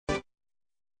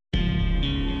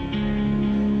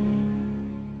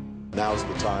now's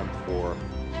the time for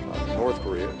North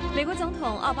Korea. 美国总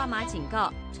统奥巴马警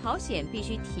告，朝鲜必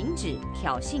须停止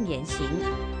挑衅言行。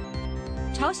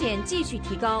朝鲜继续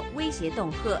提高威胁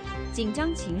恫吓，紧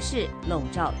张情势笼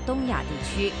罩东亚地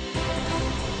区。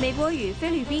美国与菲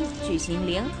律宾举行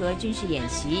联合军事演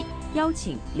习，邀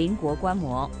请邻国观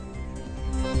摩。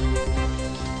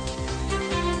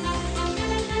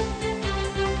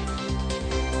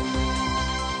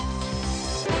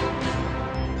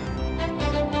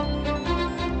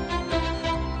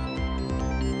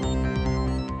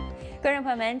观众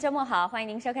朋友们，周末好，欢迎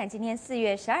您收看今天4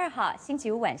月12号星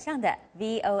期五晚上的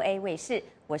VOA 卫视，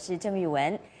我是郑玉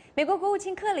文。美国国务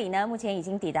卿克里呢，目前已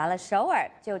经抵达了首尔，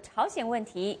就朝鲜问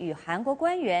题与韩国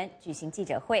官员举行记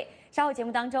者会。稍后节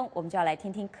目当中，我们就要来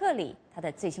听听克里他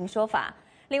的最新说法。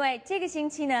另外，这个星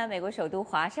期呢，美国首都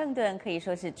华盛顿可以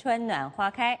说是春暖花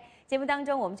开。节目当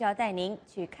中，我们就要带您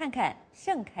去看看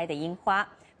盛开的樱花。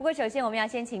不过，首先我们要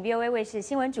先请 VOA 卫视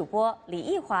新闻主播李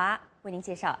奕华为您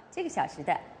介绍这个小时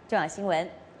的重要新闻。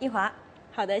奕华。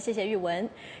好的，谢谢玉文。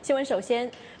新闻首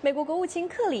先，美国国务卿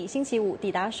克里星期五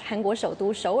抵达韩国首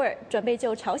都首尔，准备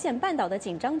就朝鲜半岛的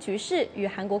紧张局势与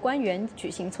韩国官员举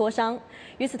行磋商。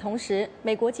与此同时，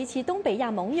美国及其东北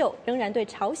亚盟友仍然对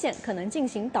朝鲜可能进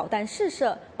行导弹试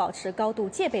射保持高度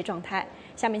戒备状态。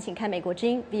下面请看美国之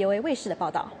音 VOA 卫视的报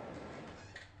道。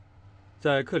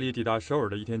在克里抵达首尔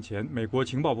的一天前，美国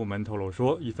情报部门透露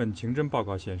说，一份情侦报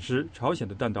告显示，朝鲜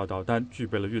的弹道导弹具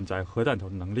备了运载核弹头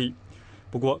的能力。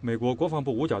不过，美国国防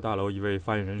部五角大楼一位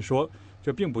发言人说，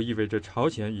这并不意味着朝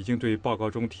鲜已经对报告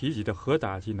中提及的核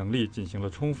打击能力进行了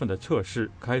充分的测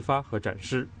试、开发和展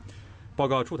示。报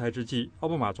告出台之际，奥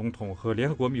巴马总统和联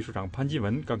合国秘书长潘基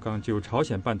文刚刚就朝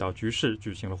鲜半岛局势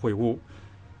举行了会晤。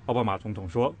奥巴马总统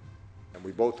说，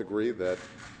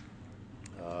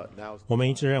我们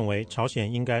一致认为，朝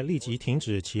鲜应该立即停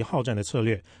止其好战的策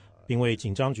略，并为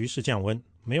紧张局势降温。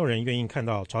没有人愿意看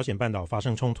到朝鲜半岛发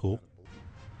生冲突。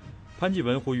潘基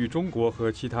文呼吁中国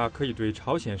和其他可以对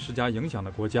朝鲜施加影响的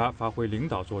国家发挥领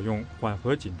导作用，缓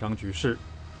和紧张局势。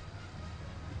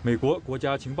美国国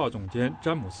家情报总监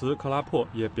詹姆斯·克拉珀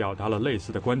也表达了类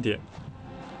似的观点。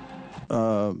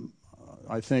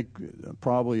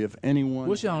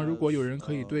我想，如果有人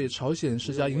可以对朝鲜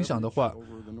施加影响的话，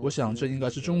我想这应该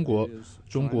是中国。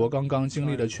中国刚刚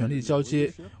经历了权力交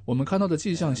接，我们看到的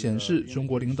迹象显示，中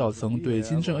国领导层对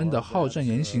金正恩的好战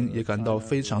言行也感到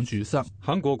非常沮丧。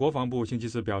韩国国防部星期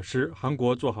四表示，韩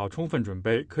国做好充分准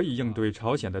备，可以应对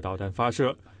朝鲜的导弹发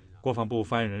射。国防部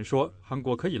发言人说，韩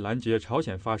国可以拦截朝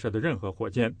鲜发射的任何火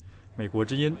箭。美国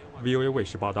之音 VOA 卫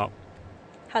视报道。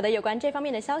好的，有关这方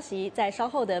面的消息，在稍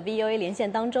后的 VOA 连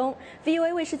线当中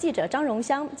 ，VOA 卫视记者张荣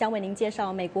香将为您介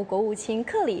绍美国国务卿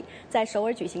克里在首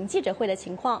尔举行记者会的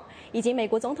情况，以及美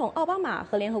国总统奥巴马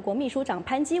和联合国秘书长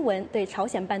潘基文对朝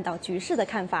鲜半岛局势的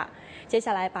看法。接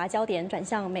下来把焦点转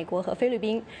向美国和菲律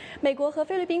宾。美国和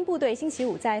菲律宾部队星期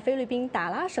五在菲律宾达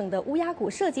拉省的乌鸦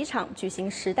谷射击场举行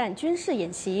实弹军事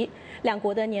演习，两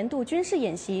国的年度军事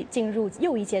演习进入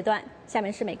又一阶段。下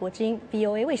面是美国之音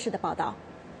VOA 卫视的报道。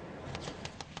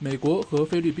美国和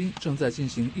菲律宾正在进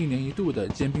行1年1度的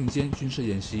肩并肩军事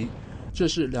演习，这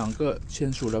是两个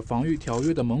签署了防御条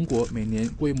约的盟国每年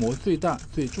规模最大、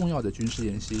最重要的军事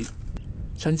演习。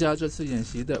参加这次演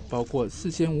习的包括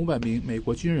4500名美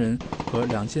国军人和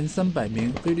2300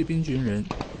名菲律宾军人。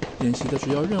演习的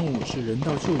主要任务是人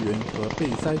道救援和备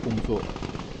灾工作。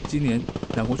今年，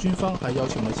两国军方还邀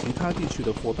请了其他地区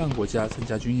的伙伴国家参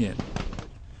加军演。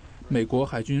美国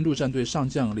海军陆战队上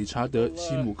将理查德·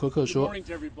西姆科克说，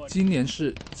今年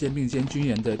是肩并肩军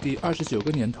演的第29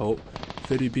个年头，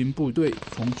菲律宾部队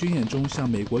从军演中向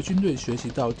美国军队学习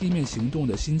到地面行动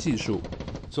的新技术。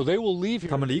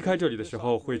他们离开这里的时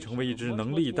候会成为一支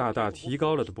能力大大提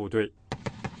高了的部队。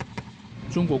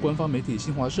中国官方媒体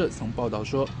新华社曾报道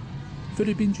说，菲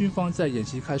律宾军方在演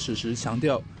习开始时强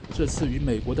调，这次与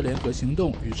美国的联合行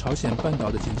动与朝鲜半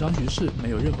岛的紧张局势没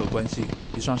有任何关系。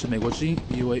以上是美国之音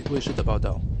VOA 卫视的报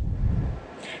道。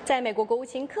在美国国务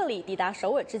卿克里抵达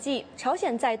首尔之际，朝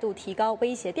鲜再度提高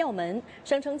威胁调门，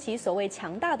声称其所谓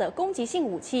强大的攻击性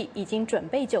武器已经准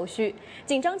备就绪，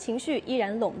紧张情绪依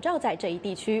然笼罩在这一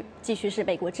地区。继续是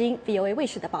美国之音 VOA 卫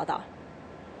视的报道。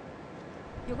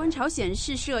有关朝鲜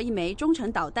试射一枚中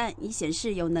程导弹，以显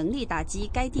示有能力打击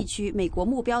该地区美国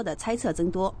目标的猜测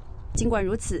增多。尽管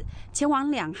如此，前往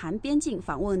两韩边境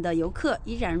访问的游客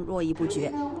依然络绎不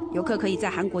绝。游客可以在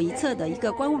韩国一侧的一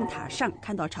个观望塔上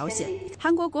看到朝鲜。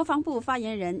韩国国防部发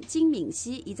言人金敏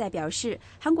熙一再表示，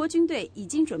韩国军队已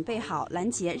经准备好拦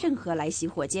截任何来袭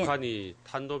火箭。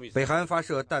北韩发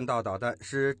射弹道导弹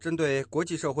是针对国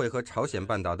际社会和朝鲜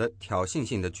半岛的挑衅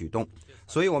性的举动，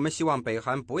所以我们希望北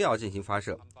韩不要进行发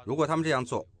射。如果他们这样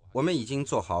做，我们已经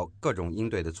做好各种应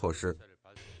对的措施。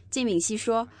金敏熙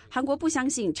说，韩国不相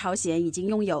信朝鲜已经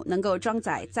拥有能够装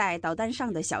载在导弹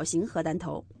上的小型核弹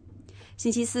头。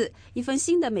星期四，一份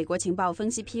新的美国情报分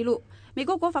析披露，美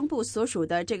国国防部所属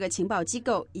的这个情报机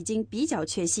构已经比较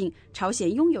确信朝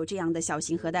鲜拥有这样的小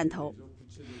型核弹头。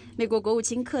美国国务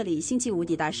卿克里星期五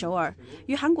抵达首尔，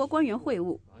与韩国官员会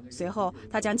晤，随后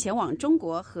他将前往中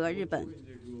国和日本。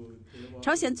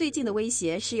朝鲜最近的威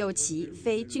胁是由其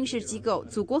非军事机构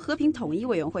祖国和平统一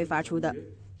委员会发出的。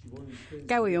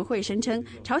该委员会声称，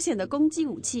朝鲜的攻击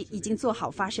武器已经做好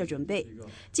发射准备，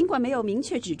尽管没有明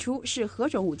确指出是何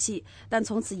种武器，但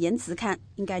从此言辞看，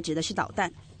应该指的是导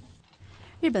弹。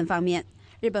日本方面，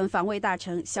日本防卫大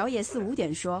臣小野寺五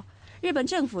点说，日本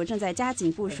政府正在加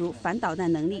紧部署反导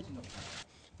弹能力。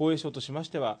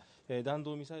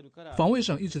防卫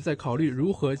省一直在考虑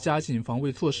如何加紧防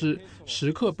卫措施，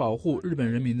时刻保护日本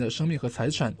人民的生命和财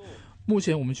产。目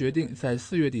前我们决定在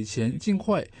4月底前尽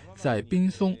快在滨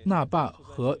松、那霸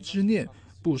和知念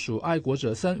部署爱国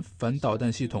者3反导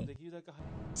弹系统。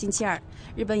星期二，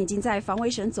日本已经在防卫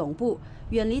省总部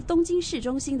远离东京市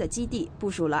中心的基地部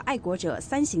署了爱国者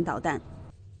3型导弹。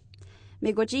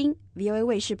美国之音 VOA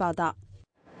卫视报道。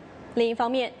另一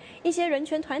方面，一些人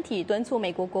权团体敦促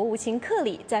美国国务卿克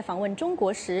里在访问中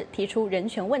国时提出人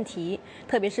权问题，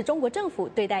特别是中国政府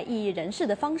对待异议人士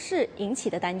的方式引起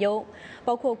的担忧。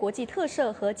包括国际特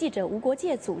赦和记者无国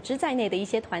界组织在内的一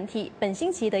些团体，本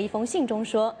星期的一封信中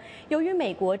说，由于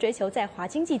美国追求在华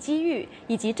经济机遇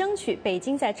以及争取北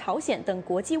京在朝鲜等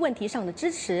国际问题上的支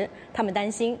持，他们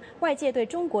担心外界对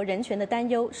中国人权的担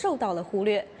忧受到了忽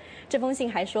略。这封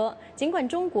信还说，尽管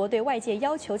中国对外界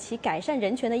要求其改善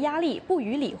人权的压力不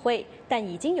予理会，但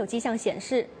已经有迹象显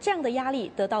示，这样的压力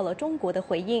得到了中国的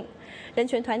回应。人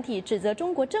权团体指责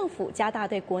中国政府加大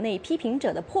对国内批评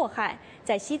者的迫害，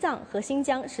在西藏和新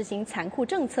疆实行残酷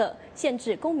政策，限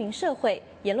制公民社会、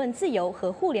言论自由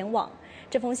和互联网。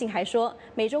这封信还说，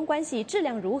美中关系质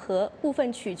量如何，部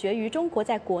分取决于中国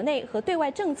在国内和对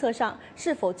外政策上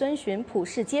是否遵循普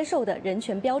世接受的人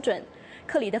权标准。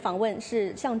克里的访问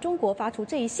是向中国发出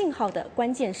这一信号的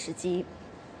关键时机。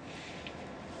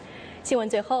新闻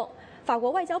最后，法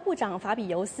国外交部长法比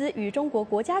尤斯与中国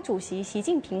国家主席习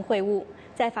近平会晤。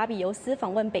在法比尤斯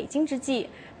访问北京之际，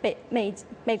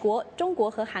美国、中国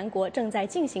和韩国正在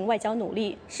进行外交努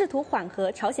力，试图缓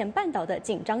和朝鲜半岛的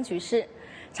紧张局势。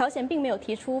朝鲜并没有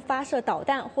提出发射导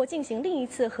弹或进行另一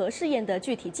次核试验的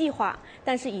具体计划，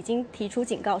但是已经提出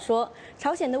警告说，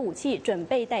朝鲜的武器准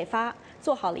备待发，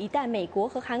做好了一旦美国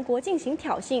和韩国进行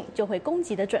挑衅就会攻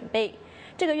击的准备。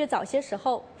这个月早些时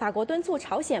候，法国敦促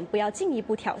朝鲜不要进一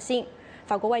步挑衅。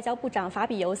法国外交部长法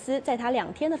比尤斯在他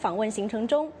2天的访问行程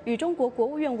中，与中国国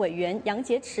务院委员杨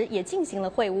洁篪也进行了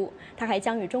会晤，他还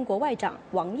将与中国外长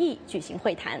王毅举行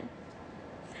会谈。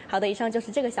好的，以上就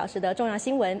是这个小时的重要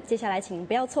新闻。接下来请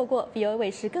不要错过 VOA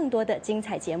卫视更多的精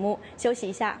彩节目。休息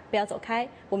一下，不要走开，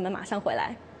我们马上回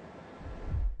来。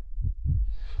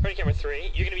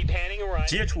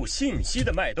接触信息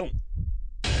的脉动，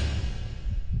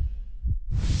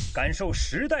感受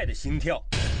时代的心跳，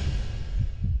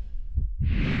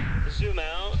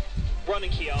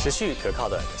持续可靠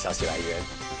的消息来源，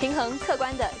平衡客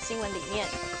观的新闻理念。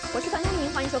我是樊东明，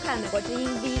欢迎收看美国之音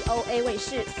VOA 卫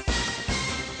视。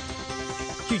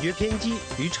拒绝偏激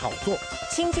与炒作，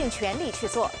倾尽全力去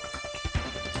做。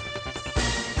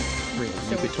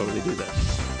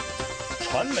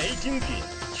传媒精品，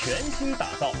全新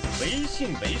打造唯信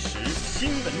唯实新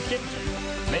闻天职。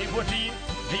美国之音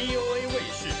VOA 卫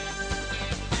视。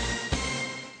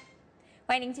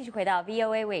欢迎您继续回到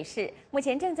VOA 卫视。目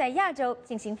前正在亚洲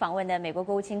进行访问的美国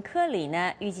国务卿柯里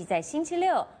呢，预计在星期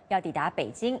六要抵达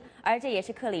北京，而这也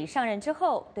是柯里上任之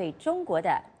后对中国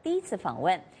的第一次访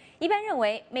问。一般认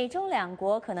为，美中两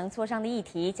国可能磋商的议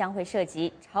题将会涉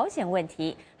及朝鲜问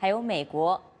题，还有美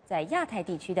国在亚太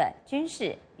地区的军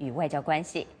事与外交关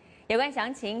系。有关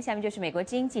详情，下面就是美国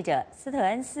之音记者斯特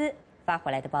恩斯发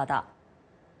回来的报道。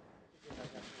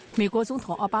美国总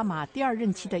统奥巴马第2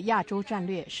任期的亚洲战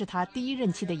略是他第1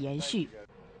任期的延续。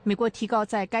美国提高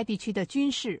在该地区的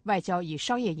军事、外交与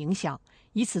商业影响，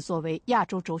以此作为亚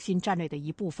洲轴心战略的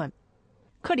一部分。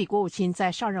克里国务卿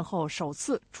在上任后首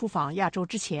次出访亚洲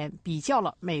之前，比较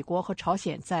了美国和朝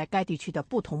鲜在该地区的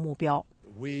不同目标。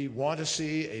We want to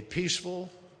see a peaceful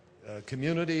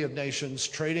community of nations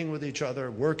trading with each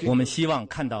other, working. 我们希望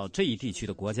看到这一地区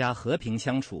的国家和平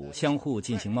相处，相互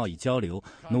进行贸易交流，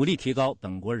努力提高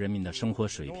本国人民的生活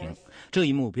水平。这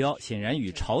一目标显然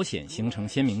与朝鲜形成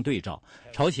鲜明对照。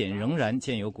朝鲜仍然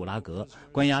建有古拉格，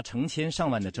关押成千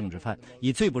上万的政治犯，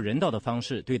以最不人道的方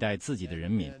式对待自己的人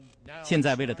民。现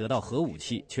在为了得到核武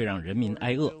器，却让人民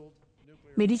挨饿。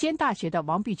美利坚大学的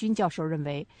王碧君教授认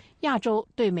为，亚洲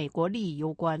对美国利益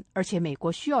攸关，而且美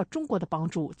国需要中国的帮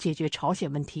助解决朝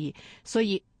鲜问题，所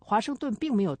以华盛顿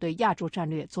并没有对亚洲战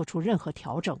略做出任何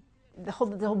调整。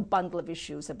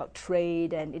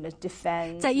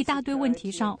在一大堆问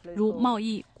题上，如贸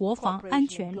易、国防、安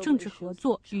全、政治合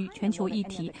作与全球议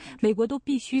题，美国都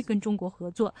必须跟中国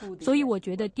合作。所以我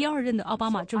觉得第二任的奥巴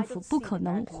马政府不可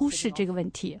能忽视这个问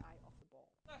题。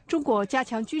中国加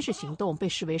强军事行动被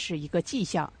视为是一个迹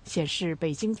象，显示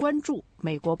北京关注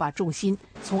美国把重心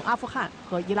从阿富汗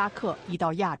和伊拉克移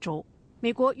到亚洲。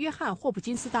美国约翰霍普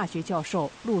金斯大学教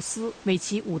授露丝·美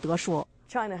奇伍德说，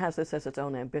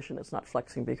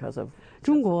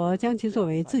中国将其作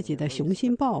为自己的雄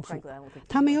心抱负，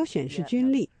他没有显示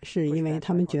军力，是因为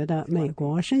他们觉得美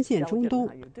国深陷中东。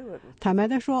坦白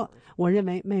地说，我认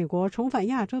为美国重返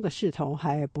亚洲的势头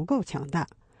还不够强大。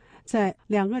在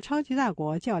两个超级大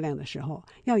国较量的时候，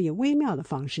要以微妙的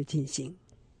方式进行。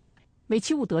美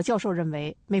奇伍德教授认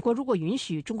为，美国如果允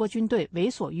许中国军队为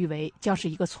所欲为，将是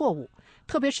一个错误，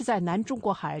特别是在南中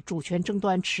国海主权争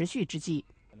端持续之际。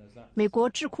美国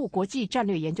智库国际战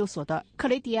略研究所的克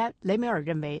雷蒂安·雷梅尔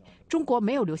认为，中国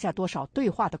没有留下多少对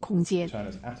话的空间。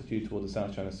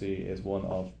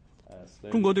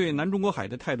中国对南中国海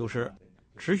的态度是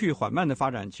持续缓慢地发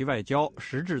展其外交、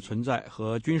实质存在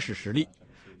和军事实力，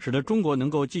使得中国能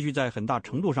够继续在很大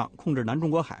程度上控制南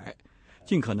中国海，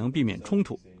尽可能避免冲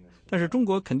突。但是中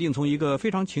国肯定从一个非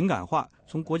常情感化、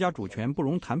从国家主权不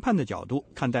容谈判的角度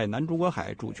看待南中国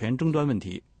海主权争端问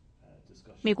题。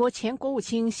美国前国务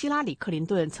卿希拉里·克林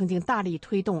顿曾经大力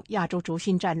推动亚洲轴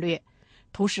心战略，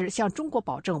同时向中国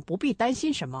保证不必担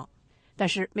心什么。但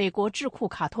是美国智库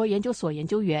卡托研究所研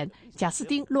究员贾斯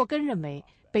汀·洛根认为，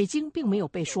北京并没有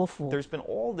被说服。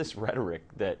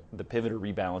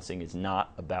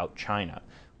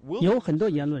有很多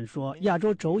言论说亚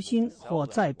洲轴心或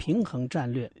再平衡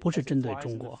战略不是针对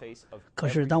中国，可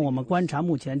是当我们观察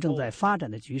目前正在发展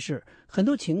的局势，很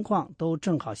多情况都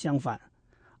正好相反。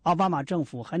奥巴马政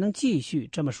府还能继续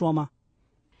这么说吗？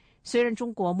虽然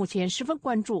中国目前十分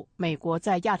关注美国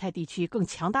在亚太地区更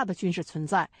强大的军事存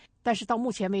在，但是到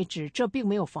目前为止，这并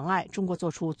没有妨碍中国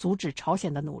做出阻止朝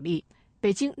鲜的努力。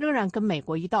北京仍然跟美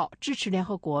国一道支持联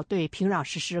合国对平壤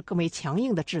实施更为强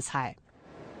硬的制裁。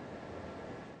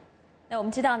那我们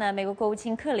知道呢，美国国务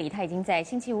卿克里他已经在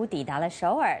星期五抵达了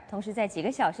首尔，同时在几个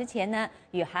小时前呢，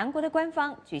与韩国的官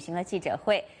方举行了记者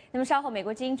会。那么稍后，美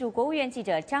国之音驻国务院记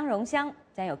者张荣香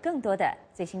将有更多的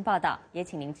最新报道，也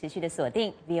请您持续的锁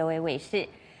定 VOA 卫视。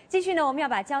继续呢，我们要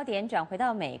把焦点转回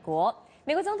到美国。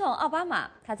美国总统奥巴马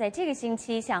他在这个星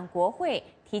期向国会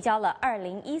提交了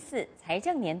2014财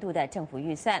政年度的政府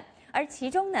预算，而其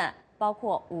中呢，包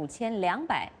括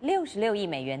5266亿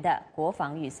美元的国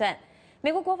防预算。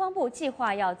美国国防部计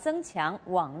划要增强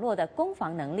网络的攻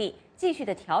防能力，继续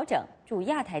的调整驻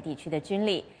亚太地区的军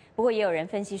力。不过，也有人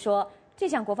分析说，这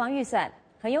项国防预算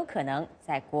很有可能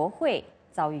在国会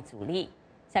遭遇阻力。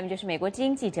下面就是美国之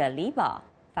音记者李宝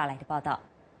发来的报道。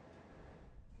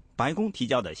白宫提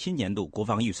交的新年度国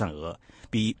防预算额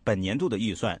比本年度的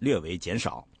预算略为减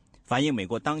少，反映美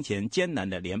国当前艰难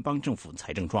的联邦政府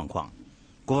财政状况。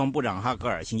国防部长哈格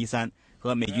尔星期三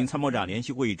和美军参谋长联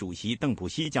席会议主席邓普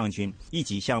西将军一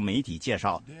起向媒体介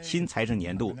绍新财政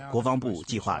年度国防部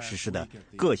计划实施的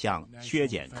各项削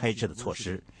减开支的措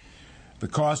施。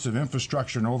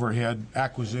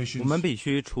我们必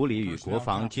须处理与国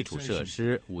防基础设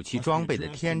施、武器装备的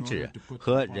添置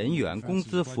和人员工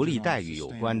资福利待遇有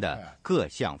关的各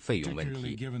项费用问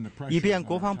题，以便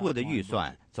国防部的预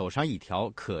算走上一条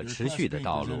可持续的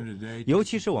道路，尤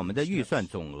其是我们的预算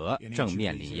总额正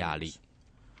面临压力。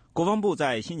国防部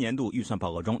在新年度预算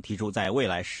报告中提出，在未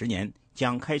来10年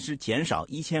将开支减少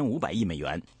1500亿美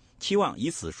元，期望以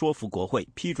此说服国会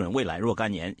批准未来若干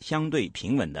年相对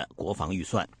平稳的国防预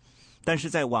算。但是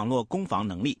在网络攻防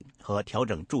能力和调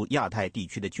整驻亚太地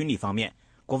区的军力方面，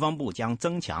国防部将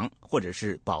增强或者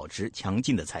是保持强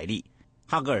劲的财力。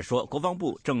哈格尔说，国防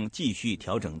部正继续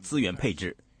调整资源配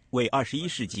置，为21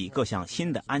世纪各项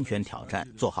新的安全挑战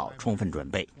做好充分准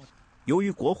备。由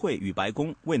于国会与白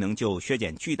宫未能就削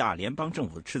减巨大联邦政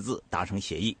府的赤字达成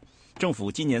协议，政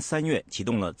府今年3月启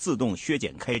动了自动削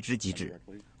减开支机制。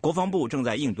国防部正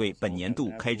在应对本年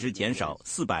度开支减少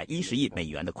410亿美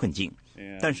元的困境，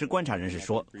但是观察人士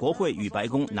说，国会与白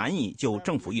宫难以就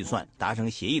政府预算达成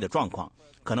协议的状况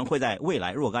可能会在未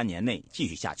来若干年内继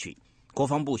续下去。国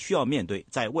防部需要面对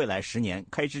在未来10年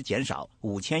开支减少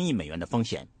5000亿美元的风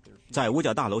险。在五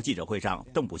角大楼记者会上，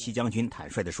邓普西将军坦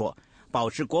率地说，保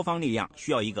持国防力量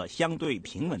需要一个相对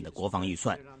平稳的国防预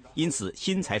算，因此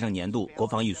新财政年度国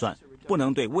防预算不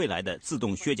能对未来的自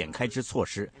动削减开支措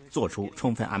施做出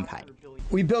充分安排。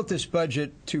我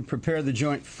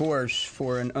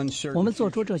们做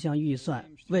出这项预算，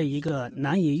为一个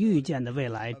难以预见的未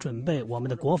来准备我们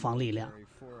的国防力量。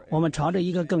我们朝着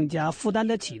一个更加负担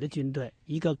得起的军队，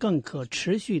一个更可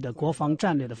持续的国防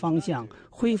战略的方向，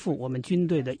恢复我们军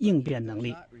队的应变能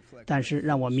力。但是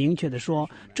让我明确地说，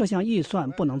这项预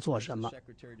算不能做什么。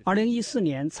2014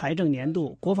年财政年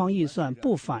度国防预算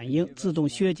不反映自动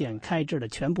削减开支的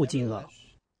全部金额。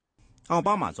奥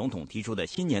巴马总统提出的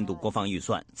新年度国防预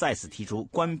算再次提出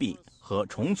关闭和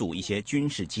重组一些军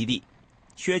事基地，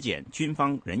削减军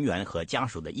方人员和家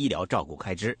属的医疗照顾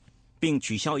开支，并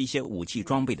取消一些武器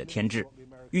装备的添置。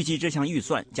预计这项预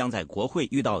算将在国会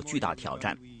遇到巨大挑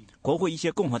战。国会一些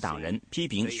共和党人批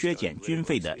评削减军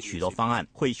费的许多方案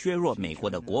会削弱美国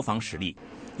的国防实力，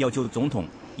要求总统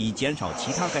以减少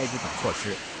其他开支等措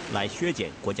施来削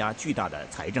减国家巨大的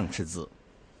财政赤字。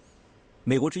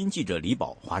美国之音记者李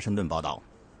宝华盛顿报道。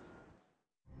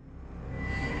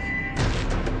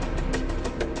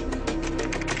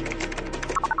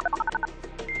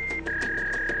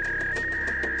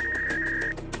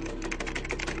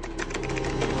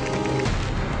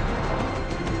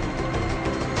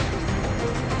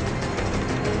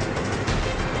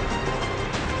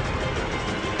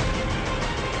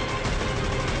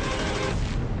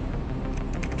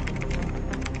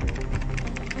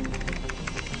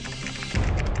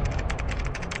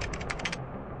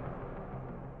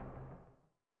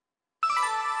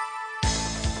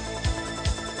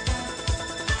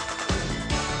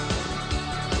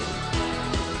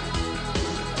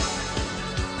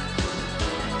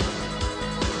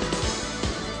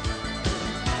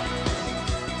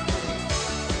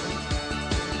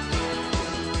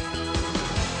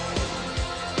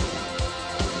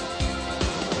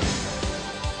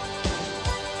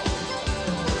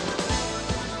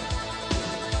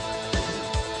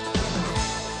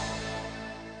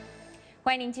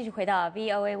欢迎您继续回到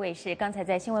VOA 卫视。刚才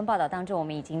在新闻报道当中，我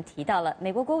们已经提到了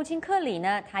美国国务卿克里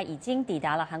呢，他已经抵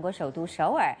达了韩国首都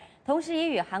首尔，同时也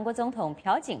与韩国总统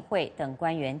朴槿惠等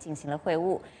官员进行了会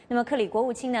晤。那么克里国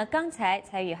务卿呢，刚才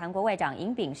与韩国外长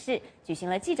尹炳世举行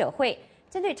了记者会，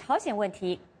针对朝鲜问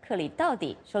题，克里到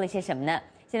底说了些什么呢？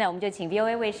现在我们就请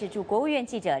VOA 卫视驻国务院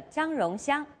记者张荣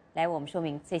香来为我们说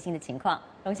明最新的情况。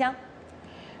荣香，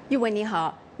玉文你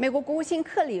好。美国国务卿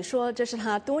克里说，这是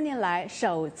他多年来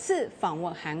首次访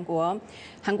问韩国。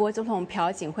韩国总统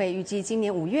朴槿惠预计今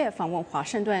年5月访问华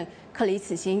盛顿，克里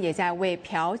此行也在为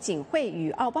朴槿惠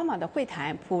与奥巴马的会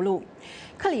谈铺路。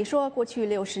克里说，过去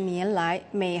60年来，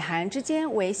美韩之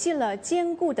间维系了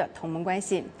坚固的同盟关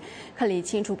系。克里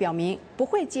清楚表明，不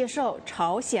会接受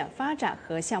朝鲜发展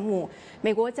核项目，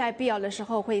美国在必要的时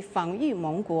候会防御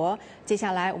盟国。接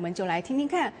下来，我们就来听听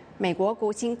看美国国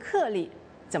务卿克里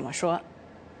怎么说。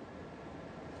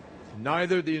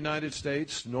Neither the United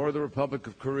States, nor the Republic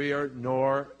of Korea,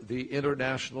 nor the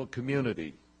international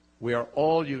community. We are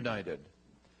all united.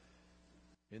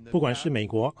 不管是美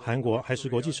国、韩国还是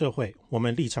国际社会，我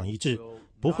们立场一致，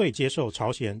不会接受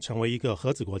朝鲜成为一个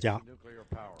核子国家。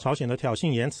朝鲜的挑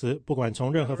衅言辞，不管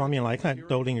从任何方面来看，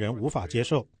都令人无法接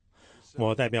受。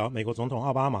我代表美国总统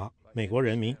奥巴马、美国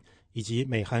人民以及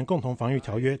美韩共同防御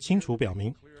条约清楚表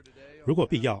明，如果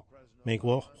必要，美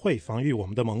国会防御我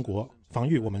们的盟国，防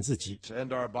御我们自己。End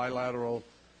our bilateral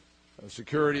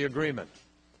security agreement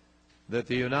that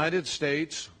the United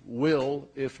States will,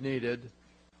 if needed,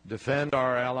 defend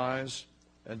our allies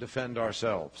and defend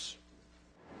ourselves.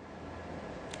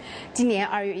 今年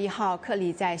2月1号，克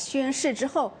里在宣誓之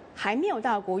后，还没有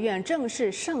到国务院正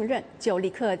式上任，就立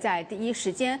刻在第一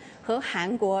时间和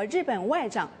韩国、日本外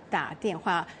长打电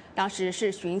话。当时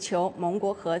是寻求盟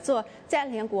国合作，在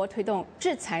联国推动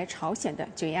制裁朝鲜的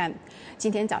决议案。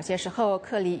今天早些时候，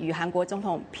克里与韩国总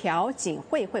统朴槿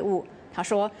惠会晤，他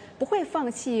说不会放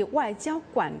弃外交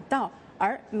管道，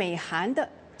而美韩的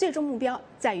最终目标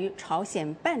在于朝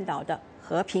鲜半岛的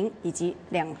和平以及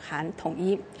两韩统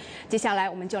一。接下来，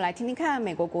我们就来听听看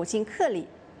美国国务卿克里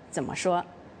怎么说。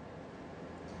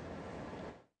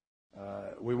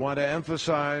We want to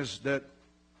emphasize that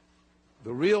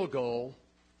the real goal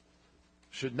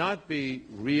should not be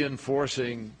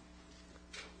reinforcing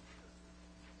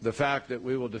the fact that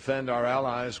we will defend our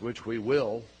allies, which we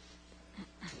will.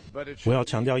 我要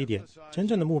强调一点，真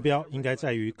正的目标应该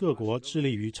在于各国致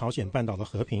力于朝鲜半岛的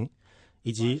和平，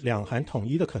以及两韩统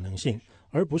一的可能性，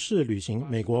而不是履行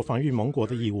美国防御盟国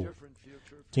的义务。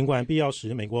尽管必要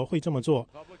时美国会这么做，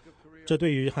这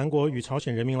对于韩国与朝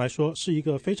鲜人民来说是一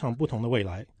个非常不同的未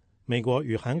来。美国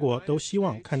与韩国都希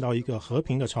望看到一个和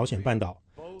平的朝鲜半岛。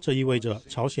这意味着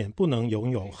朝鲜不能拥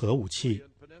有核武器。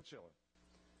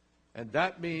And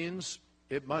that means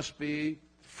it must be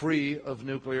free of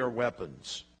nuclear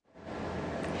weapons.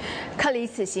 克里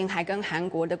此行还跟韩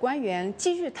国的官员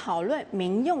继续讨论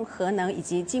民用核能以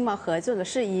及经贸合作的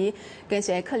事宜。跟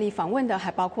随克里访问的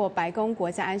还包括白宫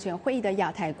国家安全会议的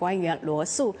亚太官员罗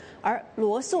素，而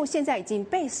罗素现在已经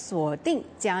被锁定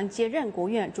将接任国务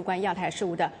院主管亚太事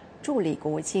务的助理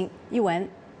国务卿。一文。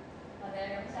好的，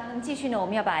那么继续呢，我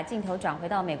们要把镜头转回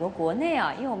到美国国内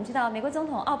啊，因为我们知道美国总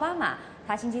统奥巴马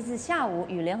他星期四下午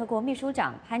与联合国秘书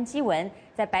长潘基文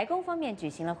在白宫方面举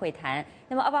行了会谈。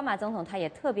那么奥巴马总统他也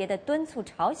特别的敦促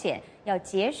朝鲜要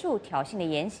结束挑衅的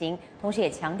言行，同时也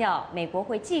强调美国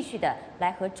会继续的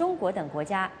来和中国等国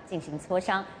家进行磋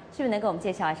商。是不是能给我们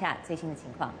介绍一下最新的情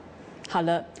况？好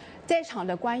了，在场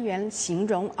的官员形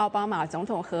容奥巴马总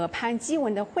统和潘基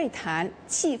文的会谈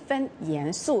气氛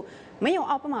严肃，没有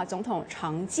奥巴马总统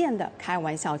常见的开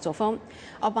玩笑作风。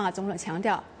奥巴马总统强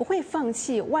调不会放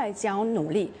弃外交努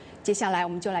力。接下来我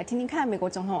们就来听听看美国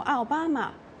总统奥巴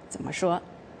马怎么说。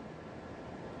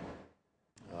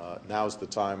Now's the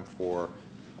time for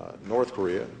North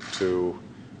Korea to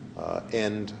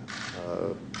end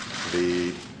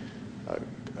the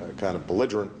kind of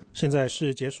belligerent. 现在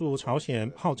是结束朝鲜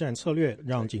炮战策略，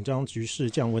让紧张局势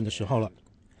降温的时候了。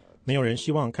没有人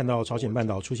希望看到朝鲜半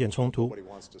岛出现冲突，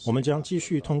我们将继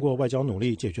续通过外交努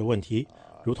力解决问题。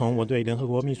如同我对联合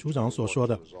国秘书长所说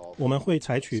的，我们会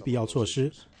采取必要措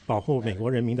施，保护美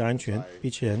国人民的安全，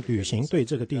并且履行对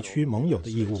这个地区盟友的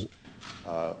义务。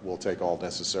Will take all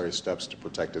necessary steps to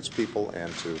protect its people and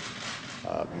to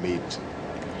meet.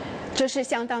 这是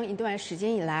相当一段时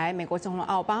间以来，美国总统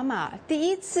奥巴马第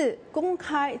一次公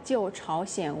开就朝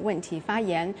鲜问题发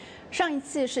言。上一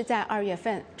次是在2月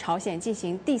份，朝鲜进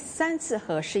行第3次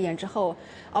核试验之后，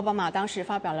奥巴马当时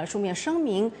发表了书面声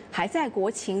明，还在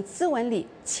国情咨文里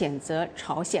谴责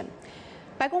朝鲜。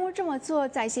白宫这么做，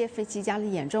在一些分析家的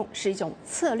眼中是一种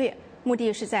策略，目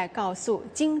的是在告诉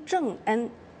金正恩，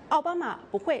奥巴马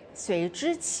不会随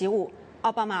之起舞。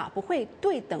奥巴马不会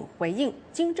对等回应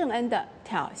金正恩的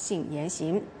挑衅言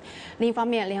行。另一方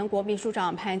面，联合国秘书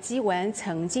长潘基文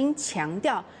曾经强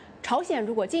调，朝鲜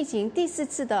如果进行第4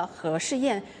次的核试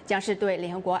验，将是对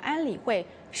联合国安理会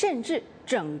甚至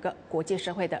整个国际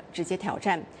社会的直接挑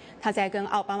战。他在跟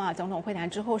奥巴马总统会谈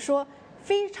之后说，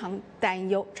非常担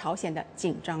忧朝鲜的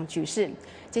紧张局势。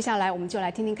接下来，我们就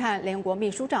来听听看联合国秘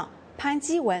书长潘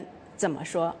基文怎么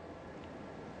说。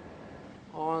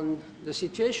On the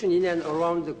situation in and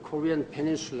around the Korean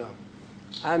Peninsula,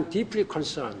 I am deeply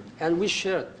concerned, and we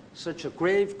share such a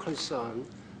grave concern.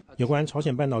 有关朝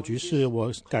鲜半岛局势，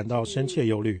我感到深切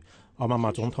忧虑。奥巴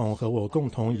马总统和我共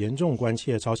同严重关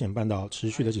切朝鲜半岛持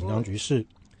续的紧张局势。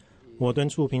我敦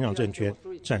促平壤政权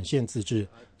展现自治，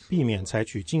避免采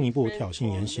取进一步挑衅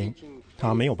言行，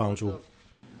它没有帮助。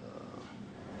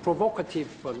Provocative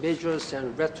measures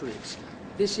and rhetorics.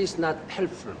 This is not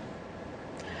helpful.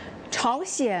 朝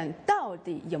鲜到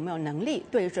底有没有能力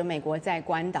对准美国在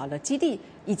关岛的基地，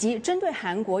以及针对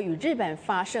韩国与日本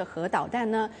发射核导弹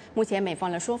呢？目前美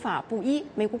方的说法不一，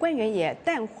美国官员也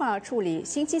淡化处理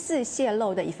星期四泄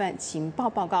露的一份情报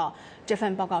报告。这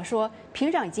份报告说，平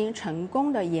壤已经成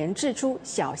功的研制出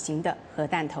小型的核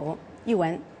弹头。一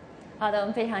文。好的，我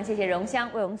们非常谢谢荣香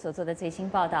为我们所做的最新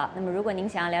报道。那么，如果您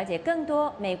想要了解更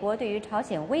多美国对于朝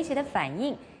鲜威胁的反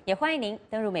应，也欢迎您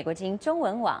登入美国之音中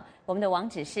文网，我们的网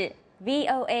址是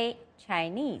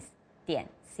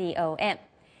voachinese.com。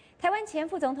台湾前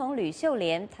副总统吕秀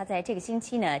莲，她在这个星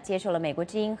期呢接受了美国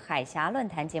之音海峡论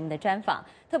坛节目的专访，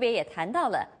特别也谈到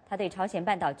了她对朝鲜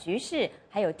半岛局势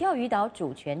还有钓鱼岛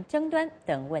主权争端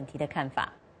等问题的看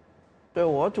法。对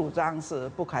我主张是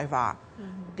不开发，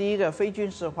第一个非军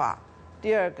事化。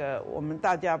第二个，我们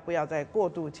大家不要再过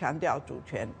度强调主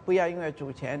权，不要因为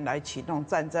主权来启动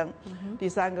战争。第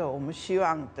三个，我们希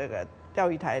望这个钓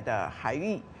鱼台的海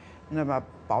域，那么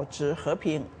保持和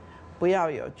平，不要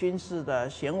有军事的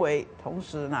行为，同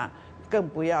时呢，更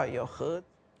不要有核。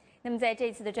那么在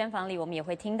这次的专访里，我们也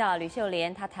会听到吕秀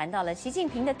莲她谈到了习近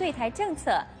平的对台政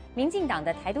策、民进党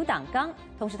的台独党纲，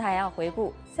同时她还要回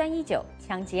顾319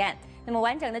枪击案。那么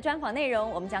完整的专访内容，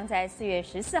我们将在4月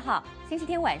14号星期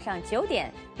天晚上9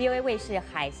点 ，VOA 卫视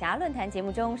海峡论坛节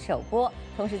目中首播，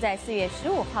同时在4月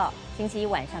15号星期一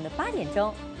晚上的8点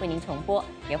钟为您重播，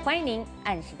也欢迎您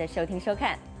按时的收听收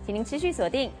看，请您持续锁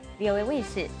定 VOA 卫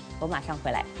视，我马上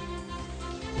回来。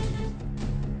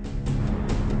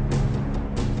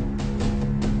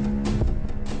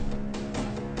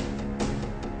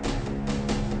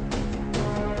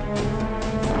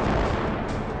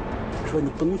说你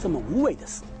不能这么无谓的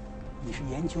死，你是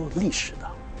研究历史的，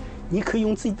你可以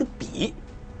用自己的笔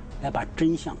来把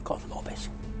真相告诉老百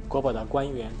姓。国保的官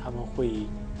员他们会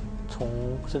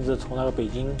甚至从那个北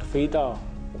京飞到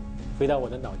我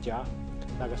的老家，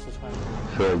那个四川。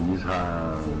这一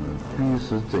场举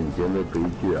世震惊的悲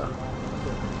剧啊，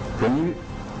终于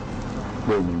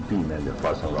为民避免的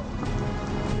发生了。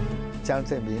江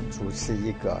泽民主持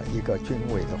一个军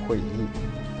委的会议，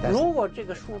如果这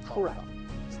个书出来，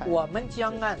我们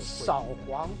将按扫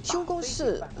黄修公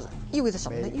示意味着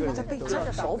什么呢？意味着被他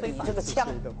的手比这个枪，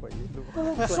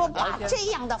说把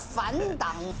这样的反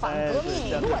党、反革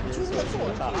命、乱军的作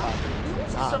品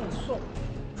赠送、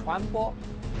传播、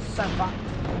散发。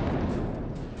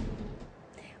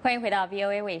欢迎回到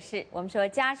VOA 卫视。我们说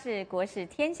家事、国事、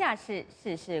天下事，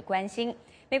事事关心。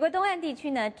美国东岸地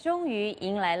区呢，终于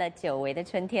迎来了久违的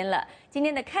春天了。今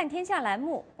天的看天下栏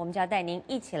目，我们就要带您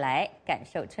一起来感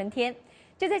受春天。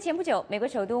就在前不久，美国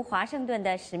首都华盛顿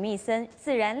的史密森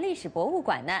自然历史博物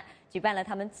馆呢，举办了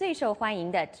他们最受欢迎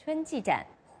的春季展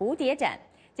——蝴蝶展。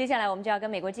接下来，我们就要跟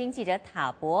美国之音记者塔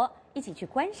博一起去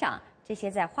观赏这些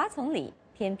在花丛里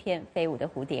翩翩飞舞的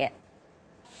蝴蝶。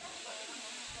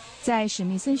在史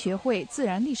密森学会自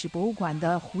然历史博物馆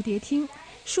的蝴蝶厅，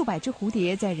数百只蝴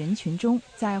蝶在人群中、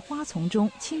在花丛中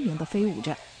轻盈地飞舞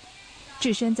着，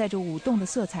置身在这舞动的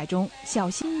色彩中，小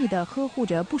心翼翼地呵护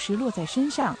着不时落在身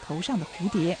上、头上的蝴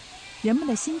蝶，人们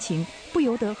的心情不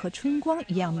由得和春光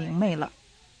一样明媚了。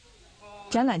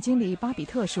展览经理巴比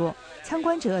特说，参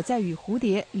观者在与蝴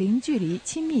蝶零距离、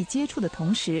亲密接触的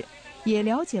同时，也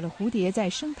了解了蝴蝶在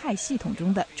生态系统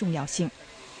中的重要性。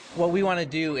我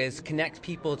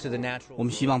们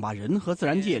希望把人和自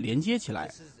然界连接起来。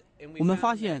我们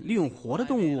发现利用活的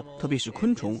动物，特别是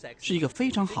昆虫，是一个非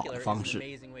常好的方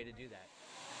式。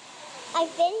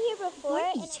我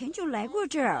以前就来过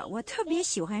这儿，我特别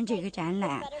喜欢这个展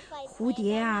览。蝴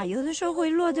蝶啊，有的时候会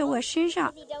落在我身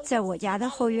上，在我家的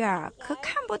后院可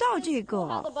看不到这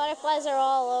个。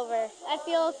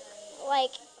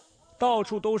到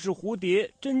处都是蝴蝶，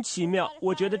真奇妙。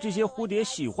我觉得这些蝴蝶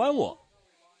喜欢我。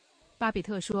巴比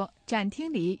特说，展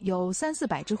厅里有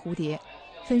300-400只蝴蝶，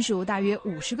分属大约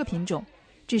50个品种，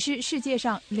只是世界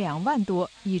上2万多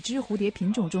已知蝴蝶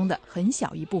品种中的很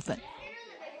小一部分。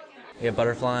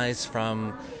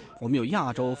我们有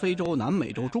亚洲、非洲、南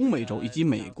美洲、中美洲以及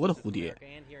美国的蝴蝶。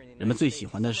人们最喜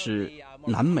欢的是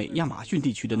南美亚马逊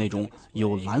地区的那种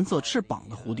有蓝色翅膀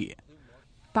的蝴蝶。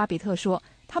巴比特说，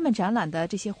他们展览的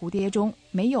这些蝴蝶中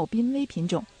没有濒危品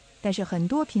种，但是很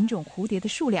多品种蝴蝶的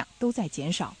数量都在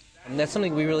减少。我们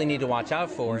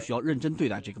需要认真对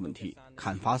待这个问题。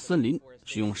砍伐森林、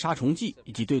使用杀虫剂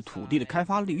以及对土地的开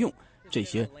发利用，这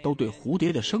些都对蝴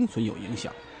蝶的生存有影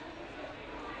响。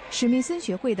史密森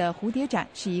学会的蝴蝶展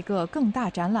是一个更大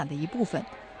展览的一部分，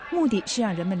目的是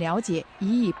让人们了解1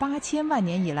亿8千万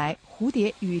年以来蝴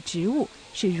蝶与植物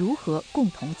是如何共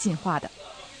同进化的。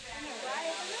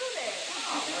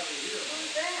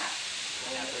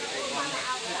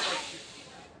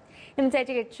那么在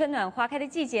这个春暖花开的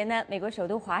季节呢，美国首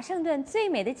都华盛顿最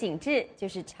美的景致就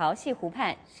是潮汐湖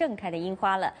畔盛开的樱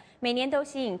花了，每年都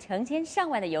吸引成千上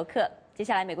万的游客。接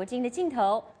下来美国之音的镜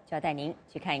头就要带您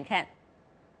去看一看。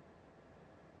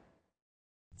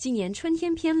今年春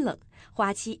天偏冷，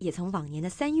花期也从往年的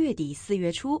3月底4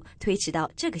月初推迟到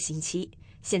这个星期。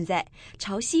现在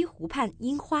潮汐湖畔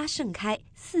樱花盛开，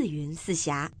似云似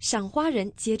霞，赏花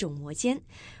人接踵摩肩，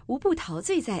无不陶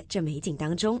醉在这美景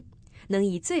当中。能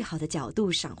以最好的角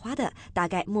度赏花的，大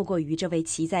概莫过于这位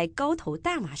骑在高头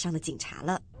大马上的警察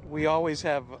了。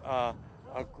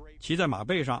骑在马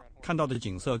背上看到的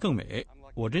景色更美，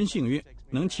我真幸运，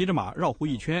能骑着马绕湖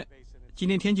一圈。今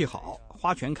天天气好，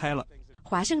花全开了。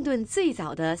华盛顿最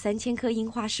早的3000棵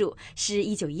樱花树是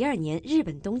1912年日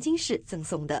本东京市赠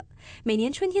送的。每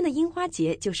年春天的樱花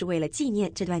节就是为了纪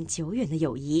念这段久远的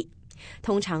友谊。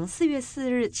通常4月4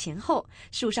日前后，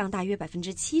树上大约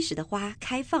70%的花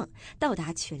开放，到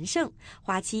达全盛，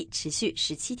花期持续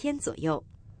17天左右。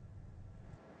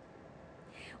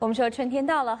我们说春天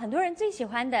到了，很多人最喜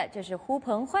欢的就是呼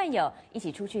朋唤友，一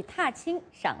起出去踏青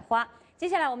赏花。接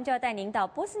下来我们就要带您到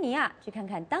波斯尼亚去看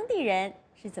看当地人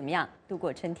是怎么样度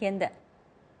过春天的。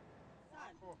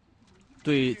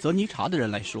对泽尼察的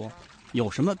人来说，有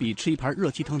什么比吃一盘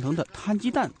热气腾腾的摊鸡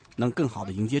蛋能更好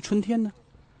的迎接春天呢？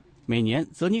每年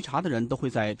泽尼察的人都会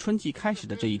在春季开始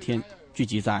的这一天聚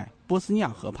集在波斯尼亚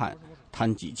河畔，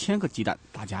摊几千个鸡蛋，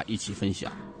大家一起分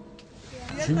享。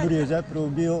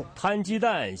摊鸡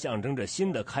蛋象征着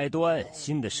新的开端，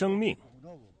新的生命。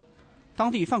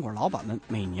当地饭馆老板们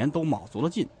每年都卯足了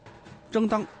劲，争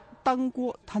当单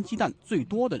锅摊鸡蛋最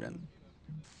多的人。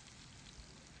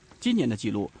今年的记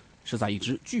录是在一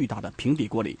只巨大的平底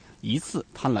锅里一次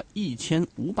摊了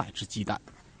1500只鸡蛋。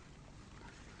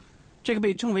这个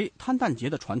被称为摊蛋节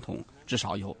的传统至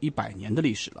少有100年的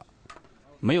历史了。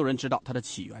没有人知道它的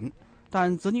起源，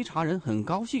但泽尼查人很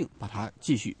高兴把它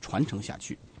继续传承下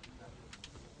去。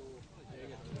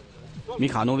米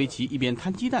卡诺维奇一边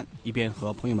摊鸡蛋一边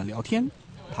和朋友们聊天，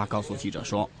他告诉记者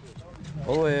说：“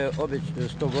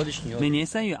每年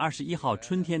3月21号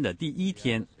春天的第一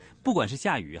天，不管是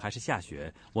下雨还是下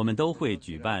雪，我们都会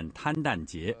举办摊蛋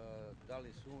节。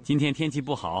今天天气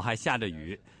不好，还下着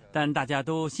雨，但大家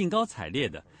都兴高采烈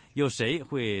的，有谁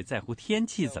会在乎天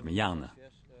气怎么样呢？”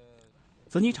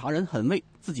泽尼查人很为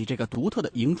自己这个独特的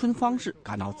迎春方式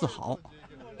感到自豪，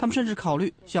他们甚至考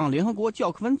虑向联合国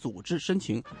教科文组织申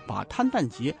请，把摊蛋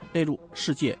节列入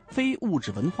世界非物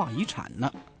质文化遗产呢。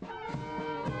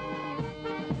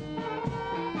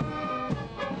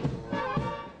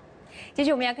接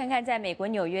着我们要看看，在美国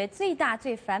纽约最大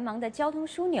最繁忙的交通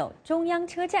枢纽中央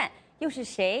车站，又是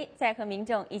谁在和民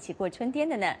众一起过春天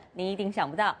的呢？您一定想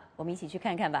不到，我们一起去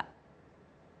看看吧。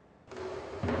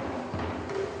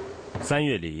3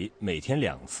月里每天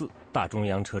2次，大中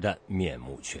央车站面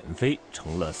目全非，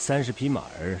成了30匹马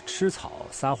儿吃草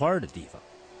撒欢的地方。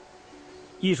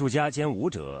艺术家兼舞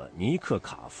者尼克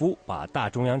卡夫把大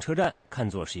中央车站看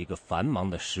作是一个繁忙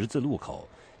的十字路口，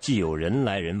既有人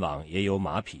来人往，也有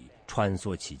马匹穿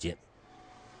梭其间，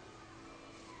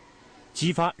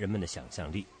激发人们的想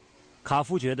象力。卡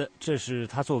夫觉得这是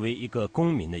他作为一个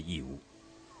公民的义务。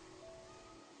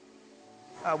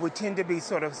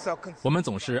我们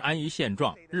总是安于现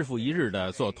状，日复一日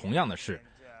地做同样的事，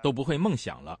都不会梦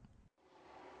想了。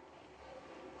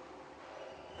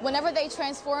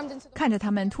看着他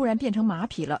们突然变成马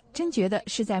匹了，真觉得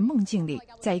是在梦境里，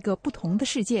在一个不同的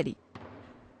世界里。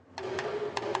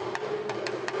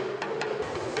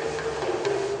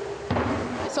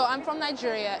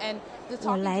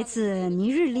我来自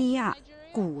尼日利亚，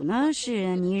鼓呢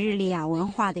是尼日利亚文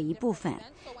化的一部分，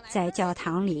在教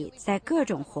堂里，在各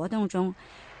种活动中，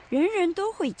人人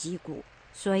都会击鼓，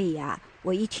所以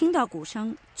我一听到鼓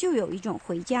声就有一种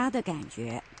回家的感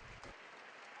觉。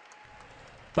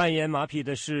扮演马匹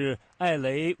的是艾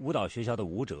雷舞蹈学校的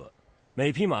舞者，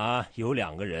每匹马有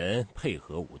2个人配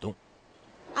合舞动。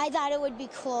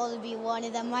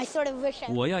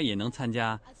我要也能参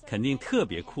加，肯定特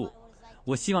别酷。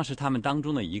我希望是他们当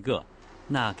中的一个，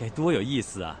那该多有意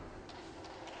思啊！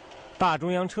大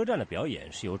中央车站的表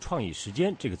演是由创意时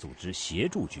间这个组织协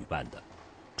助举办的。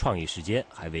创意时间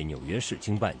还为纽约市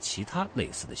经办其他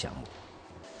类似的项目。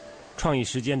创意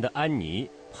时间的安妮·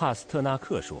帕斯特纳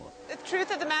克说：“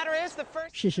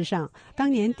事实上，当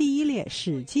年第一列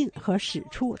驶进和驶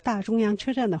出大中央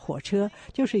车站的火车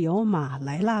就是由马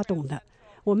来拉动的。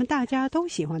我们大家都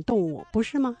喜欢动物，不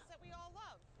是吗？”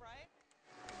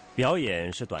表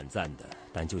演是短暂的，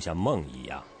但就像梦一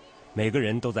样，每个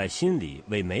人都在心里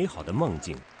为美好的梦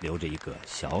境留着一个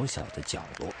小小的角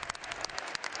落。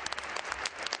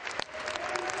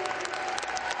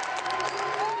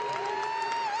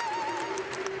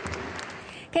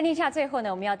看天下最后呢，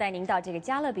我们要带您到这个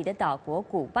加勒比的岛国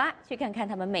古巴，去看看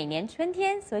他们每年春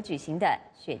天所举行的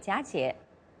雪茄节。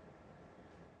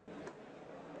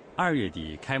2月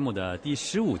底开幕的第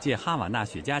15届哈瓦那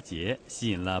雪茄节吸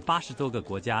引了80多个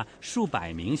国家数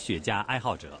百名雪茄爱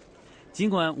好者。尽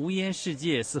管无烟世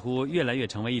界似乎越来越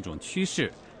成为一种趋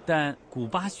势，但古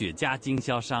巴雪茄经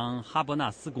销商哈伯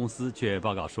纳斯公司却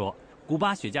报告说，古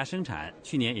巴雪茄生产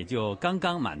去年也就刚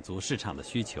刚满足市场的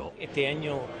需求。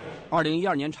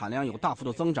2012年产量有大幅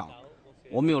的增长，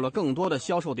我们有了更多的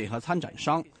销售点和参展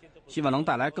商，希望能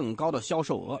带来更高的销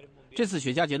售额。这次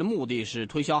雪茄节的目的是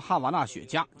推销哈瓦那雪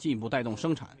茄，进一步带动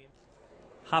生产。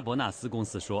哈伯纳斯公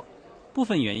司说，部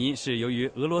分原因是由于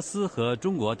俄罗斯和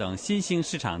中国等新兴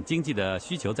市场经济的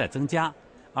需求在增加。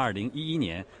2011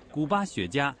年，古巴雪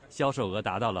茄销售额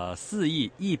达到了4亿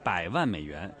100万美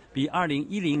元，比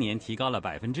2010年提高了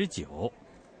9%。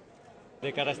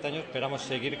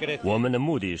我们的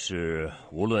目的是，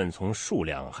无论从数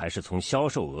量还是从销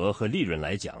售额和利润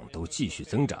来讲，都继续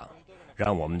增长，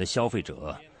让我们的消费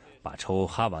者把抽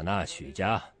哈瓦那雪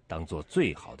茄当作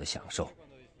最好的享受。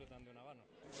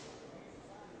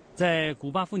在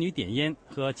古巴妇女点烟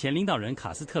和前领导人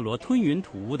卡斯特罗吞云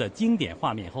吐雾的经典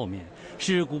画面后面，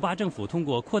是古巴政府通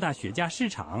过扩大雪茄市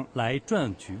场来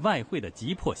赚取外汇的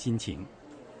急迫心情。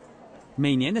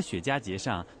每年的雪茄节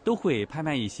上都会拍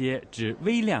卖一些只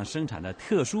微量生产的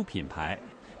特殊品牌，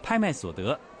拍卖所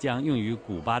得将用于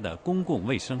古巴的公共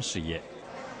卫生事业。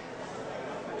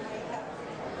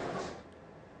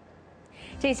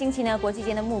这个星期呢，国际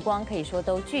间的目光可以说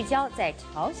都聚焦在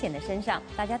朝鲜的身上，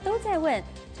大家都在问：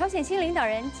朝鲜新领导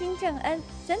人金正恩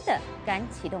真的敢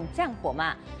启动战火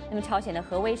吗？那么朝鲜的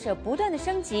核威慑不断的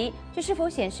升级，这是否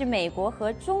显示美国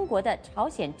和中国的朝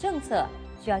鲜政策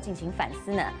需要进行反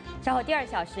思呢？稍后第2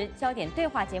小时焦点对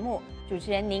话节目，主持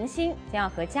人宁欣将要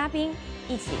和嘉宾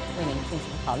一起为您进行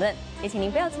讨论，也请您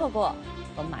不要错过。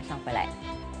我们马上回来。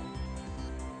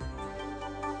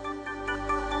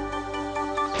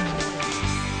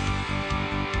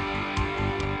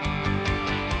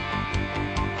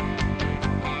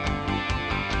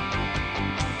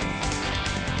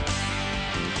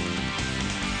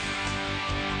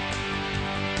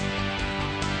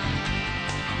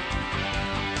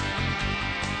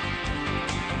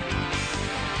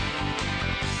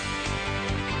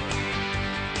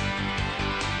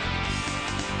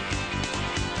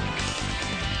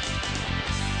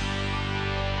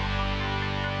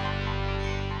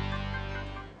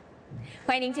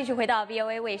欢迎您继续回到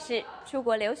VOA 卫视。出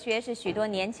国留学是许多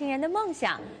年轻人的梦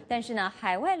想，但是呢，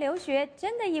海外留学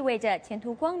真的意味着前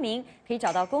途光明，可以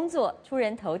找到工作，出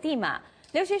人头地吗？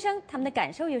留学生他们的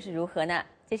感受又是如何呢？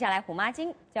接下来虎妈经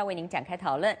就要为您展开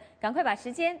讨论，赶快把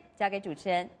时间交给主持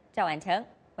人赵婉成。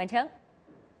婉成，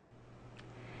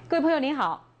各位朋友您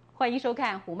好，欢迎收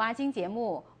看虎妈经节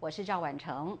目，我是赵婉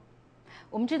成。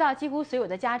我们知道，几乎所有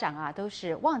的家长啊，都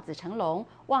是望子成龙，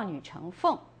望女成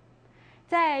凤。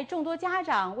在众多家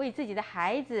长为自己的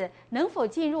孩子能否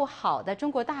进入好的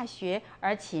中国大学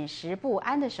而寝食不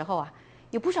安的时候啊，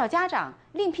有不少家长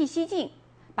另辟蹊径，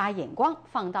把眼光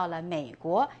放到了美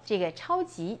国这个超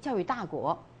级教育大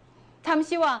国。他们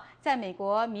希望在美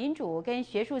国民主跟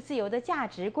学术自由的价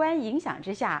值观影响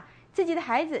之下，自己的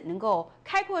孩子能够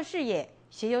开阔视野，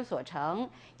学有所成，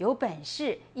有本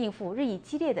事应付日益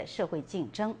激烈的社会竞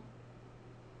争。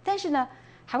但是呢，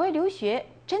海外留学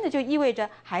真的就意味着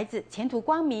孩子前途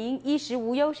光明、衣食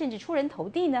无忧，甚至出人头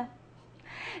地呢？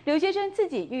留学生自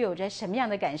己又有着什么样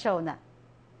的感受呢？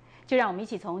就让我们一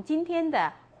起从今天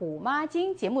的虎妈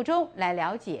经节目中来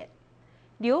了解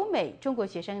留美中国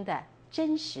学生的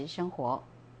真实生活。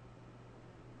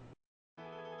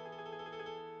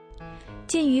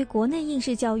鉴于国内应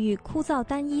试教育枯燥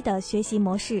单一的学习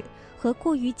模式和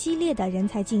过于激烈的人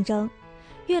才竞争，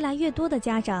越来越多的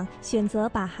家长选择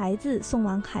把孩子送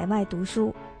往海外读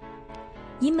书。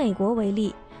以美国为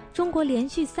例，中国连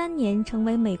续3年成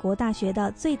为美国大学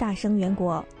的最大生源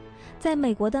国，在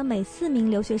美国的每4名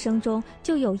留学生中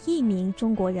就有1名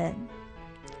中国人。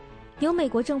由美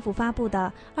国政府发布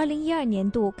的2012年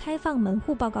度开放门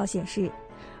户报告显示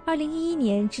，2011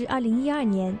年至2012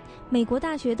年，美国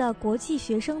大学的国际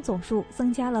学生总数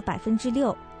增加了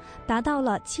6%，达到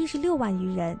了76万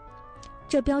余人。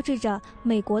这标志着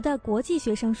美国的国际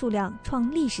学生数量创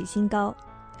历史新高，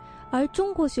而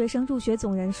中国学生入学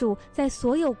总人数在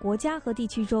所有国家和地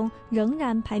区中仍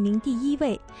然排名第1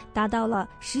位，达到了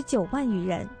19万余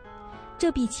人，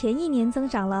这比前一年增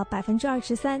长了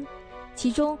23%，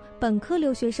其中本科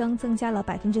留学生增加了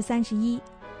31%。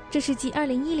这是继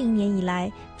2010年以来，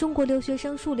中国留学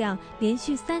生数量连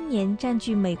续3年占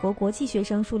据美国国际学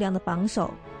生数量的榜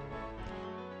首。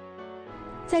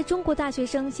在中国大学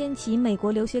生掀起美国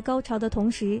留学高潮的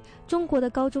同时，中国的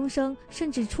高中生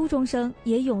甚至初中生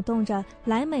也涌动着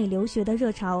来美留学的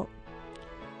热潮。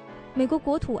美国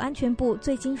国土安全部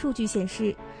最新数据显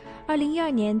示，2012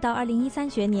年到2013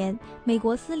学年，美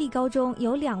国私立高中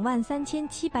有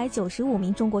23795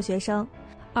名中国学生，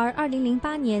而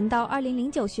2008年到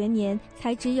2009学年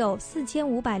才只有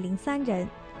4503人。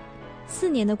4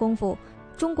年的功夫，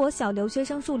中国小留学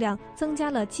生数量增加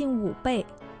了近5倍。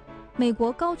美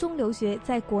国高中留学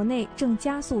在国内正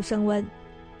加速升温。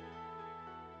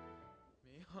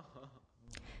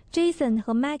Jason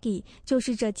和 Maggie 就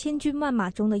是这千军万马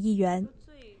中的一员。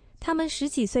他们10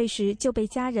几岁时就被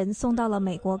家人送到了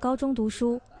美国高中读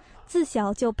书，自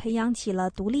小就培养起了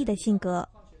独立的性格。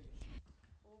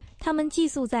他们寄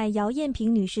宿在姚艳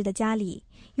萍女士的家里，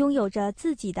拥有着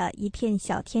自己的一片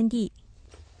小天地。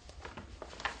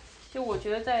就我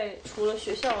觉得除了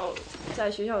学校，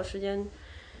在学校的时间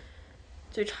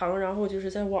最长，然后就是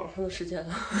在网上的时间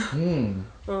了。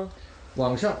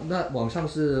网上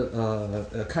是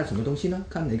看什么东西呢？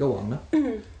看哪个网呢？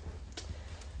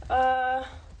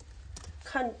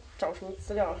看找什么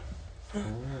资料。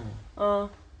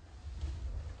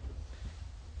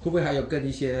会不会还有跟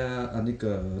一些那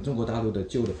个中国大陆的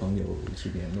旧的朋友一起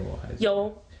联络？还是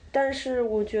有，但是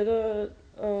我觉得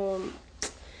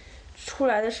出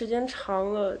来的时间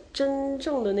长了，真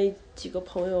正的那几个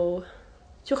朋友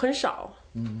就很少。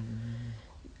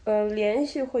联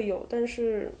系会有，但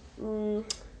是我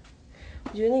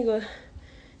觉得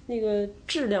那个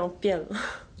质量变了。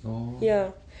也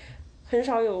很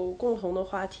少有共同的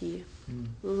话题。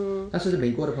但是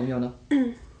美国的朋友呢？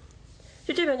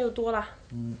就这边就多了。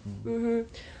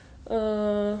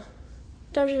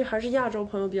但是还是亚洲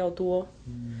朋友比较多。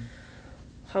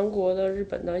韩国的、日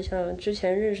本的，像之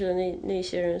前认识的那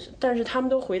些人，但是他们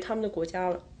都回他们的国家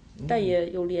了。但也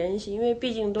有联系，因为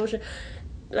毕竟都是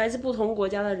来自不同国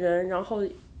家的人，然后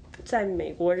在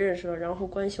美国认识了，然后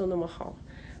关系又那么好，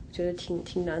我觉得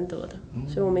挺难得的，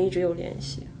所以我们一直有联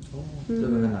系。这个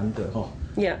很难得哈。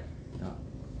Yeah。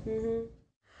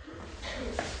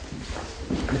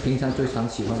那平常最常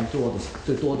喜欢做的、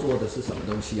最多做的是什么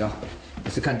东西啊？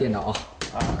也是看电脑啊。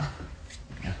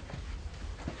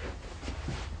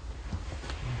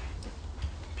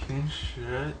平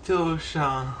时就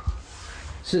上。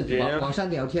是网上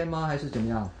聊天吗？还是怎么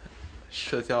样？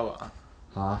社交网。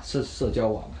啊，社交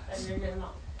网。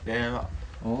人人网。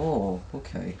哦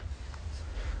 ，OK。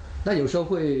那有时候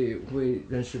会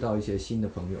认识到一些新的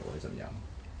朋友或者怎么样？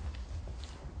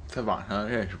在网上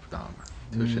认识不到嘛，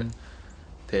就是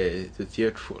得就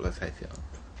接触了才行。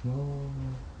哦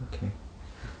 ，OK。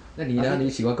那你呢？你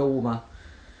喜欢购物吗？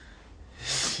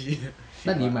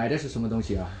那你买的是什么东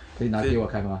西啊？可以拿给我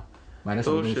看吗？买的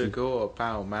什么东西？都是给我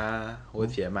爸、我妈、我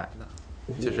姐买的，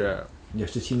就是也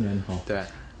是亲人哈。对。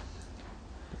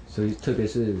所以特别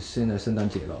是现在圣诞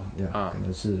节了，可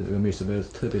能是有没有什么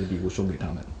特别的礼物送给他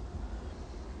们？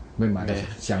没买的，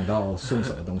想到送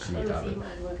什么东西给他们？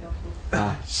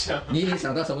啊，你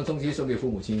想到什么东西送给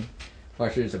父母亲，或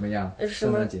者是怎么样？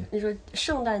圣诞节？你说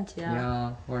圣诞节啊？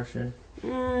呀，或者是？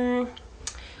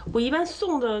我一般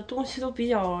送的东西都比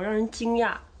较让人惊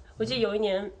讶。我记得有一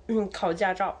年，考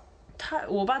驾照，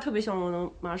我爸特别希望我能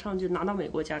马上就拿到美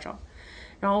国驾照，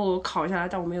然后我考下来，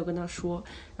但我没有跟他说。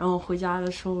然后回家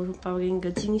的时候说：“爸爸，给你个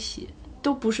惊喜，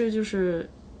都不是就是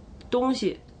东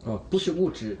西。”哦，不是物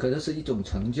质，可能是一种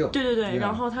成就。对对对，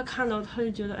然后他看到，他就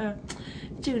觉得，哎呀，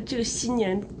这个新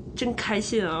年真开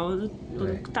心啊！我的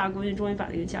大闺女终于把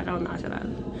这个驾照拿下来了。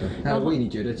对，他为你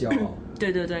觉得骄傲。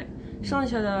对对对，剩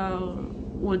下的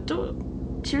我都，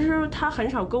其实他很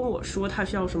少跟我说他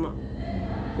需要什么，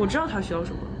我知道他需要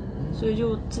什么，所以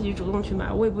就自己主动去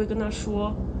买，我也不会跟他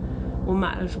说我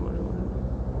买了什么什么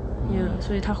什么，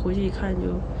所以他回去一看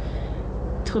就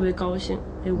特别高兴。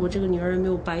哎，我这个女儿没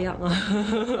有白养啊，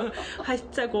还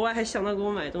在国外还想到给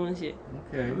我买东西。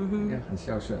OK， 很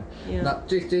孝顺。那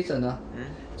Jason 呢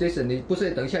？Jason， 你不是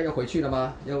等一下要回去了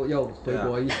吗？要回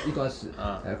国一段时，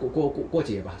过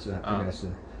节吧，是吧？应该是。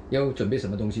要准备什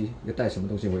么东西？要带什么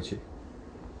东西回去？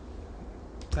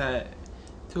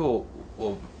就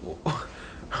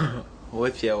我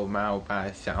姐、我妈、我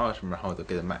爸想要什么，然后我就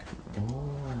给他买什么。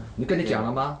哦，你跟你讲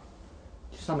了吗？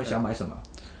上面想买什么？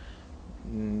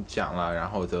讲了，然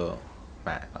后就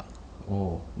买了。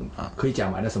哦，可以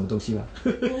讲买了什么东西吗？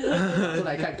出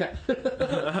来看看。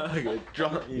给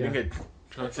已经给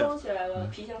装起来了，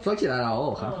皮箱装起来了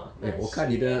哦，很好。哎，我看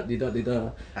你的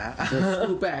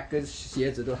school bag 跟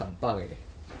鞋子都很棒哎，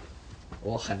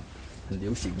我很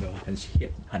流行的，很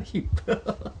hip。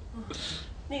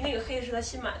那个黑的是他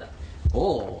新买的。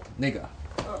哦，那个。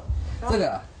这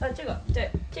个。这个对，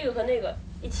这个和那个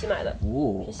一起买的。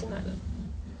哦。是新买的。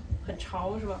很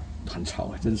潮是吧？很潮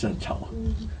啊，真是很潮啊！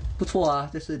不错啊，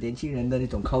这是年轻人的那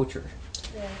种 culture。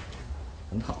对。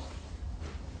很好，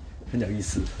很有意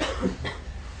思。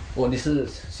你是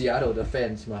Seattle 的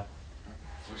fan 是吗？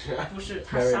不是，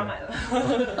他瞎买的。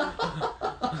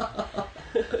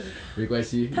没关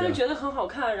系。他就觉得很好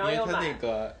看，然后要买。因为他那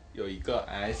个有一个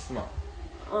S 嘛。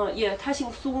他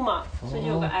姓苏嘛，所以就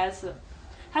有个 S。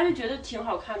他就觉得挺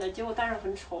好看的，结果戴上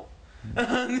很丑。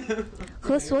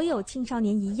和所有青少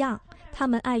年一样，他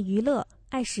们爱娱乐、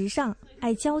爱时尚、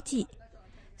爱交际。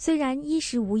虽然衣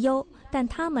食无忧，但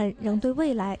他们仍对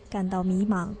未来感到迷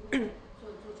茫。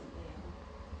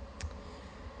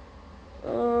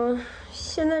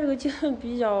现在这个阶段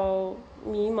比较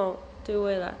迷茫，对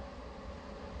未来，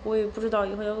我也不知道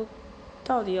以后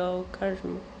到底要干什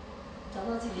么。找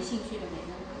到自己的兴趣了没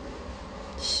呢？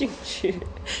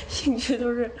兴趣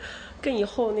都是跟以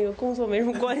后那个工作没什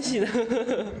么关系的。跟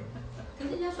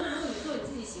人家说，如果你做你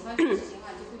自己喜欢的事情的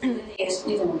话，就不觉得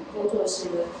那种工作是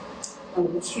很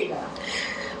无趣的。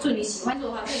做你喜欢做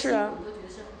的话，是啊，我都觉得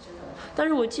是很值得的。但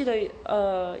是我记得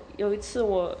有一次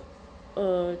我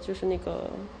就是那个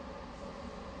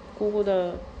姑姑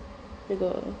的那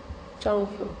个丈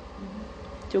夫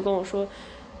就跟我说，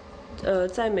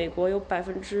在美国有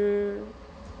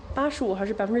85%还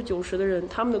是90%的人，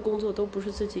他们的工作都不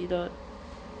是自己的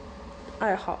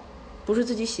爱好，不是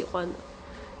自己喜欢的，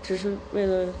只是为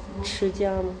了持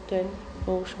家嘛，对，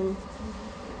谋生。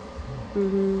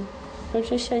而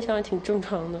这现象也挺正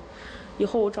常的。以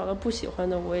后我找到不喜欢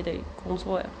的，我也得工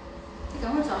作呀。你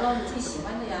赶快找到你自己喜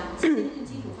欢的呀，先认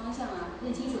清楚方向啊，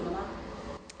认清楚了吗？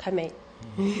太美，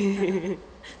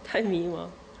太迷茫。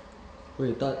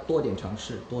会多点尝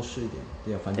试，多试一点，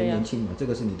对呀，反正年轻嘛，这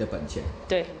个是你的本钱。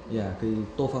对。呀，可以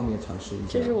多方面尝试一下。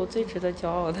这是我最值得骄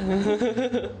傲的。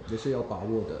也是要把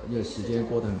握的，因为时间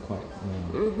过得很快。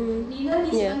你呢？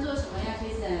你喜欢做什么呀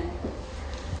，Jason？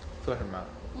做什么？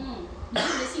你的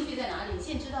兴趣在哪里？你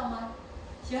现在知道吗？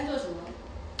喜欢做什么？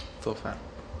做饭。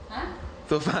啊？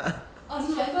做饭。哦，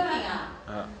你喜欢 cooking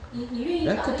啊？你愿意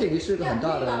把cooking是个很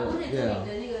大的，把烹饪作为你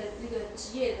的那个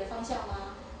职业的方向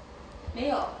吗？没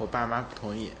有。我爸妈不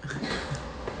同意。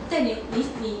但你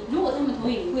如果他们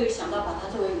同意，你会想到把它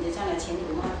作为你的将来前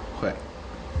途吗？会。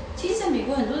其实，在美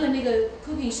国很多的那个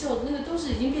cooking show， 那个都是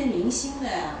已经变明星了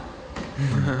呀。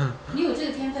你有这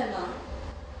个天分吗？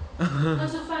他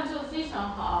说饭做非常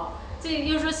好。这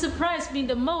又说 surprise me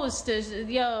the most 是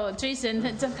要 Jason，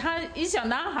 他一小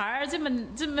男孩这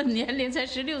么年龄才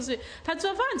16岁，他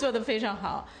做饭做得非常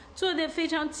好，做得非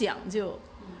常讲究，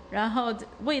然后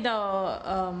味道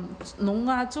浓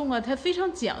啊重啊，他非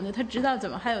常讲究，他知道怎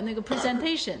么，还有那个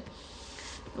presentation，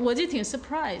 我就挺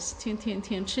surprise，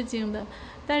 挺吃惊的。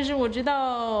但是我知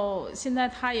道现在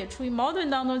他也处于矛盾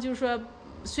当中，就是说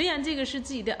虽然这个是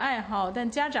自己的爱好，但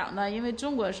家长呢，因为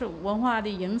中国是文化的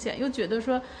影响，又觉得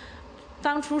说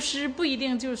当厨师不一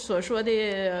定就是所说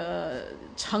的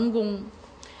成功，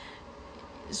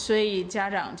所以家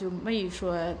长就没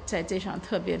说在这上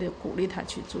特别的鼓励他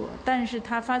去做，但是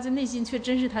他发自内心却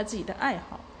真是他自己的爱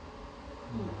好。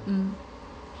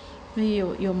所以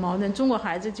有矛盾，中国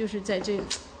孩子就是在这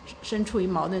身处于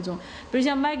矛盾中。比如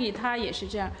像 Maggie， 她也是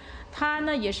这样，她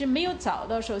呢也是没有找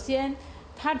到，首先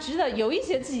她知道有一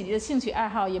些自己的兴趣爱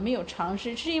好也没有尝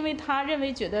试，是因为她认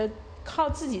为觉得靠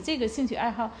自己这个兴趣爱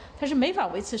好，他是没法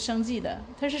维持生计的，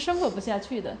他是生活不下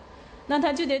去的，那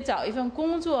他就得找一份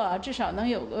工作，至少能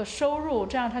有个收入，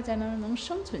这样他才能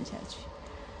生存下去。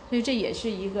所以这也是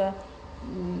一个，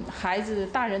孩子、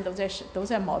大人都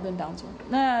在矛盾当中。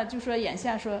那就说眼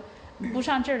下说不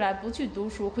上这儿来，不去读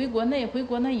书，回国内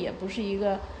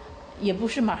也不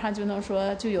是马上就能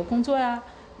说就有工作呀。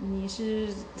你是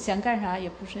想干啥也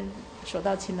不是手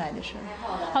到擒来的事儿。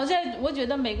好在我觉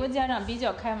得美国家长比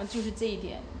较开放，就是这一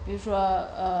点。比如说，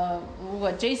如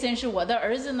果 Jason 是我的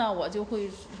儿子呢，我就会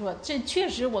说，这确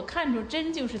实我看出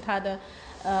真就是他的，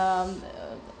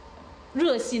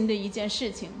热心的一件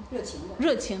事情，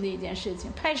热情的一件事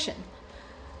情 ，passion。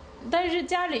但是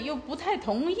家里又不太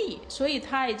同意，所以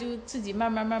他也就自己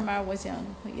慢慢，我想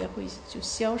也会就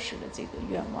消失了这个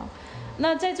愿望。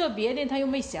那再做别的，他又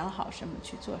没想好什么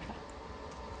去做啥，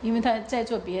因为他再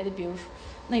做别的，比如说，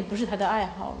那也不是他的爱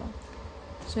好了。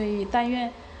所以但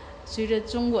愿随着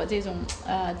中国这种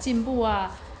进步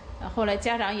啊，后来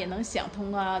家长也能想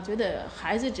通啊，觉得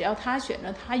孩子只要他选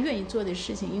择他愿意做的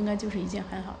事情，应该就是一件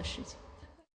很好的事情。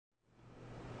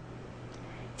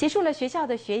结束了学校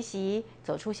的学习，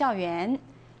走出校园，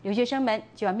留学生们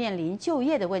就要面临就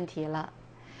业的问题了。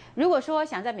如果说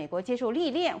想在美国接受历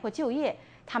练或就业，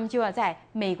他们就要在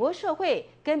美国社会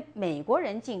跟美国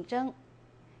人竞争，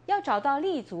要找到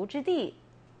立足之地，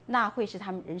那会是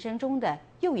他们人生中的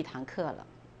又一堂课了。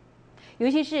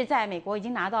尤其是在美国已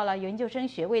经拿到了研究生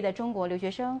学位的中国留学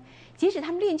生，即使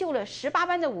他们练就了18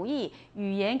般的武艺，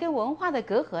语言跟文化的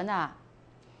隔阂呢，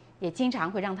也经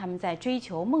常会让他们在追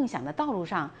求梦想的道路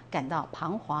上感到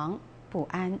彷徨不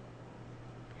安。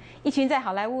一群在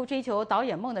好莱坞追求导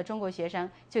演梦的中国学生，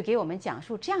就给我们讲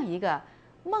述这样一个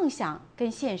梦想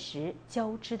跟现实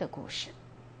交织的故事。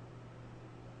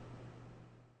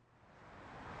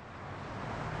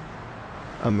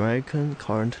America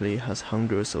currently has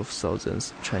hundreds of thousands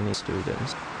of Chinese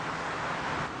students.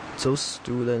 Those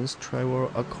students travel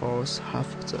across half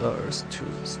the earth to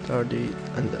study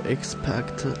and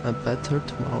expect a better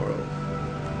tomorrow.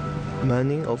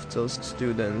 Many of those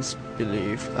students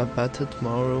believe a better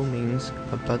tomorrow means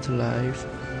a better life,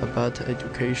 a better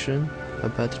education, a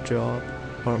better job,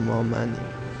 or more money.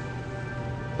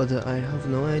 But I have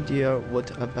no idea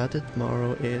what a better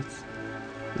tomorrow is.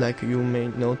 Like you may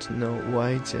not know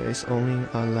why there is only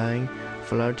a line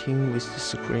flirting with the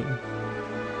screen.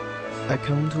 I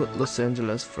came to Los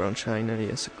Angeles from China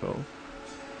years ago.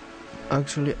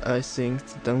 Actually, I think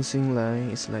the dancing line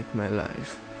is like my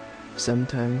life.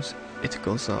 Sometimes it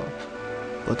goes up,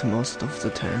 but most of the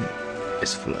time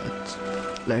it's flat.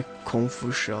 Like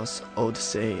Confucius' old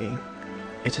saying,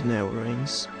 it never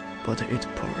rains, but it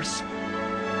pours.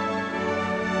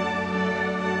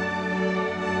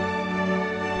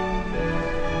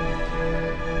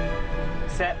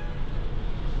 Set.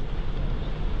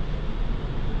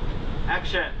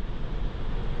 Action.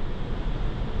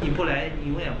 你不来，你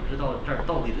永远不知道这儿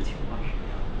到底的情况是什么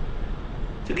样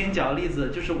的。就给你讲个例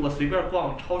子，就是我随便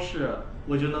逛超市，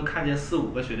我就能看见4、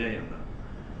5个学电影的，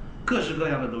各式各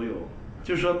样的都有。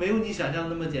就是说没有你想象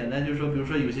那么简单。就是说，比如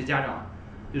说有些家长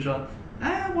就说，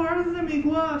哎，我儿子在美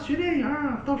国学电影，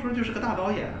到时候就是个大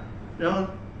导演。然后，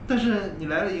但是你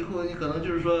来了以后，你可能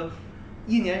就是说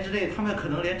，1年之内他们可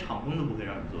能连场工都不会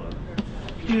让你做的。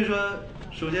因为说，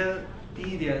首先第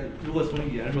一点，如果从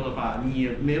语言说的话，你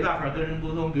没办法跟人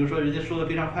沟通。比如说人家说的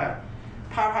非常快，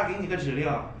啪啪给你个指令，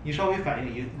你稍微反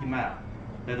应一慢，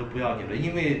那都不要你了。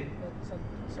因为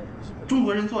中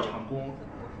国人做场工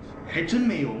还真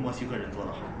没有墨西哥人做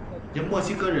得好。这墨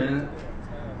西哥人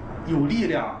有力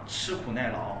量，吃苦耐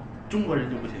劳，中国人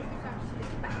就不行。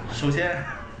首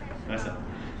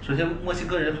先墨西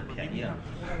哥人很便宜啊，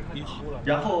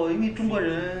然后因为中国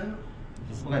人，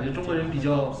我感觉中国人比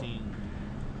较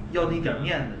要那点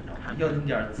面子，你知道吗？要那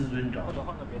点自尊，你知道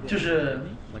吗？就是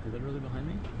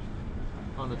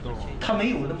他没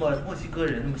有那么墨西哥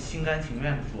人那么心甘情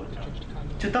愿的做，你知道吗？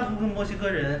就大部分墨西哥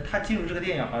人，他进入这个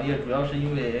电影行业，主要是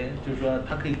因为就是说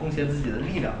他可以贡献自己的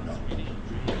力量，你知道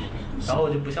吗？然后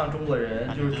就不像中国人，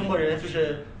就是中国人就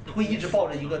是会一直抱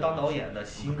着一个当导演的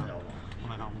心，你知道吗？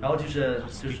然后就是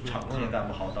场工也干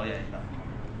不好，导演也干不好。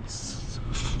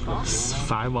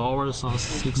5 hours or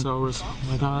 6 hours.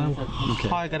 Okay.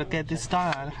 How I gotta get this done?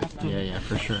 I have to. Yeah,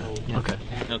 for sure. Yeah. Okay.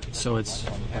 So it's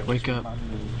wake up,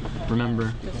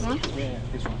 remember.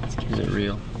 Is it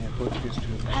real?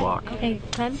 Clock.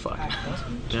 Fuck.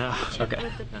 Yeah. Okay.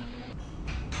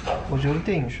 我觉得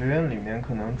电影学院里面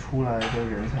可能出来的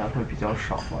人才会比较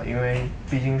少吧，因为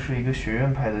毕竟是一个学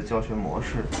院派的教学模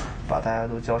式，把大家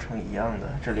都教成一样的，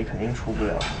这里肯定出不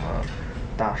了什么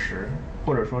大师，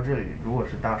或者说这里如果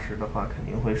是大师的话，肯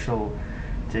定会受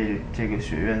这个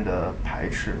学院的排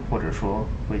斥，或者说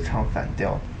会唱反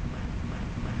调。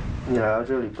你来到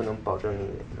这里不能保证你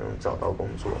能找到工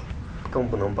作，更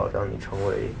不能保障你成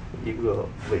为一个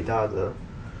伟大的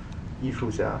艺术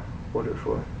家或者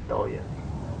说导演。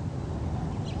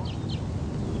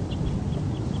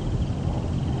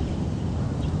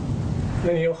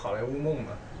那你有好莱坞梦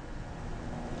吗？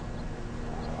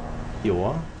有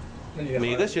啊，那你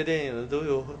每个学电影的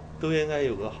都应该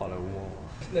有个好莱坞梦。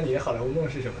那你的好莱坞梦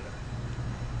是什么呢？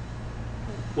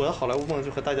我的好莱坞梦就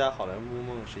和大家好莱坞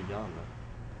梦是一样的，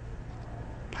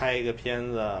拍一个片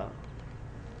子，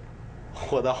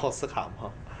获得奥斯卡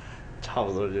嘛，差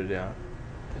不多就这样。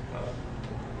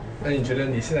那你觉得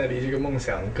你现在离这个梦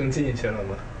想更近一些了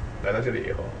吗？来到这里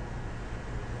以后？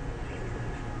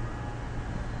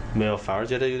没有，反而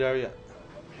觉得有点远。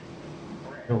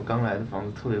我刚来的房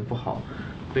子特别不好，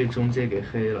被中介给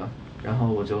黑了，然后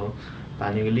我就把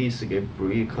那个 lease 给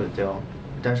break 掉，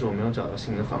但是我没有找到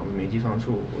新的房子，没地方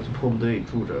住，我就迫不得已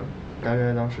住着，大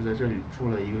概当时在这里住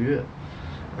了1个月，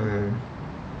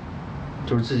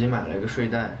就是自己买了一个睡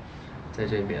袋，在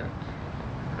这边，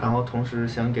然后同时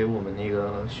想给我们那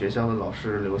个学校的老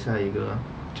师留下一个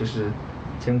就是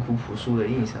艰苦朴素的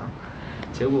印象，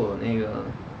结果那个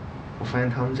我发现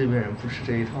他们这边人不吃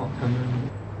这一套，他们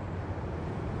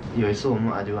有一次我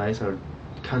们 advisor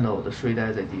看到我的睡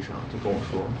袋在地上，就跟我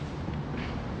说，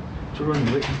就说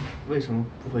你为什么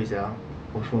不回家？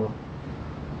我说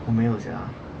我没有家，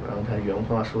然后他原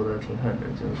话说的挺狠的，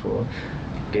就是说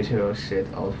get your shit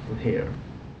out of here。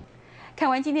看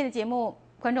完今天的节目，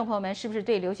观众朋友们是不是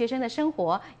对留学生的生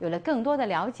活有了更多的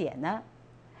了解呢？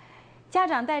家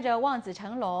长带着望子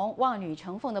成龙、望女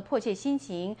成凤的迫切心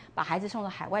情，把孩子送到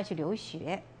海外去留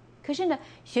学。可是呢，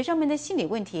学生们的心理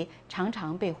问题常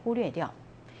常被忽略掉，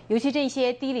尤其这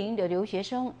些低龄的留学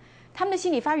生，他们的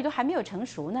心理发育都还没有成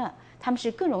熟呢，他们是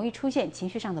更容易出现情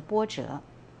绪上的波折。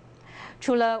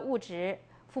除了物质，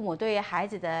父母对孩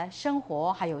子的生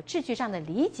活还有秩序上的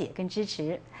理解跟支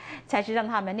持，才是让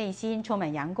他们内心充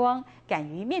满阳光、敢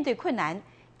于面对困难、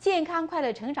健康快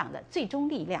乐成长的最终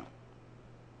力量。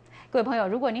各位朋友，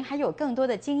如果您还有更多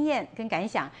的经验跟感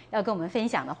想要跟我们分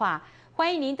享的话，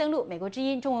欢迎您登录美国之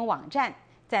音中文网站，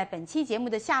在本期节目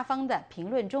的下方的评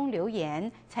论中留言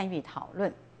参与讨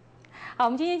论。好，我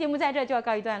们今天节目在这就要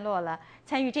告一段落了。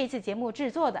参与这次节目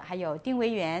制作的还有丁维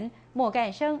元、莫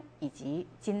干生以及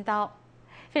金刀。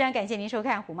非常感谢您收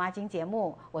看《虎妈经》节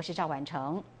目，我是赵婉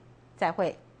成，再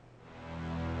会。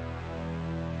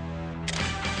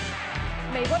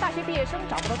美国大学毕业生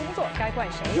找不到工作，该怪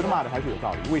谁？我觉得骂的还是有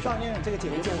道理。为什么？这个节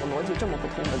目见过逻辑这么不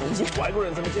通的东西。外国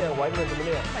人怎么见，外国人怎么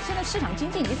练。现在市场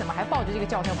经济，你怎么还抱着这个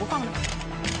教条不放呢？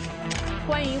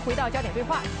欢迎回到焦点对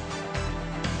话。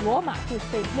罗马就是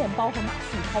被面包和马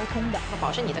戏掏空的。那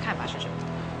宝生，你的看法是什么？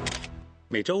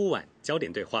每周5晚焦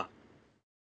点对话。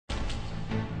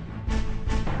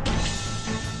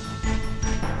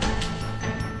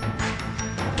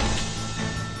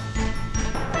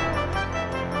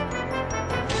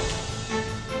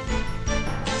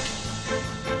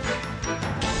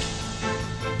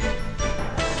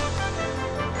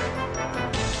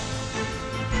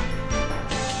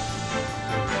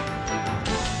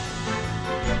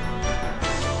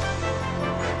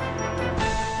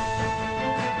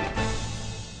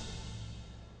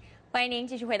欢迎您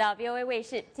继续回到 VOA 卫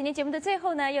视。今天节目的最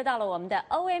后呢，又到了我们的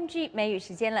OMG 美语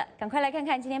时间了，赶快来看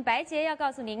看今天白洁要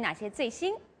告诉您哪些最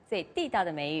新、最地道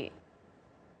的美语。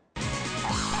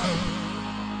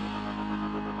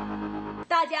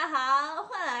大家好，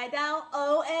欢迎来到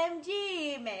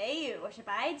OMG 美语，我是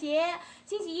白洁。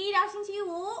星期一到星期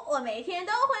五，我每天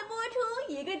都会播出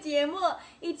一个节目，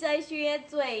一直在学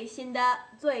最新的、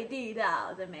最地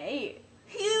道的美语。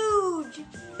Huge,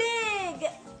 big，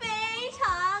 非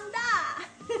常大。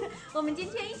我们今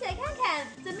天一起来看看，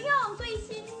怎么用最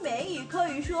新美语口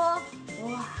语说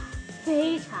哇，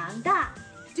非常大。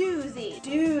Doozy,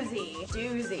 doozy,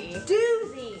 doozy,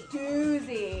 doozy,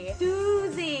 doozy,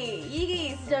 doozy， 一个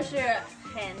意思就是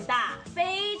很大，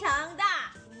非常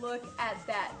大。Look at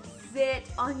that zit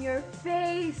on your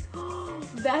face.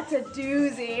 That's a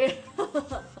doozy.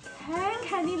 看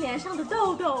看你脸上的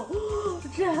痘痘，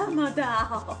这么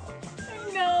大。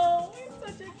No, it's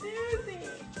such a doozy.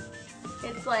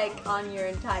 It's like on your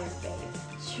entire face.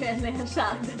 全脸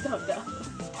上的痘痘。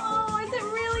Oh, is it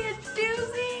really a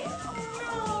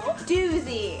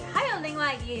doozy?Doozy， 还有另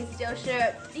外一个意思就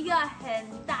是一个很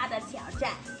大的挑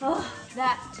战。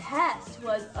That test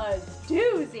was a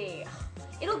doozy.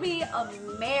 It'll be a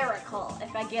miracle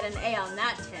if I get an A on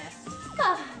that test.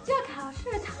 这考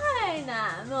试太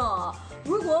难了，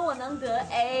如果我能得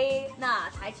A， 那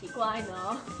才奇怪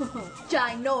呢。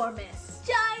Ginormous,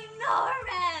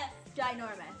 ginormous,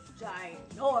 ginormous,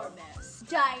 ginormous,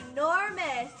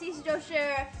 ginormous， 意思就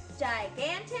是。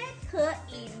Gigantic 和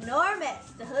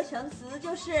enormous 的合成词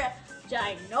就是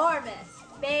ginormous，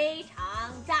 非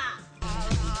常大。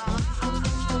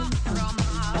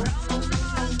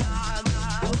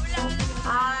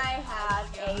I have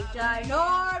a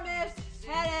ginormous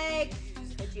headache.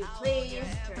 Could you please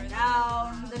turn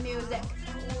down the music?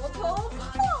 我头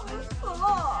痛死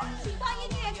了，请把音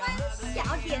乐关小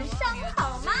点声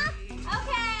好吗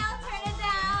 ？Okay, I'll turn it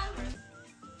down.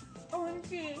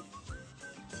 OMG。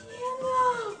天哪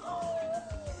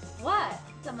 ！What？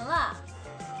 怎么了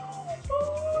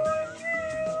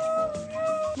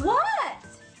 ？What？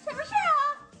 什么事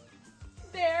啊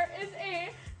 ？There is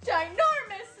a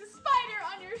ginormous spider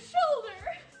on your shoulder。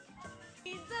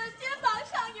你的肩膀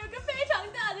上有个非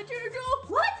常大的蜘蛛。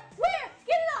What？ Where？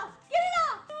 Get it off! Get it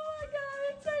off! Oh my god!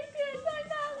 It's right here! 在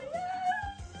哪里啊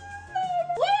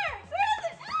 ？Where? Where is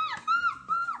it?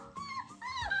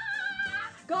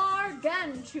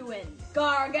 Gargantuan.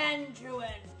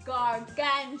 Gargantuan,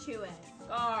 gargantuan,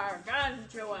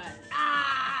 gargantuan,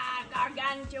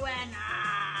 gargantuan,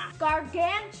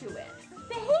 gargantuan.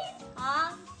 非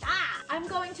常大。I'm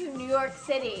going to New York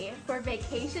City for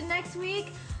vacation next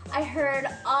week. I heard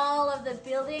all of the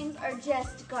buildings are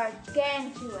just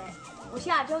gargantuan. 我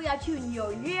下周要去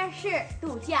纽约市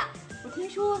度假，我听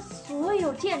说所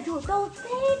有建筑都非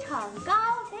常高，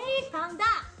非常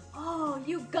大。Oh,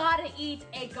 you gotta eat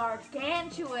a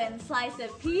gargantuan slice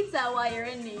of pizza while you're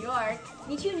in New York.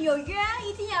 你去纽约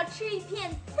一定要吃一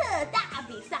片特大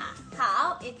比萨。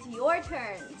好 ，It's your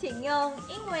turn. 请用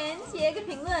英文写个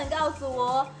评论告诉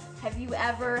我 Have you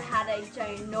ever had a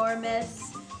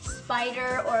ginormous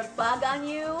spider or bug on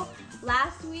you?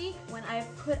 Last week, when I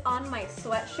put on my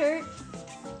sweatshirt,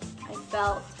 I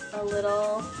felt a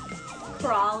little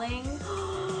crawling.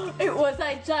 It was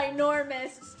a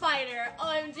ginormous spider.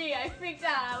 OMG, I freaked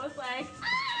out. I was like,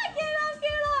 get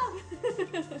it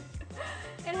off.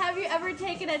 And have you ever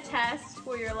taken a test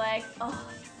where you're like, oh,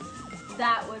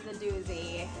 that was a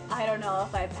doozy. I don't know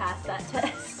if I passed that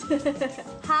test.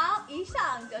 好，以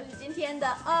上就是今天的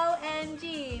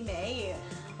OMG 美语，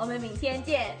我们明天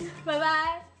见，拜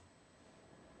拜。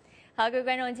好，各位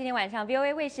观众，今天晚上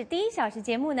VOA 卫视第1小时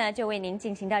节目呢，就为您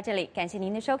进行到这里，感谢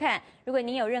您的收看。如果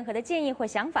您有任何的建议或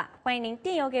想法，欢迎您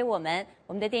电邮给我们，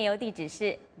我们的电邮地址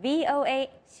是 voa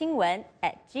新闻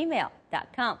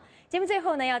@gmail.com。节目最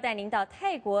后呢，要带您到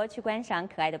泰国去观赏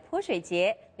可爱的泼水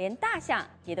节，连大象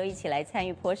也都一起来参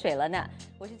与泼水了呢。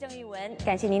我是郑玉文，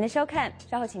感谢您的收看，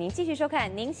稍后请您继续收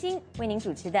看宁心为您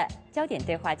主持的焦点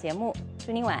对话节目。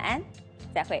祝您晚安，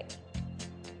再会。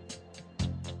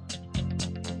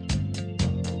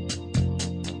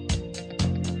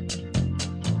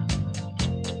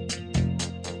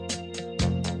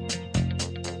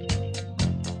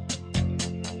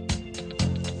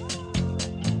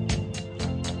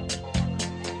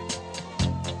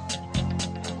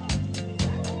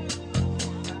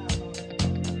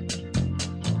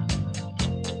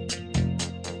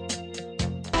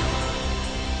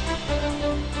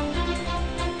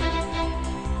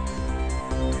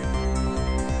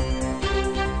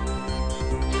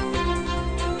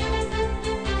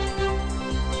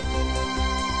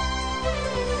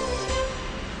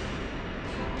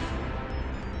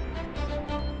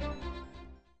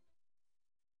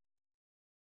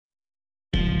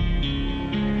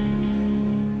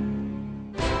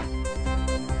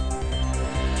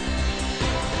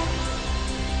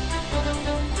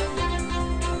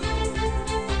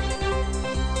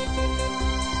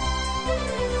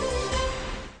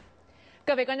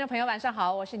各位观众朋友，晚上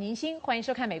好，我是宁欣，欢迎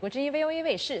收看美国之音 VOA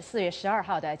卫视4月12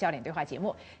号的焦点对话节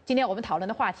目。今天我们讨论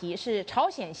的话题是朝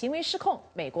鲜行为失控，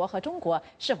美国和中国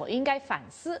是否应该反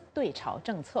思对朝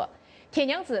政策？铁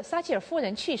娘子撒切尔夫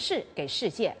人去世，给世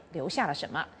界留下了什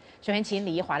么？首先，请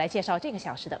李一华来介绍这个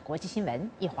小时的国际新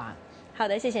闻。一华。好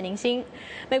的，谢谢宁欣。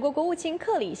美国国务卿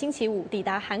克里星期五抵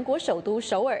达韩国首都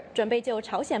首尔，准备就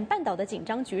朝鲜半岛的紧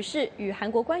张局势与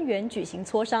韩国官员举行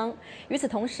磋商。与此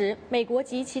同时，美国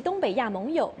及其东北亚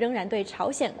盟友仍然对朝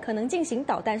鲜可能进行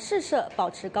导弹试射保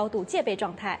持高度戒备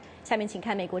状态。下面请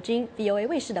看美国之音 VOA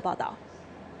卫视的报道。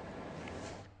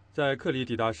在克里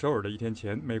抵达首尔的一天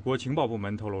前，美国情报部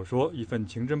门透露说，一份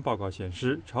情侦报告显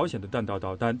示，朝鲜的弹道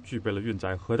导弹具备了运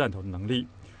载核弹头的能力。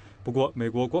不过，美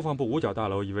国国防部五角大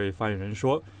楼一位发言人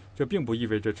说，这并不意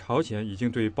味着朝鲜已经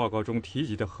对报告中提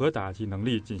及的核打击能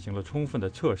力进行了充分的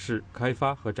测试、开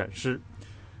发和展示。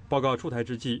报告出台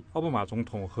之际，奥巴马总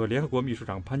统和联合国秘书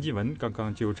长潘基文刚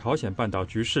刚就朝鲜半岛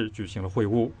局势举行了会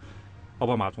晤。奥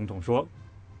巴马总统说，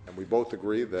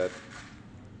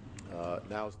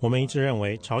我们一致认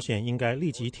为，朝鲜应该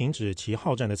立即停止其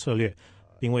好战的策略，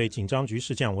并为紧张局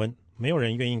势降温。没有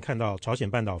人愿意看到朝鲜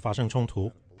半岛发生冲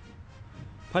突。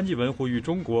潘基文呼吁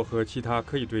中国和其他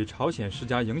可以对朝鲜施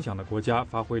加影响的国家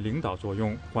发挥领导作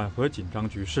用，缓和紧张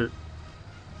局势。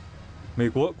美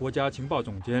国国家情报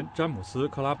总监詹姆斯·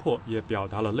克拉珀也表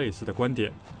达了类似的观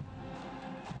点。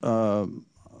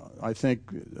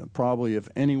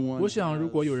我想，如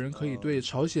果有人可以对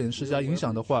朝鲜施加影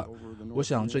响的话，我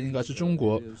想这应该是中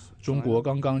国。中国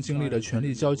刚刚经历了权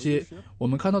力交接，我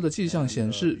们看到的迹象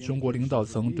显示，中国领导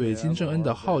层对金正恩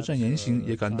的好战言行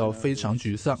也感到非常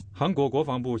沮丧。韩国国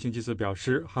防部星期四表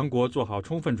示，韩国做好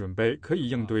充分准备，可以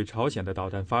应对朝鲜的导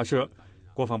弹发射。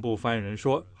国防部发言人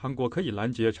说，韩国可以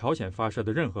拦截朝鲜发射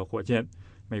的任何火箭。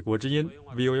美国之音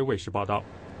VOA 卫视报道。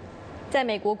在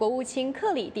美国国务卿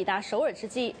克里抵达首尔之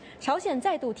际，朝鲜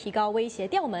再度提高威胁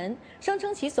调门，声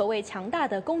称其所谓强大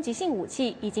的攻击性武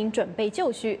器已经准备就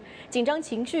绪，紧张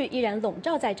情绪依然笼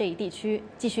罩在这一地区。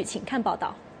继续请看报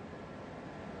道。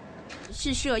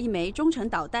试射一枚中程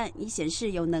导弹，以显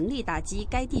示有能力打击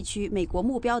该地区美国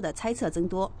目标的猜测增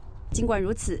多。尽管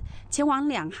如此，前往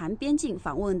两韩边境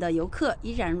访问的游客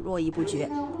依然络绎不绝。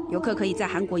游客可以在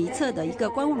韩国一侧的一个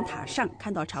观望塔上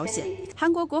看到朝鲜。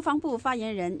韩国国防部发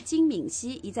言人金敏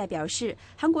熙一再表示，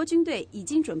韩国军队已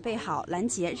经准备好拦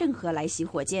截任何来袭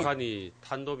火箭。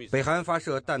北韩发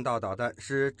射弹道导弹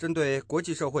是针对国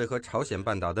际社会和朝鲜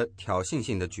半岛的挑衅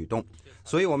性的举动，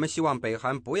所以我们希望北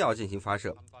韩不要进行发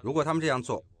射。如果他们这样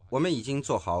做，我们已经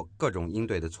做好各种应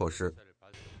对的措施。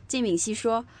金敏熙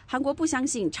说，韩国不相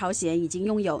信朝鲜已经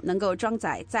拥有能够装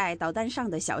载在导弹上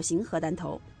的小型核弹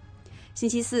头。星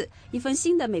期四，一份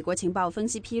新的美国情报分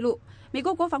析披露，美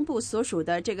国国防部所属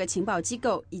的这个情报机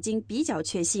构已经比较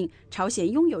确信朝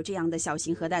鲜拥有这样的小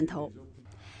型核弹头。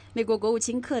美国国务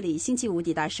卿克里星期五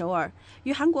抵达首尔，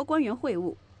与韩国官员会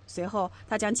晤，随后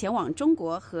他将前往中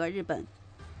国和日本。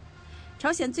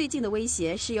朝鲜最近的威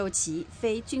胁是由其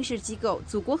非军事机构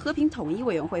祖国和平统一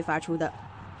委员会发出的。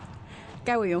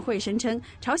该委员会声称，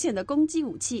朝鲜的攻击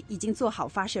武器已经做好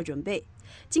发射准备，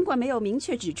尽管没有明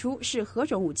确指出是何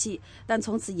种武器，但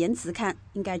从此言辞看，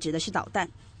应该指的是导弹。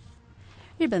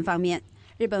日本方面，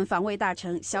日本防卫大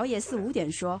臣小野寺五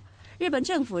点说，日本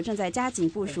政府正在加紧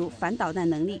部署反导弹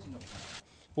能力。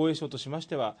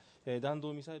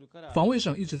防卫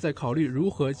省一直在考虑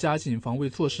如何加紧防卫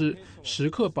措施，时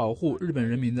刻保护日本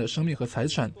人民的生命和财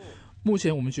产。目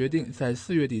前我们决定在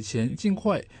4月底前尽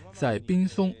快在滨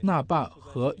松、那霸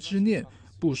和知念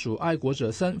部署爱国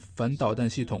者3反导弹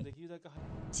系统。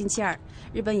星期二，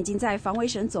日本已经在防卫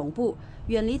省总部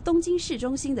远离东京市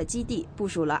中心的基地部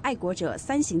署了爱国者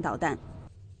3型导弹。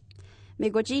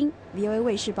美国之音 VOA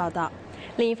卫视报道。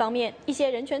另一方面，一些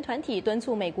人权团体敦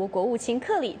促美国国务卿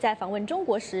克里在访问中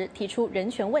国时提出人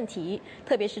权问题，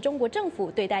特别是中国政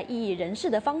府对待异议人士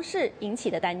的方式引起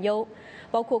的担忧。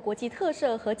包括国际特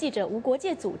赦和记者无国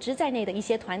界组织在内的一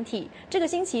些团体，这个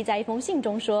星期在一封信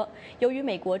中说，由于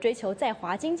美国追求在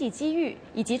华经济机遇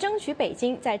以及争取北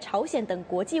京在朝鲜等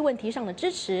国际问题上的支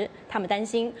持，他们担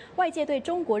心外界对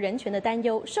中国人权的担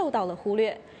忧受到了忽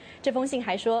略。这封信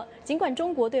还说，尽管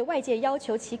中国对外界要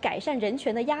求其改善人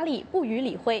权的压力不予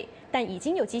理会，但已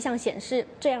经有迹象显示，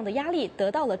这样的压力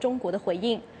得到了中国的回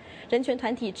应。人权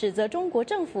团体指责中国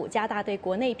政府加大对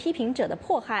国内批评者的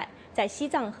迫害，在西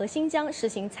藏和新疆实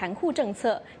行残酷政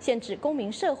策，限制公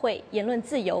民社会、言论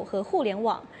自由和互联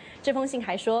网。这封信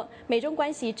还说，美中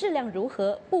关系质量如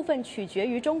何，部分取决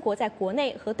于中国在国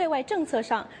内和对外政策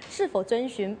上是否遵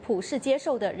循普世接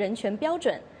受的人权标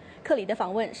准。克里的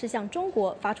访问是向中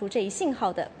国发出这一信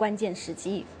号的关键时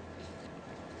机。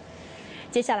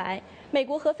接下来，美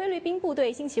国和菲律宾部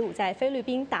队星期五在菲律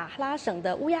宾打拉省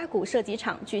的乌鸦谷射击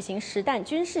场举行实弹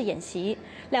军事演习，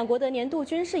两国的年度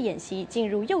军事演习进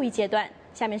入又一阶段。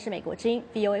下面是美国之音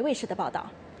VOA 卫视的报道。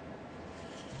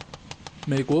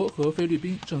美国和菲律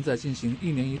宾正在进行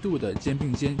1年1度的肩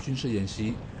并肩军事演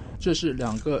习，这是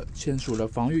2个签署了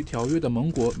防御条约的盟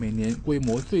国每年规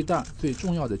模最大、最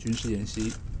重要的军事演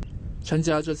习。参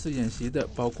加这次演习的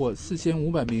包括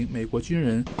4500名美国军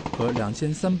人和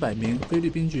2300名菲律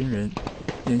宾军人。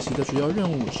演习的主要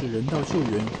任务是人道救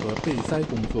援和备灾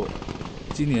工作。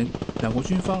今年，两国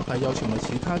军方还邀请了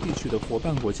其他地区的伙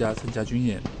伴国家参加军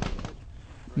演。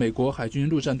美国海军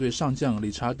陆战队上将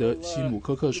理查德·西姆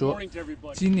科克说，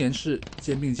今年是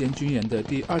肩并肩军演的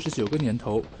第29个年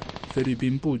头，菲律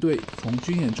宾部队从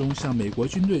军演中向美国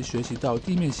军队学习到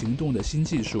地面行动的新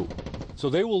技术。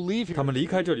他们离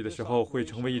开这里的时候，会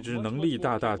成为一支能力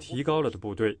大大提高了的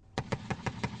部队。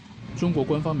中国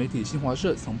官方媒体新华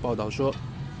社曾报道说，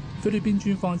菲律宾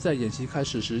军方在演习开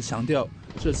始时强调，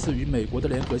这次与美国的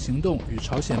联合行动与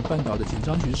朝鲜半岛的紧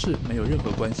张局势没有任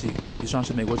何关系。以上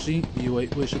是美国之音 VOA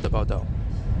卫视的报道。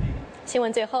新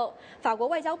闻最后，法国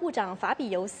外交部长法比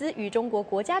尤斯与中国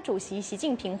国家主席习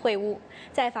近平会晤。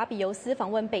在法比尤斯访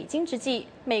问北京之际，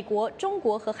美国、中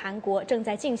国和韩国正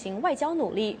在进行外交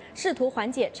努力，试图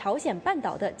缓解朝鲜半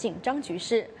岛的紧张局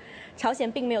势。朝鲜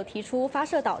并没有提出发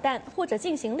射导弹或者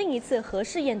进行另一次核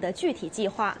试验的具体计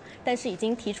划，但是已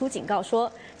经提出警告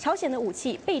说，朝鲜的武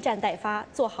器备战待发，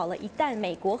做好了一旦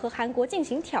美国和韩国进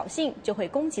行挑衅就会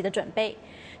攻击的准备。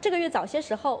这个月早些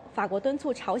时候，法国敦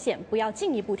促朝鲜不要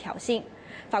进一步挑衅。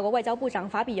法国外交部长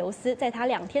法比尤斯在他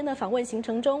2天的访问行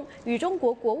程中，与中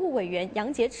国国务委员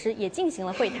杨洁篪也进行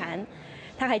了会谈，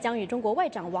他还将与中国外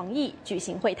长王毅举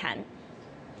行会谈。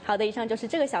好的，以上就是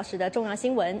这个小时的重要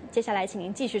新闻。接下来，请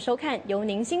您继续收看由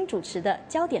宁欣主持的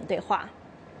焦点对话。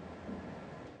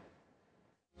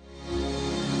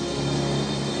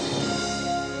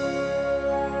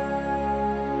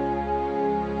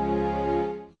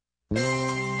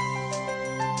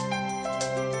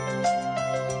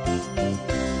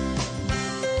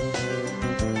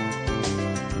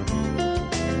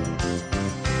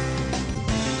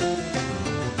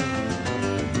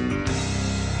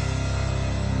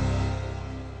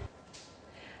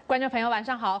观众朋友，晚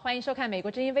上好，欢迎收看美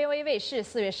国之音 VOA 卫视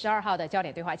4月12号的焦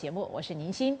点对话节目，我是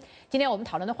宁欣。今天我们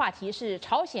讨论的话题是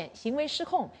朝鲜行为失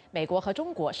控，美国和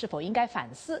中国是否应该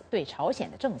反思对朝鲜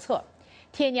的政策？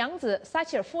铁娘子撒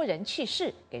切尔夫人去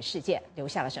世，给世界留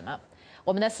下了什么？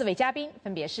我们的4位嘉宾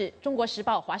分别是中国时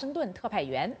报华盛顿特派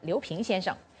员刘平先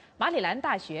生，马里兰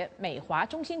大学美华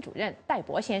中心主任戴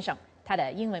博先生，他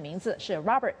的英文名字是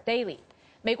Robert Daly，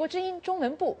 美国之音中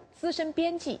文部资深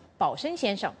编辑宝生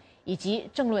先生，以及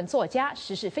政论作家、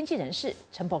时事分析人士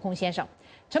陈伯空先生。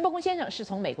陈伯空先生是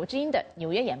从美国之音的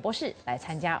纽约演播室来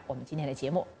参加我们今天的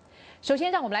节目。首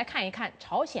先，让我们来看一看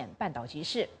朝鲜半岛局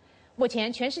势。目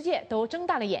前，全世界都睁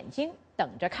大了眼睛，等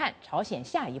着看朝鲜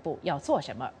下一步要做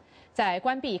什么。在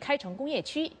关闭开城工业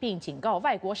区并警告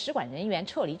外国使馆人员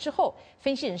撤离之后，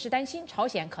分析人士担心朝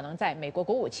鲜可能在美国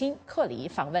国务卿克里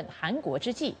访问韩国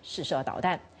之际试射导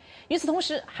弹。与此同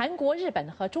时，韩国、日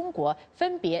本和中国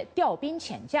分别调兵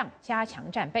遣将，加强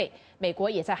战备。美国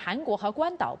也在韩国和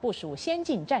关岛部署先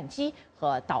进战机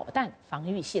和导弹防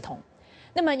御系统。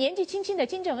那么，年纪轻轻的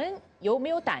金正恩有没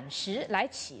有胆识来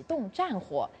启动战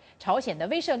火？朝鲜的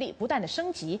威慑力不断的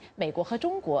升级，美国和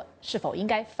中国是否应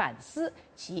该反思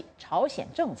其朝鲜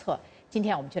政策？今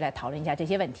天我们就来讨论一下这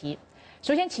些问题。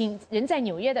首先，请人在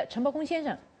纽约的陈伯空先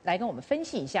生来跟我们分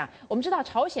析一下。我们知道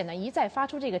朝鲜呢一再发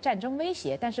出这个战争威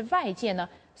胁，但是外界呢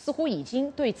似乎已经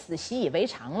对此习以为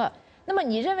常了。那么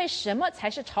你认为什么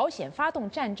才是朝鲜发动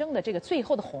战争的这个最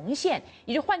后的红线？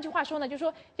也就换句话说呢，就是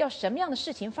说要什么样的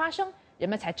事情发生，人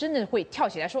们才真的会跳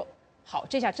起来说，好，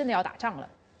这下真的要打仗了。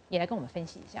你来跟我们分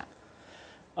析一下。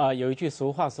有一句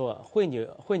俗话说，会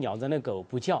咬人的狗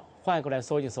不叫，换过来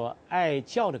说就说爱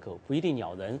叫的狗不一定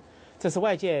咬人。这是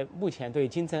外界目前对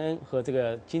金正恩和这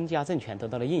个金家政权得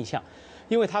到的印象，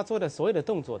因为他做的所有的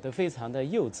动作都非常的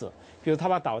幼稚，比如他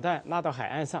把导弹拉到海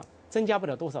岸上，增加不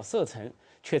了多少射程，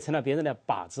却成了别人的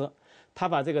靶子。他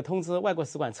把这个通知外国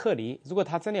使馆撤离，如果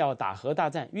他真的要打核大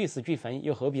战，玉石俱焚，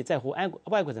又何必在乎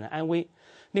外国人的安危？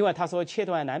另外，他说切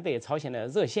断南北朝鲜的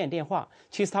热线电话，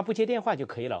其实他不接电话就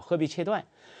可以了，何必切断？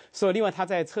说另外他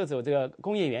在撤走这个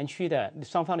工业园区的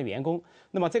双方的员工，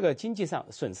那么这个经济上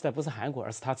损失的不是韩国，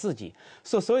而是他自己。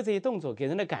说所有这些动作给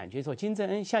人的感觉说金正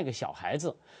恩像一个小孩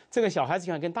子，这个小孩子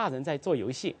就像跟大人在做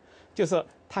游戏，就是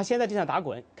他现在地上打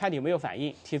滚，看你有没有反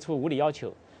应，提出无理要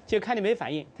求。就看你没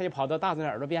反应，他就跑到大人的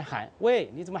耳朵边喊：“喂，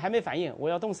你怎么还没反应？我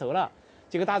要动手了。”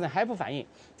结果大人还不反应，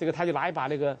这个他就拿一把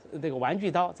那个玩具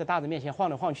刀在大人面前晃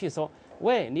来晃去，说：“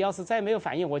喂，你要是再没有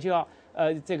反应，我就要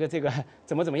这个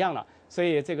怎么样了。”所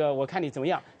以这个我看你怎么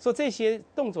样。说这些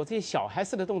动作，这些小孩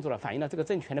式的动作了，反映了这个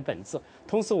政权的本质。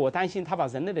同时，我担心他把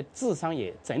人类的智商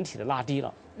也整体的拉低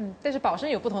了。但是宝生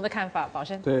有不同的看法。宝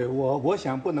生，对我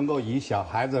想不能够以小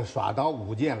孩子耍刀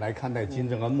舞剑来看待金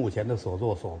正恩目前的所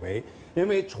作所为，因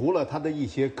为除了他的一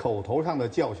些口头上的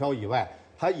叫嚣以外，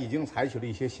他已经采取了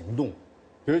一些行动，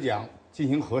比如讲进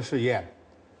行核试验、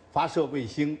发射卫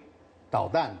星、导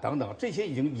弹等等，这些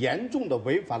已经严重的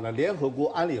违反了联合国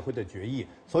安理会的决议，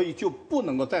所以就不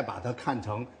能够再把它看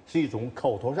成是一种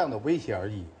口头上的威胁而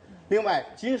已。另外，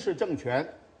金氏政权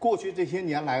过去这些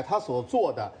年来，他所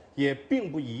做的也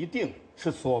并不一定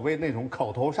是所谓那种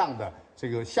口头上的这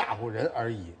个吓唬人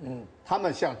而已。他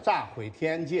们像炸毁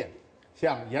天安舰，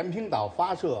像延坪岛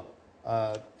发射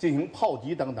进行炮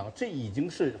击等等，这已经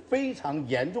是非常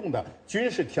严重的军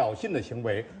事挑衅的行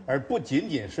为，而不仅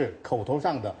仅是口头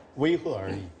上的威吓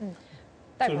而已。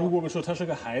就如果我们说他是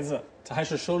个孩子，他还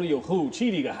是手里有核武器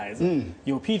的一个孩子，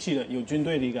有脾气的、有军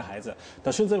队的一个孩子。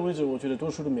到现在为止，我觉得多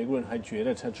数的美国人还觉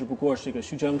得他只不过是一个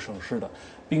虚张声势的，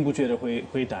并不觉得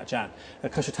会打仗。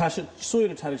可是他是所有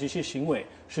的他的这些行为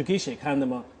是给谁看的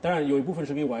吗？当然有一部分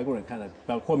是给外国人看的，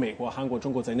包括美国、韩国、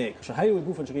中国在内。可是还有一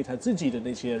部分是给他自己的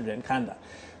那些人看的。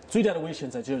最大的危险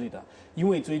在这里的，因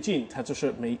为最近他就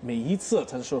是每一次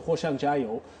他就是火上加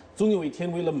油，总有一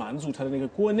天为了满足他的那个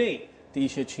国内的一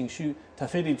些情绪，他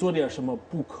非得做点什么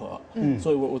不可。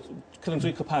所以我可能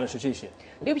最可怕的是这些。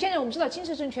刘皮先生，我们知道金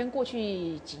氏政权过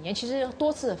去几年其实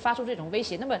多次发出这种威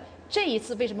胁，那么这一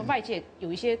次为什么外界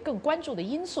有一些更关注的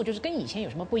因素，就是跟以前有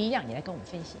什么不一样？你来跟我们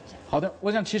分析一下。好的，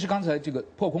我想其实刚才这个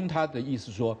破空他的意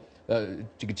思说，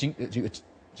这个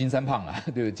金三胖啊，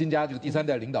对金家这个第三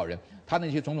代领导人，他那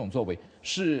些种种作为，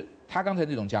是他刚才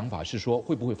那种讲法是说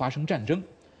会不会发生战争？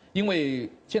因为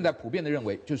现在普遍的认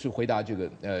为，就是回答这个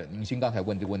宁鑫刚才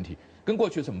问这个问题，跟过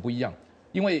去怎么不一样？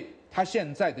因为他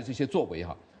现在的这些作为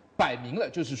哈，摆明了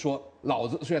就是说，老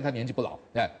子虽然他年纪不老，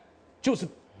就是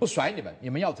不甩你们，你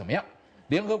们要怎么样？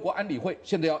联合国安理会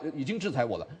现在已经制裁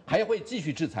我了，还会继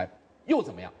续制裁，又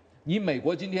怎么样？你美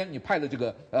国今天你派了这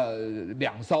个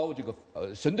2艘这个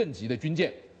神盾级的军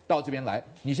舰到这边来，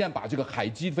你现在把这个海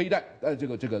基飞弹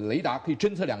这个雷达可以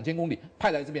侦测2000公里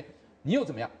派来这边，你又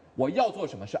怎么样？我要做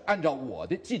什么是按照我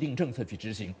的既定政策去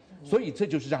执行，所以这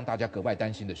就是让大家格外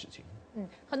担心的事情。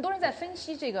很多人在分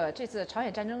析这次朝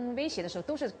鲜战争威胁的时候，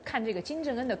都是看这个金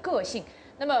正恩的个性。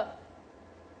那么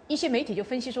一些媒体就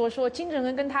分析说金正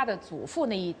恩跟他的祖父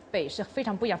那一辈是非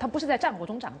常不一样，他不是在战火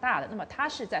中长大的，那么他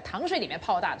是在糖水里面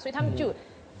泡大的，所以他们就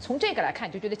从这个来看，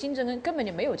就觉得金正恩根本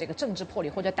就没有这个政治魄力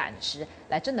或者胆识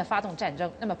来真的发动战争。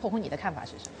那么破空，你的看法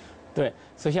是什么？对，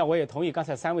首先我也同意刚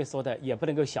才3位说的，也不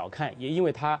能够小看，也因为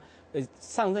他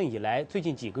上任以来最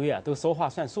近几个月都说话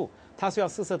算数。他说要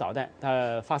试射导弹，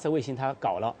他发射卫星他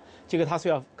搞了，结果他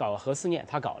说要搞核试验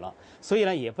他搞了，所以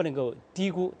呢也不能够低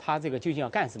估他这个究竟要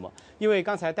干什么。因为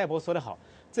刚才戴博说得好，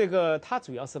这个他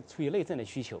主要是出于内政的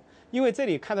需求，因为这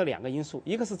里看到2个因素，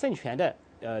一个是政权的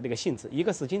那个性质，一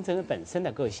个是金正恩本身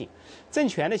的个性。政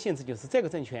权的性质就是这个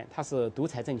政权它是独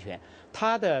裁政权，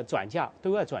它的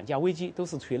对外转嫁危机都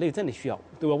是出于内政的需要，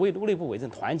对吧？为内部为政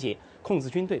团结，控制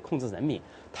军队，控制人民。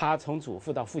他从祖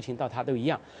父到父亲到他都一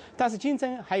样。但是金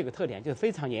正恩还有个特点，就是非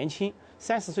常年轻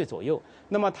，30岁左右。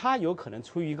那么他有可能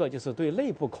出于一个就是对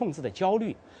内部控制的焦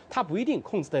虑，他不一定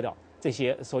控制得了这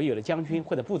些所有的将军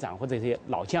或者部长或者这些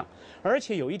老将。而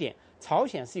且有一点，朝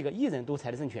鲜是一个一人独裁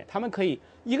的政权，他们可以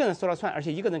一个人说了算，而且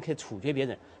一个人可以处决别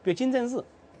人。比如金正日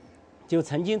就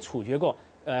曾经处决过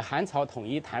韩朝统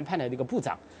一谈判的那个部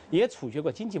长，也处决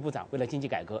过经济部长，为了经济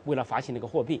改革，为了发行那个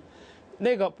货币。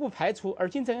那个不排除，而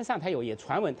金正恩上台以后也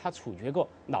传闻他处决过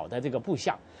老的这个部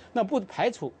下，那不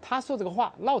排除他说这个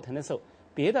话闹腾的时候，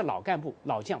别的老干部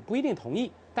老将不一定同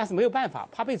意，但是没有办法，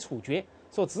怕被处决，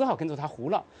说只好跟着他胡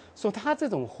闹，说他这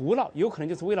种胡闹有可能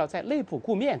就是为了在内部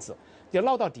顾面子，要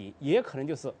闹到底，也可能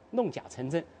就是弄假成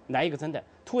真，来一个真的，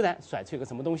突然甩出一个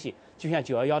什么东西，就像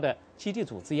911的基地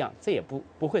组织一样，这也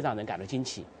不会让人感到惊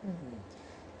奇。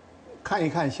看一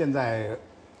看现在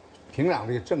平壤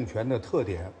这个政权的特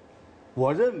点。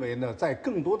我认为呢，在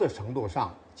更多的程度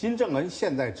上，金正恩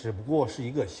现在只不过是一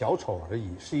个小丑而已，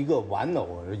是一个玩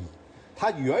偶而已。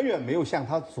他远远没有像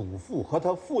他祖父和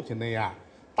他父亲那样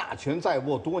大权在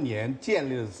握多年，建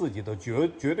立了自己的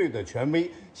绝对的权威，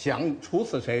想处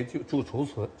死谁就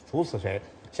处死谁。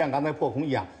像刚才破空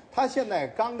一样，他现在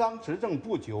刚刚执政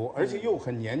不久，而且又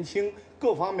很年轻，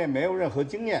各方面没有任何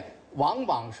经验。往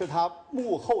往是他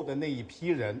幕后的那一批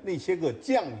人，那些个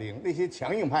将领，那些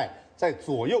强硬派在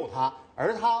左右他，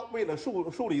而他为了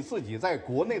树立自己在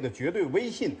国内的绝对威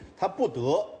信，他不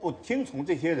得不听从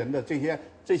这些人的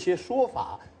这些说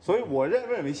法。所以我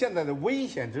认为现在的危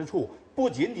险之处不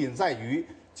仅仅在于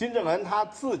金正恩他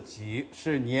自己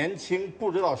是年轻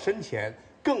不知道深浅，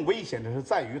更危险的是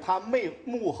在于他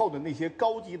幕后的那些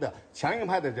高级的强硬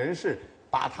派的人士，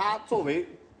把他作为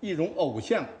一种偶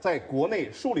像，在国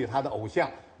内树立他的偶像，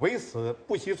为此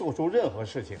不惜做出任何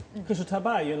事情。可是他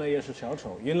爸原来也是小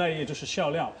丑，原来也就是笑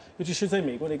料，尤其是在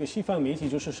美国的一个西方媒体，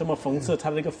就是什么讽刺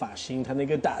他的那个发型，他那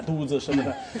个大肚子什么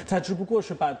的，他只不过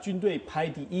是把军队排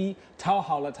第一，讨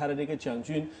好了他的那个将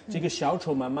军。这个小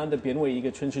丑慢慢的变为一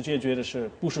个全世界觉得是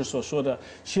不是所说的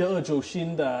邪恶轴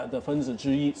心的分子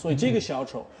之一。所以这个小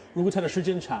丑，如果他的时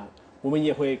间长，我们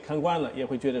也会看惯了，也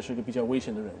会觉得是个比较危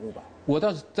险的人物吧。我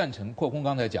倒是赞成扩空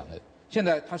刚才讲的，现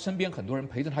在他身边很多人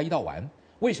陪着他一道玩。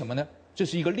为什么呢？这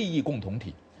是一个利益共同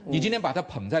体。你今天把他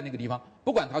捧在那个地方，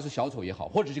不管他是小丑也好，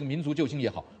或者是个民族救星也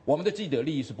好，我们的既得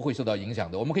利益是不会受到影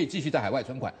响的。我们可以继续在海外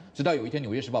存款，直到有一天《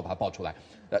纽约时报》把它爆出来，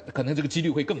可能这个几率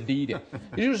会更低一点。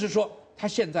也就是说，他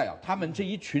现在他们这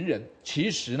一群人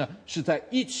其实呢是在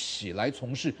一起来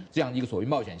从事这样一个所谓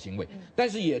冒险行为。但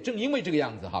是也正因为这个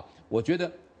样子我觉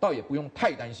得倒也不用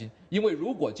太担心，因为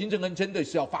如果金正恩真的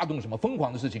是要发动什么疯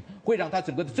狂的事情，会让他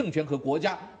整个的政权和国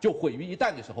家就毁于一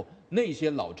旦的时候，那些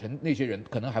老臣那些人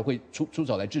可能还会出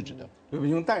手来制止的。刘培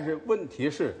兄，但是问题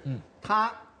是，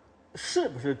他是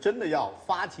不是真的要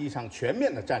发起一场全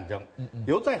面的战争？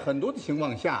在很多的情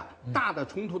况下，大的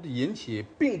冲突的引起，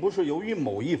并不是由于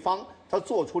某一方他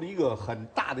做出了一个很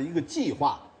大的一个计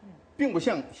划，并不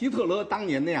像希特勒当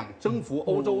年那样征服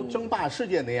欧洲、争霸世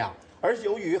界那样。而是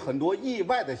由于很多意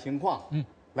外的情况，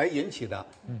来引起的。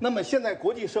那么现在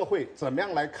国际社会怎么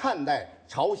样来看待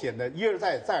朝鲜的一而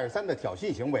再、再而三的挑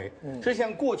衅行为？是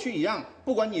像过去一样，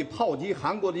不管你炮击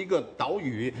韩国的一个岛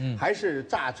屿，还是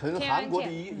炸沉韩国的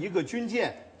一个军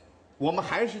舰，我们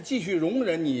还是继续容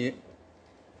忍你？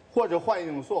或者换一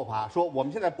种说法，说我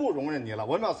们现在不容忍你了，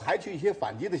我们要采取一些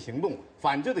反击的行动、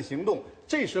反制的行动。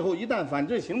这时候一旦反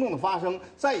制行动的发生，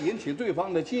再引起对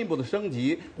方的进一步的升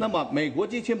级，那么美国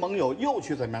及其盟友又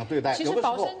去怎么样对待？有的时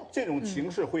候这种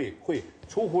情势会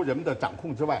出乎人们的掌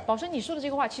控之外。宝生，你说的这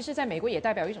个话，其实在美国也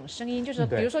代表一种声音，就是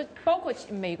比如说，包括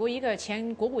美国一个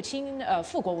前国务卿、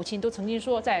副国务卿都曾经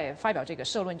说，在发表这个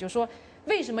社论，就是说。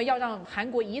为什么要让韩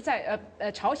国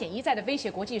朝鲜一再的威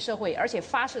胁国际社会，而且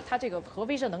发射它这个核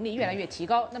威慑能力越来越提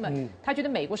高？那么他觉得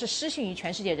美国是失信于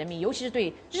全世界人民，尤其是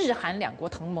对日韩两国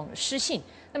同盟失信。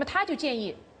那么他就建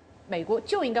议美国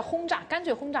就应该干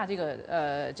脆轰炸这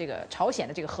个朝鲜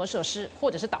的这个核设施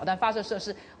或者是导弹发射设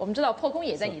施。我们知道破空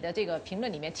也在你的这个评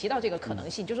论里面提到这个可能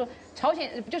性，就是说朝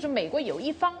鲜就是美国有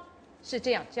一方是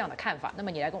这样的看法。那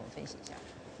么你来跟我们分析一下。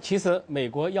其实美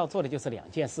国要做的就是2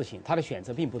件事情，它的选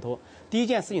择并不多。第一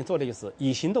件事情做的就是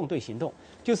以行动对行动，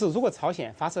就是如果朝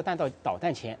鲜发射导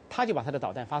弹前，他就把他的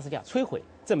导弹发射架摧毁，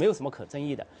这没有什么可争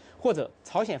议的。或者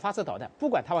朝鲜发射导弹，不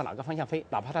管它往哪个方向飞，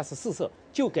哪怕它是试射，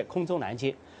就给空中拦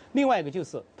截。另外一个就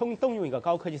是动用一个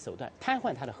高科技手段瘫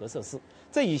痪它的核设施，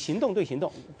这以行动对行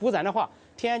动，不然的话，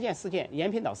天安舰事件、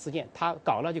延坪岛事件，它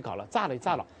搞了就搞了，炸了就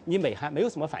炸了，你美韩没有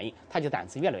什么反应，它就胆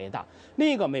子越来越大。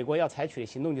另一个美国要采取的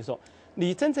行动就是说，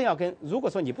你真正要如果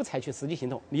说你不采取实际行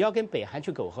动，你要跟北韩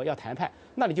去苟合要谈判，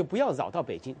那你就不要绕到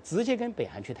北京，直接跟北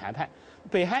韩去谈判。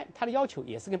北韩他的要求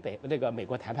也是跟美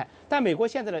国谈判，但美国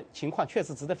现在的情况确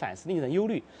实值得反思，令人忧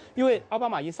虑。因为奥巴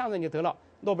马一上任就得了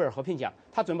诺贝尔和平奖，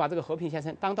他准把这个和平先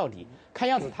生当到底，看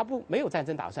样子他没有战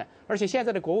争打算，而且现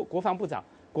在的国防部长、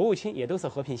国务卿也都是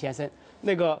和平先生，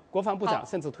那个国防部长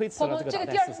甚至推迟了这个导弹试射。这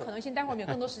个第二种可能性，待会儿我们有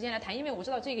更多时间来谈，因为我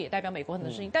知道这个也代表美国很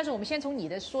多事情。但是我们先从你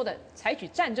的说的采取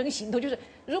战争行动，就是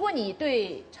如果你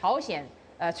对朝鲜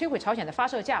摧毁朝鲜的发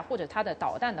射架或者它的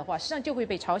导弹的话，实际上就会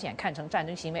被朝鲜看成战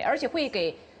争行为，而且会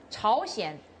给朝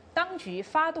鲜当局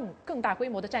发动更大规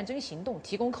模的战争行动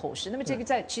提供口实。那么这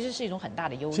个其实是一种很大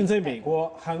的忧虑。现在美国、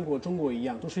韩国、中国一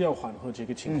样，都是要缓和这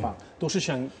个情况，都是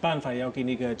想办法要给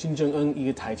那个金正恩一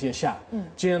个台阶下。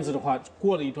这样子的话，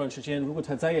过了一段时间，如果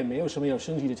他再也没有什么有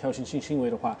升级的挑衅性行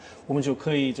为的话，我们就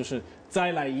可以就是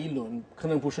再来一轮，可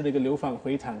能不是那个流放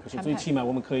会谈，可是最起码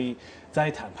我们可以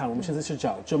再谈判。我们现在是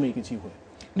找这么一个机会。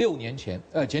6年前，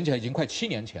捡起来已经快7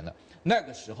年前了。那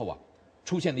个时候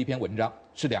出现了一篇文章，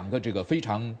是2个这个非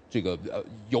常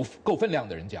有够分量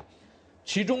的人讲，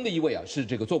其中的一位是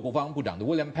这个做国防部长的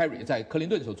William Perry， 在克林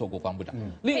顿的时候做国防部长，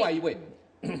另外一位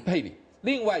佩里，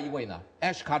另外一位呢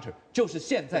Ash Carter 就是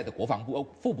现在的国防部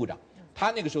副部长。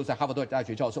他那个时候在哈佛大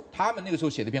学教授，他们那个时候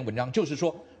写的一篇文章，就是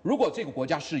说，如果这个国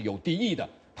家是有敌意的，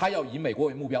他要以美国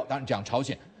为目标，当然讲朝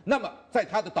鲜，那么在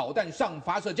他的导弹上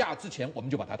发射架之前，我们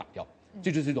就把它打掉。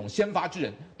这就是一种先发制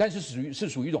人，但是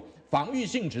属于一种防御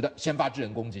性质的先发制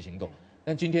人攻击行动。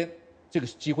但今天这个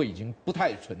机会已经不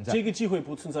太存在。这个机会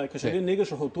不存在，可是那个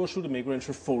时候多数的美国人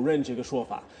是否认这个说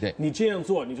法。对，你这样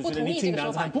做，你就觉得你进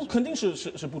南韩，肯定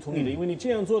是不同意的，因为你这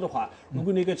样做的话，如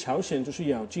果那个朝鲜就是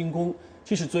要进攻，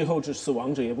其实最后这死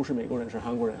亡者也不是美国人，是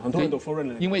韩国人，很多人都否认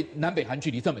了。因为南北韩距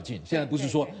离这么近，现在不是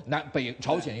说南北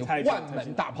朝鲜有万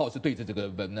门大炮是对着这个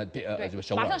这个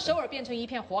首尔，马上首尔变成一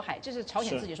片火海，这是朝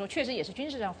鲜自己说，确实也是军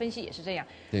事上分析也是这样。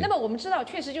那么我们知道，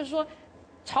确实就是说。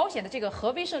朝鲜的这个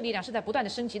核威慑力量是在不断的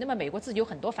升级，那么美国自己有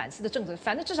很多反思的政策，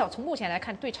反正至少从目前来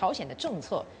看，对朝鲜的政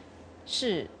策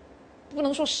是不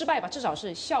能说失败吧，至少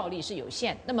是效力是有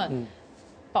限。那么，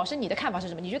宝生，你的看法是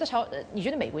什么？你觉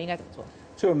得美国应该怎么做？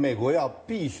就是美国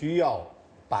必须要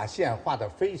把线画得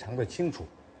非常的清楚，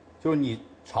就是你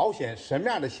朝鲜什么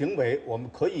样的行为我们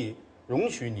可以容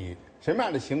许你，什么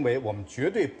样的行为我们绝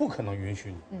对不可能允许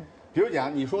你。比如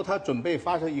讲，你说他准备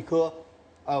发射一颗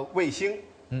卫星。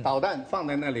导弹放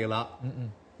在那里了，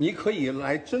你可以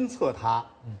来侦测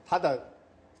它的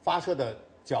发射的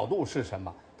角度是什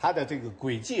么，它的这个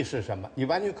轨迹是什么，你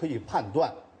完全可以判断，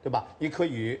对吧？你可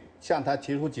以向他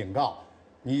提出警告，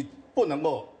你不能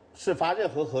够释发任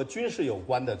何和军事有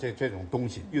关的这种东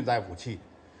西，运载武器。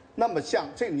那么像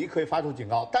这个你可以发出警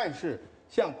告，但是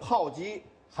像炮击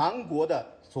韩国的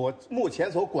目前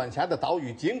所管辖的岛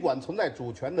屿，尽管存在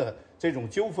主权的这种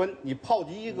纠纷，你炮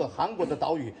击一个韩国的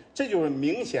岛屿，这就是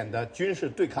明显的军事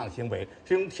对抗行为，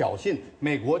是一种挑衅。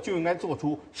美国就应该做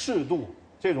出适度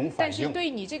这种反应。但是对于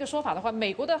你这个说法的话，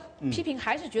美国的批评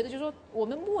还是觉得，就是说我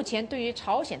们目前对于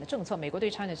朝鲜的政策，美国对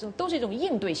于朝鲜的政策都是一种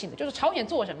应对性的，就是朝鲜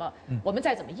做什么，我们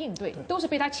再怎么应对，都是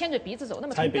被他牵着鼻子走。那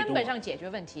么从根本上解决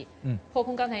问题，破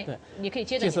空刚才你可以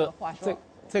接着你的话说。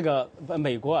这个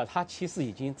美国啊，它其实已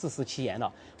经自食其言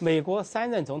了。美国3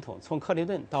任总统，从克林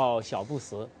顿到小布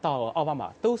什到奥巴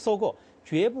马，都说过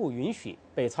绝不允许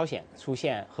北朝鲜出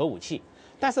现核武器。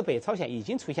但是北朝鲜已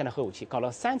经出现了核武器，搞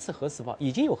了3次核试爆，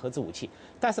已经有核子武器，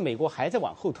但是美国还在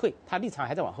往后退，他立场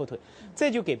还在往后退，这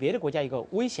就给别的国家一个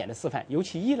危险的示范，尤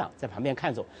其伊朗在旁边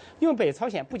看着，因为北朝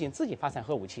鲜不仅自己发展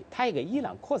核武器，他也给伊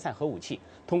朗扩散核武器，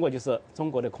通过就是中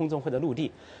国的空中或者陆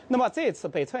地。那么这一次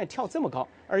北朝鲜跳这么高，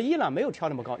而伊朗没有跳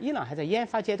那么高，伊朗还在研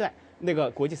发阶段，那个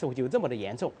国际社会就这么的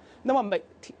严重。那么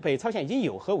北朝鲜已经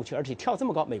有核武器，而且跳这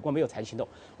么高，美国没有采取行动。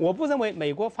我不认为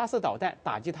美国发射导弹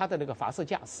打击它的那个发射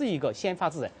架是一个先发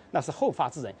制人，那是后发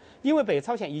制人，因为北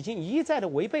朝鲜已经一再的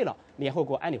违背了联合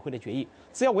国安理会的决议。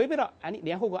只要违背了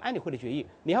联合国安理会的决议，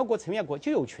联合国成员国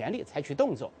就有权利采取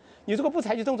动作。你如果不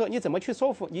采取动作，你怎么去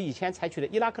说服你以前采取的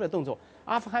伊拉克的动作、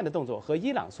阿富汗的动作和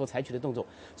伊朗所采取的动作？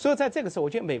所以在这个时候，我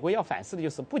觉得美国要反思的就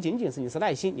是，不仅仅是你是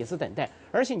耐心，你是等待，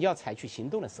而且你要采取行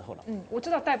动的时候了。我知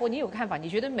道戴博你有个看法，你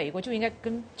觉得美国就应该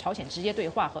跟朝鲜直接对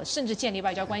话和甚至建立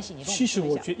外交关系？你其实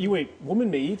我觉得，因为我们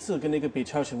每一次跟那个北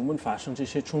朝鲜我们发生这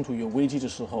些冲突有危机的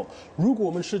时候，如果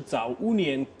我们是早5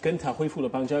年跟他恢复了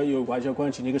邦交有外交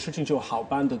关系，那个事情就好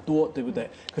办得多，对不对？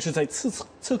可是，在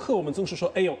此刻我们总是说，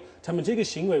哎呦，他们这个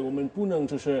行为我们不能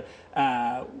就是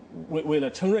为了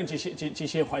承认这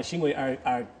些坏行为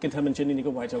而跟他们建立一个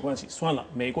外交关系。算了，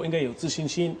美国应该有自信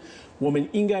心，我们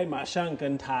应该马上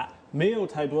跟他没有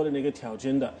太多的那个条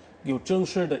件的。有正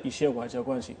式的一些外交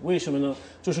关系，为什么呢？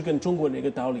就是跟中国那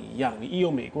个道理一样，你一有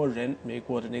美国人、美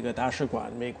国的那个大使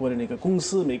馆、美国的那个公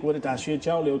司、美国的大学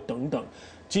交流等等，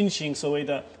进行所谓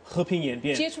的和平演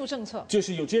变、接触政策，就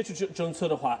是有接触政策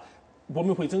的话，我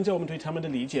们会增加我们对他们的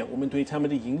理解，我们对他们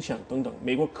的影响等等。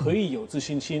美国可以有自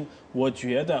信心。我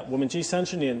觉得我们这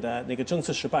30年的那个政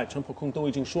策失败，陈破空都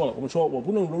已经说了，我们说我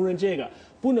不能容忍这个，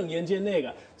不能援建那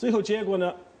个，最后结果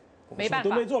呢？没办法，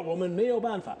都没做，我们没有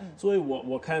办法，所以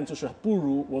我看就是不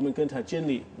如我们跟他建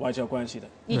立外交关系的。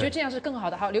你觉得这样是更好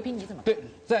的？好，刘平你怎么看？对，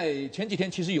在前几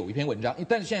天其实有一篇文章，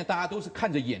但是现在大家都是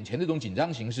看着眼前这种紧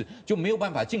张形势，就没有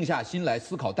办法静下心来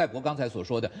思考戴博刚才所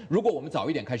说的，如果我们早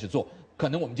一点开始做，可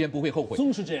能我们今天不会后悔。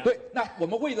总是这样。对，那我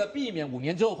们为了避免5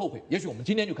年之后后悔，也许我们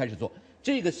今天就开始做。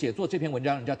这个写作这篇文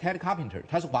章人叫 Ted Carpenter，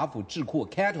 他是华府智库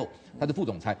Cato 他的副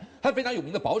总裁，他非常有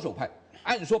名的保守派。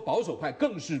按说保守派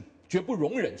更是绝不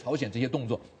容忍朝鲜这些动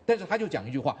作，但是他就讲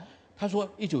一句话，他说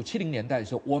1970年代的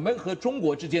时候，我们和中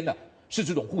国之间的是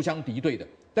这种互相敌对的，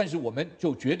但是我们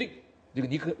就决定，这个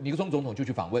尼克松总统就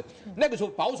去访问，那个时候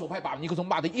保守派把尼克松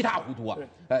骂得一塌糊涂啊，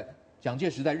蒋介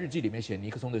石在日记里面写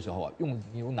尼克松的时候啊，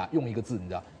用一个字，你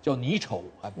知道叫泥丑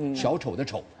啊，小丑的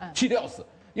丑，气得要死。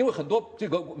因为很多这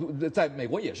个在美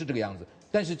国也是这个样子，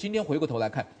但是今天回过头来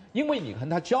看，因为你和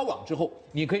他交往之后，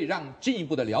你可以让进一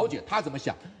步的了解他怎么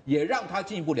想，也让他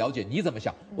进一步了解你怎么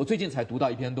想。我最近才读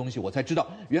到一篇东西，我才知道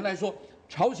原来说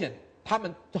朝鲜他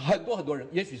们很多人，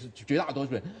也许是绝大多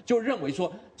数人，就认为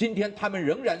说，今天他们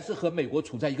仍然是和美国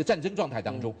处在一个战争状态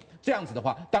当中。这样子的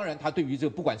话，当然他对于这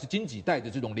个不管是经几代的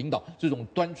这种领导，这种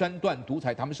专断独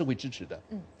裁，他们是会支持的。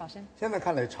宝生，现在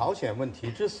看来，朝鲜问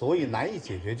题之所以难以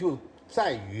解决，就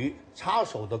在于插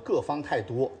手的各方太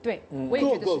多。对，我也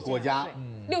觉得是这样。各个国家，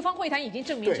六方会谈已经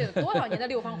证明这多少年的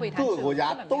六方会谈，各个国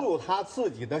家都有他自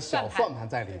己的小算盘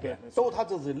在里边，都有他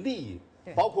自己的利益。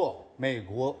包括美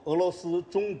国、俄罗斯、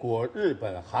中国、日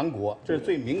本、韩国，这是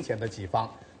最明显的几方。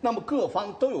那么各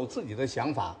方都有自己的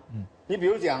想法。你比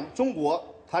如讲中国，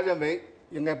他认为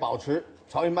应该保持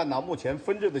朝鲜半岛目前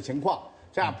分治的情况，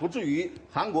这样不至于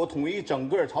韩国统一整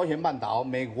个朝鲜半岛，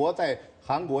美国在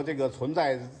韩国这个存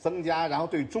在增加，然后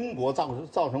对中国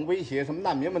造成威胁，什么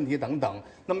难民问题等等。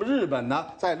那么日本呢，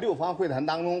在六方会谈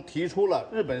当中提出了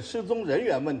日本失踪人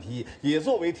员问题，也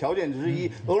作为条件之一。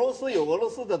俄罗斯有俄罗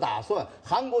斯的打算，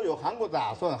韩国有韩国的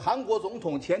打算。韩国总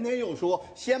统前天又说，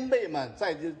先辈们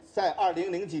在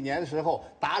2000几年的时候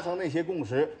达成那些共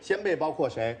识，先辈包括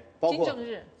谁？包括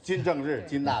金正日、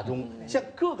金大中，像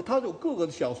他有各个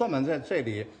的小算盘在这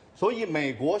里。所以，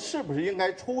美国是不是应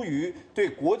该出于对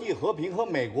国际和平和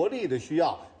美国利益的需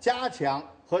要，加强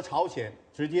和朝鲜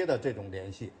直接的这种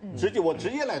联系？我直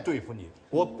接来对付你，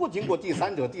我不经过第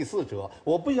三者、第四者，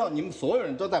我不需要你们所有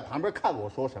人都在旁边看我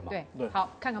说什么。对，好，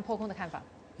看看破空的看法。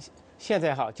现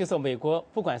在哈，就是美国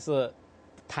不管是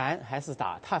谈还是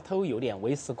打，他都有点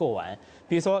为时过晚。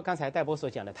比如说刚才戴波所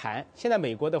讲的谈，现在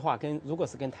美国的话如果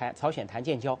是跟朝鲜谈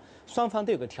建交，双方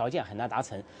都有个条件很难达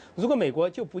成。如果美国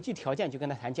就不计条件就跟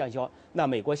他谈建交，那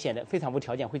美国显得非常无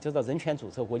条件，会受到人权组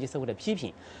织和国际社会的批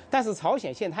评。但是朝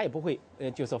鲜现在他也不会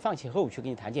就说放弃核武器跟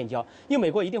你谈建交，因为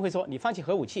美国一定会说你放弃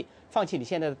核武器，放弃你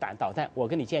现在的导弹，我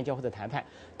跟你建交或者谈判。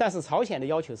但是朝鲜的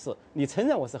要求是你承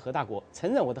认我是核大国，承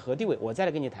认我的核地位，我再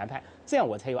来跟你谈判，这样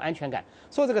我才有安全感。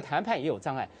说这个谈判也有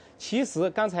障碍。其实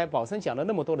刚才宝生讲了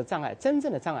那么多的障碍，真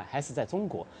正的障碍还是在中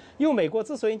国。因为美国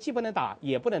之所以既不能打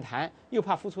也不能谈，又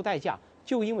怕付出代价，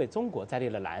就因为中国在这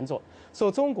里拦着。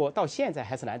说中国到现在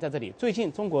还是拦在这里。最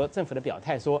近中国政府的表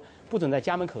态说不准在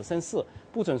家门口生事，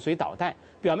不准随导弹，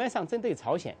表面上针对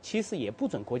朝鲜，其实也不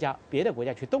准别的国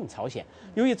家去动朝鲜。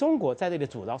由于中国在这里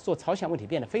阻挠，说朝鲜问题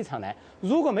变得非常难。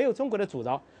如果没有中国的阻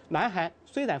挠，南韩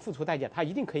虽然付出代价，它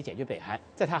一定可以解决北韩。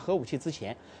在它核武器之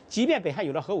前，即便北韩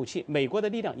有了核武器，美国的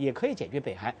力量也可以解决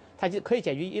北韩，它就可以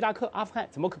解决伊拉克、阿富汗，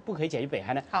怎么不可以解决北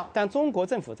韩呢？好，但中国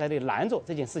政府在这里拦着，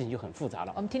这件事情就很复杂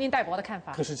了。我们听听戴博的看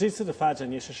法。可是这次的发展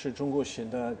也是使中国显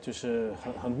得就是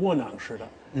很窝囊似的。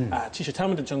其实他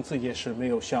们的政策也是没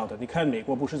有效的。你看，美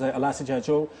国不是在阿拉斯加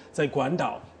州、在关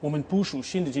岛，我们部署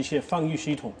新的这些防御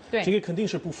系统，对，这个肯定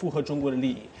是不符合中国的利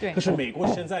益。对。可是美国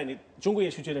现在，中国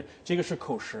也是觉得这个是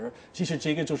口实，其实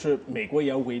这个就是美国也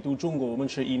要围堵中国，我们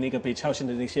是以那个北朝鲜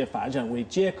的那些发展为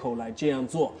借口来这样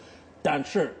做，但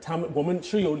是我们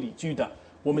是有理据的。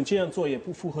我们这样做也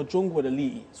不符合中国的利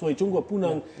益，所以中国不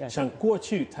能像过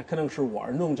去他可能是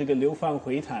玩弄这个六方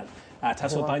会谈他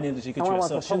所扮演的这个角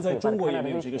色，现在中国也没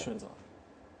有这个选择。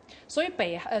所以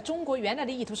中国原来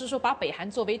的意图是说把北韩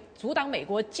作为阻挡美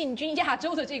国进军亚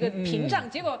洲的这个屏障，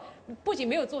结果不仅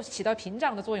没有起到屏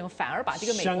障的作用，反而把这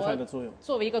个美国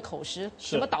作为一个口实，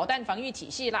什么导弹防御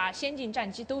体系啦、先进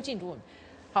战机都进入。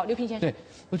好，刘平先生，对，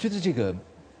我觉得这个。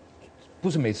不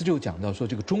是每次就讲到说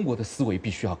这个中国的思维必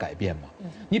须要改变嘛？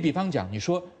你比方讲，你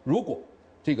说如果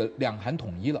这个两韩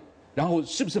统一了，然后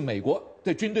是不是美国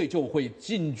的军队就会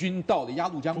进军到了鸭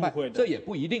绿江畔？这也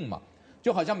不一定嘛。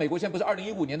就好像美国现在不是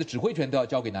2015年的指挥权都要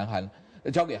交给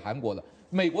交给韩国了。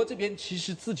美国这边其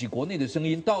实自己国内的声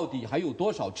音到底还有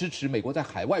多少支持美国在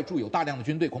海外驻有大量的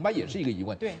军队，恐怕也是一个疑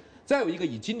问。对。再有一个，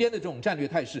以今天的这种战略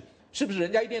态势。是不是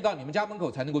人家一定要到你们家门口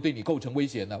才能够对你构成威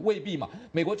胁呢？未必嘛。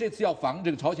美国这次要防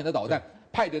这个朝鲜的导弹，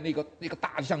派的那个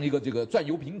大像一个这个转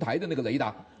油平台的那个雷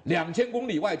达，2000公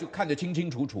里外就看得清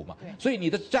清楚楚嘛。所以你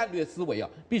的战略思维啊，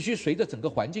必须随着整个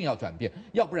环境要转变，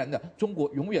要不然呢，中国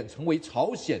永远成为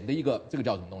朝鲜的一个这个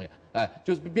叫什么东西？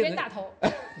就是变成冤大头。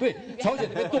对，朝鲜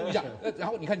那边动一下，然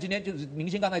后你看今天就是明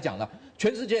星刚才讲了，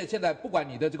全世界现在不管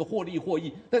你的这个获利获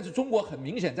益，但是中国很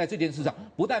明显在这件事上，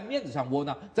不但面子上窝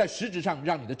囊，在实质上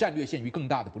让你的战略陷于更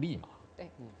大的不利嘛。对，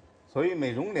所以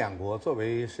美中两国作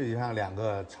为世界上2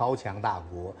个超强大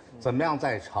国，怎么样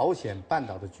在朝鲜半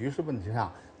岛的局势问题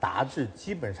上达至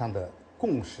基本上的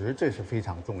共识，这是非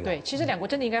常重要的。对，其实2国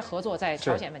真的应该合作在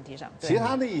朝鲜问题上。其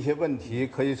他的一些问题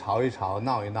可以吵一吵、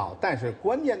闹一闹，但是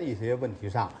关键的一些问题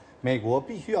上，美国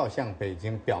必须要向北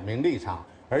京表明立场，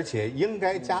而且应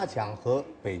该加强和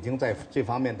北京在这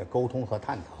方面的沟通和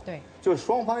探讨。对，就是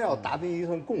双方要达成一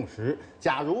份共识。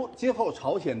假如今后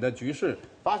朝鲜的局势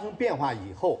发生变化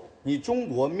以后，你中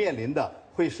国面临的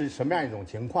会是什么样一种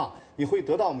情况？你会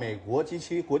得到美国及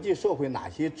其国际社会哪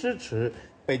些支持？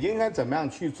北京应该怎么样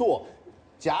去做？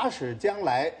假使将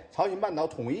来朝鲜半岛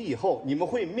统一以后，你们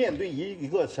会面对一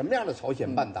个什么样的朝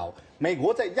鲜半岛？美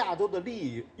国在亚洲的利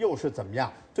益又是怎么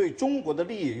样？对中国的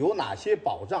利益有哪些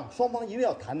保障？双方一定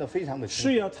要谈得非常的清楚。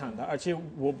是要谈的，而且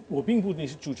我并不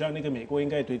是主张那个美国应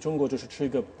该对中国就是持一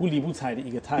个不理不睬的一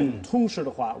个态度。同时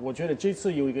的话，我觉得这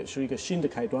次是一个新的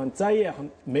开端，再也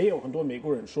没有很多美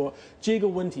国人说这个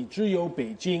问题只有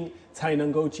北京才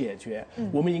能够解决。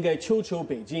我们应该求求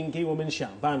北京给我们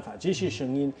想办法。这些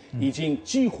声音已经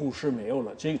几乎是没有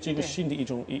了。这个新的一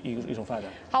种发展。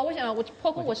好，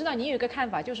破空，我知道你有一个看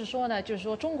法，就是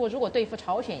说中国如果对付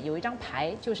朝鲜有一张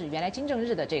牌，就是原来金正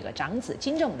日的这个长子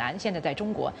金正男现在在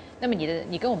中国，那么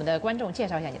你跟我们的观众介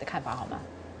绍一下你的看法好吗？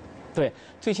对，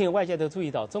最近外界都注意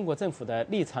到中国政府的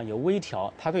立场有微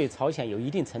调，他对朝鲜有一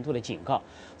定程度的警告。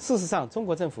事实上，中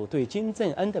国政府对金正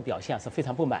恩的表现是非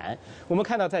常不满。我们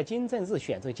看到，在金正日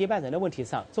选这个接班人的问题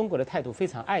上，中国的态度非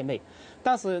常暧昧。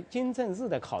当时金正日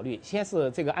的考虑，先是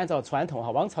这个按照传统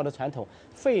王朝的传统，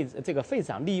废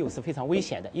长立幼是非常危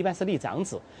险的，一般是立长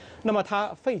子。那么他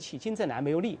废弃金正男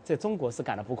没有立，在中国是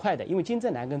感到不快的，因为金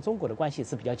正男跟中国的关系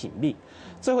是比较紧密。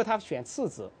最后他选次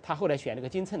子，他后来选了个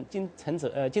金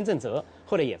正哲，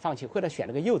后来也放弃，后来选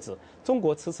了个幼子，中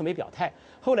国迟迟没表态。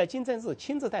后来金正日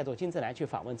亲自带着金正男去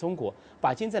访问中国，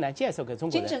把金正男介绍给中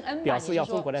国人，表示要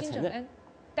中国来承认。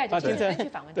带着金正恩去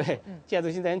访问，对，带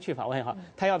着金正恩去访问哈，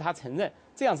他要他承认，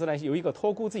这样子呢有一个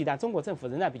托孤之意，但中国政府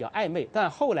仍然比较暧昧。但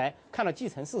后来看到既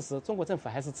成事实，中国政府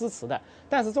还是支持的。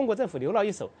但是中国政府留了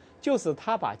一手，就是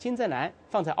他把金正男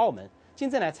放在澳门。金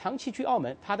正男长期去澳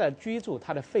门，他的居住、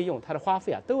他的费用、他的花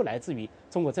费都来自于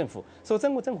中国政府，所以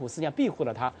中国政府实际上庇护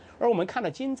了他。而我们看到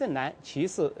金正男其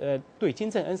实对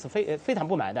金正恩是非常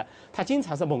不满的，他经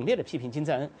常是猛烈的批评金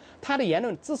正恩。他的言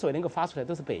论之所以能够发出来，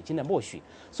都是北京的默许。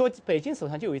说北京手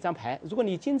上就有一张牌，如果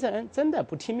你金正恩真的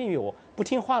不听命于我，不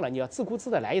听话了，你要自顾自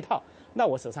的来一套，那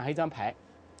我手上还有一张牌，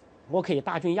我可以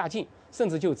大军压境，甚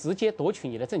至就直接夺取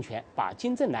你的政权，把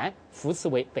金正男扶持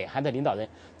为北韩的领导人。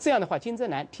这样的话，金正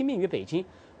男听命于北京，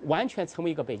完全成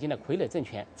为一个北京的傀儡政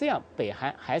权，这样北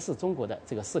韩还是中国的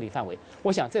这个势力范围。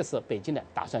我想这是北京的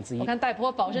打算之一。我看戴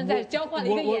波保证在交换了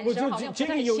一个眼神，好像这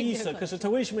个有意思。可是他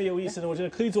为什么有意思呢？我觉得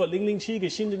可以做007一个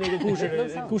新的那个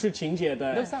故事情节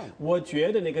的。我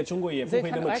觉得那个中国也不会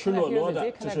那么赤裸裸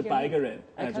的，就是把一个人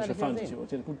就是放进去，我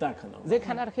觉得不大可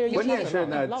能。关键是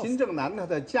呢，金正男他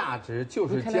的价值就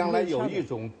是将来有一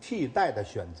种替代的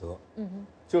选择。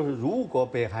就是如果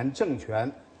北韩政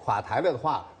权垮台了的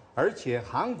话。而且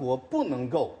韩国不能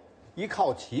够依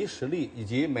靠其实力以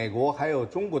及美国还有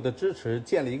中国的支持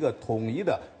建立一个统一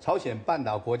的朝鲜半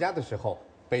岛国家的时候，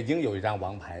北京有一张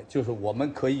王牌，就是我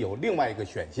们可以有另外一个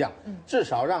选项，至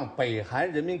少让北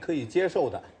韩人民可以接受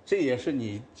的，这也是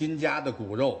你金家的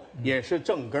骨肉，也是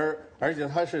正根儿，而且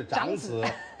他是长子，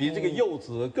比这个幼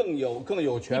子更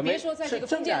有权威，是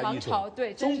这样一种。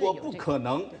对，中国不可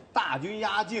能大军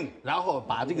压境，然后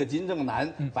把这个金正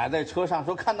男摆在车上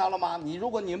说看到了吗？如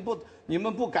果你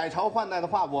们不改朝换代的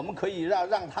话，我们可以让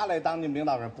他来当你们领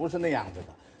导人，不是那样子的。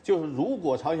就是如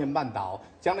果朝鲜半岛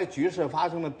将来局势发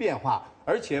生了变化，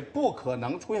而且不可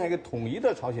能出现一个统一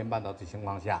的朝鲜半岛的情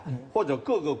况下，或者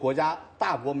各个国家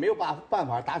大国没有办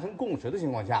法达成共识的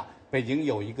情况下，北京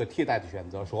有一个替代的选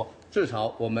择，说至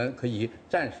少我们可以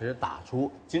暂时打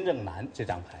出金正男这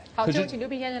张牌。好，就请刘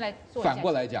斌先生来做。反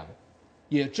过来讲，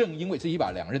也正因为这一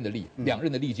把两刃的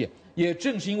利剑，也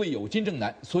正是因为有金正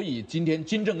男，所以今天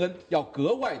金正恩要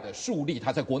格外的树立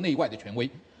他在国内外的权威。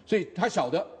所以他晓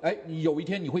得，你有一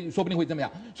天说不定会这么样。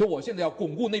所以我现在要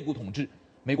巩固内部统治。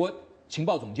美国情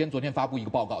报总监昨天发布一个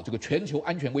报告，这个全球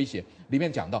安全威胁里面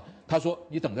讲到，他说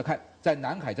你等着看，在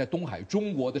南海、在东海，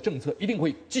中国的政策一定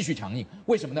会继续强硬。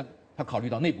为什么呢？他考虑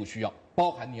到内部需要，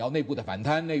包含你要内部的反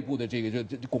贪、内部的这个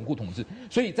巩固统治。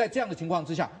所以在这样的情况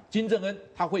之下，金正恩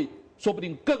他会。说不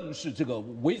定更是这个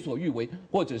为所欲为，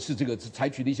或者是这个采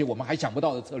取的一些我们还想不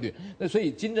到的策略。那所以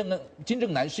金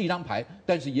正男是一张牌，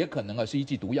但是也可能是一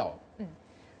剂毒药。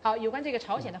好，有关这个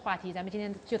朝鲜的话题，咱们今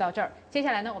天就到这儿。接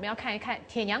下来呢，我们要看一看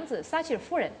铁娘子撒切尔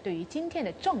夫人对于今天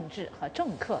的政治和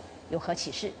政客有何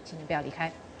启示。请您不要离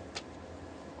开。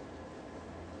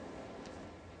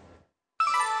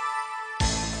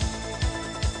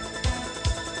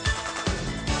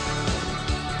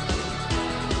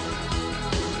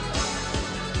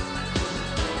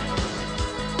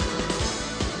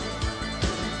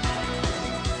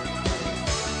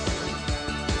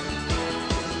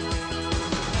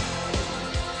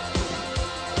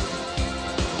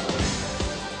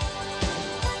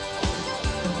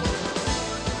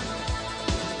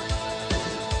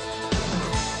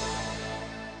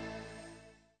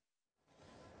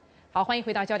好，欢迎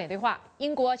回到焦点对话。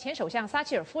英国前首相撒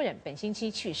切尔夫人本星期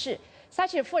去世。撒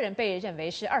切尔夫人被认为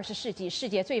是20世纪世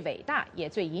界最伟大也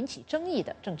最引起争议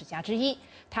的政治家之一。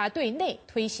她对内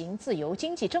推行自由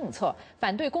经济政策，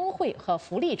反对工会和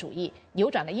福利主义，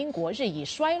扭转了英国日益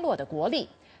衰落的国力。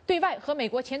对外和美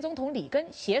国前总统里根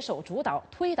携手主导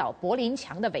推倒柏林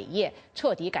墙的伟业，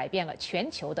彻底改变了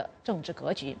全球的政治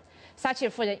格局。撒切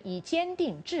尔夫人以坚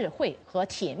定、智慧和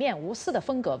铁面无私的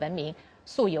风格闻名，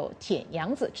素有“铁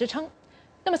娘子”之称。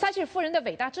那么，撒切尔夫人的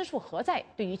伟大之处何在？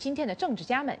对于今天的政治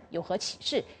家们有何启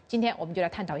示？今天我们就来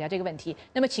探讨一下这个问题。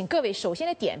那么，请各位首先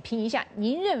来点评一下，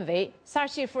您认为撒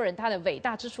切尔夫人她的伟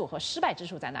大之处和失败之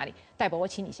处在哪里？戴博，我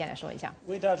请你先来说一下。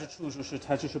伟大之处就是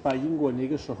她就是把英国那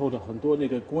个时候的很多那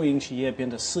个国营企业变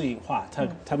得私营化，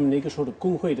他们那个时候的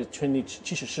工会的权力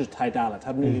其实是太大了，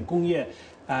他们那个工业。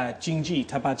经济，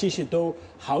他把这些都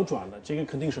好转了，这个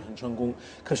肯定是很成功。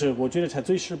可是我觉得他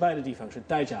最失败的地方是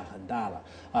代价很大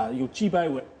了，有几百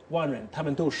万人他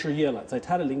们都失业了，在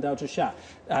他的领导之下，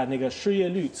那个失业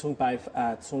率从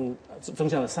增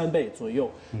加了3倍左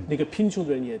右，那个贫穷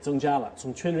的人也增加了，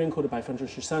从全人口的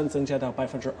13%增加到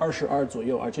22%左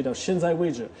右，而且到现在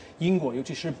为止，英国尤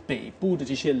其是北部的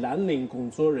这些蓝领工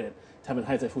作人，他们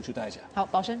还在付出代价。好，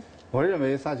宝生。我认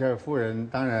为撒切尔夫人，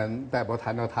当然戴博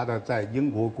谈到她的在英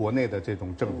国国内的这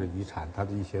种政治遗产，她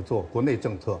的一些国内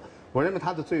政策，我认为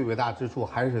她的最伟大之处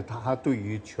还是她对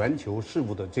于全球事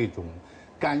务的这种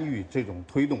干预、这种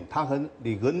推动。她和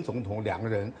里根总统2个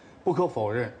人不可否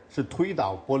认是推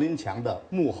倒柏林墙的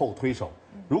幕后推手。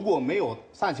如果没有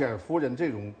撒切尔夫人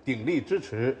这种鼎力支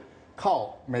持，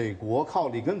靠美国、靠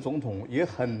里根总统也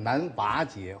很难瓦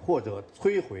解或者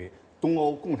摧毁东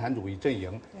欧共产主义阵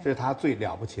营，这是他最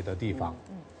了不起的地方。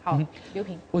好，刘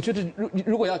平，我觉得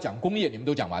如果要讲工业，你们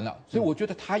都讲完了，所以我觉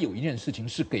得他有一件事情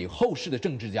是给后世的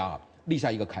政治家立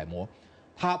下一个楷模。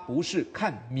他不是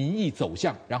看民意走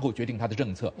向然后决定他的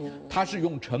政策，他是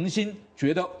用诚心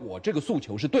觉得我这个诉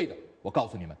求是对的，我告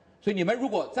诉你们，所以你们如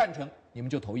果赞成，你们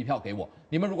就投一票给我；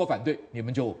你们如果反对，你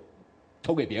们就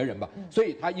投给别人吧。所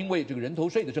以他因为这个人头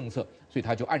税的政策，所以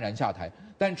他就黯然下台。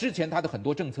但之前他的很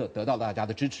多政策得到大家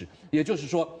的支持，也就是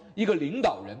说，一个领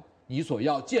导人你所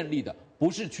要建立的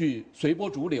不是去随波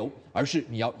逐流，而是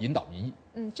你要引导民意。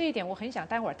这一点我很想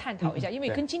待会儿探讨一下，因为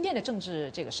跟今天的政治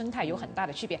这个生态有很大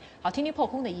的区别。好，听听破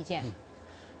空的意见。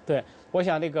对，我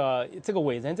想这个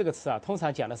伟人这个词通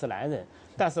常讲的是男人，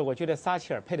但是我觉得撒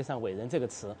切尔配得上伟人这个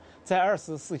词。在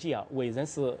20世纪伟人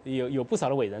是有不少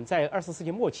的伟人，在20世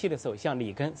纪末期的时候，像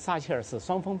里根、撒切尔是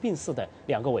双峰并峙的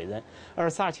2个伟人，而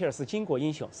撒切尔是巾帼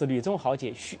英雄，是女中豪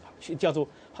杰，叫做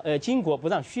巾帼不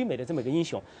让须眉的这么一个英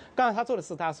雄。刚才他做的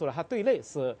事，大家说了，他对内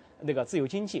是那个自由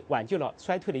经济，挽救了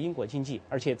衰退的英国经济，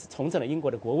而且重振了英国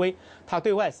的国威。他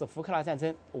对外是福克纳战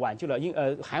争，挽救了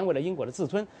捍卫了英国的自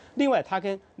尊。另外，他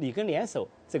跟里根联手，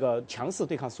这个强势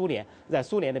对抗苏联，在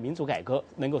苏联的民主改革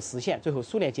能够实现，最后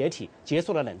苏联解体，结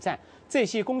束了冷战。这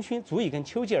些功勋足以跟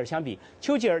丘吉尔相比。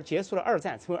丘吉尔结束了2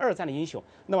战，成为2战的英雄。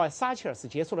那么撒切尔是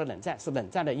结束了冷战，是冷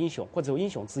战的英雄或者英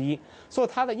雄之一，所以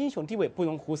他的英雄地位不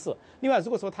容忽视。另外，如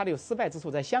果说他的有失败之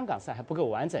处，在香港上还不够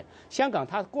完整。香港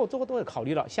他多的考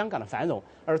虑了香港的繁荣，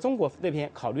而中国那边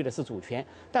考虑的是主权。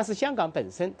但是香港本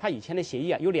身，他以前的协议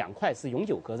有2块是永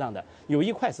久割让的，有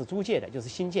1块是租界的，就是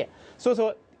新界。所以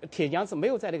说，铁娘子没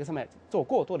有在那个上面做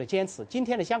过多的坚持。今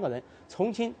天的香港人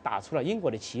重新打出了英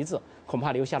国的旗帜，恐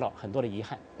怕留下了很多的遗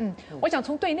憾。我想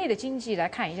从对内的经济来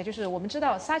看一下，就是我们知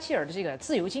道撒切尔的这个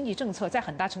自由经济政策，在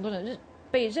很大程度上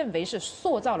被认为是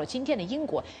塑造了今天的英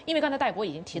国。因为刚才戴博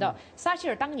已经提到，撒切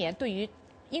尔当年对于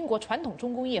英国传统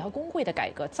重工业和工会的改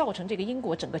革，造成这个英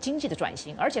国整个经济的转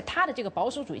型，而且他的这个保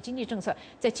守主义经济政策，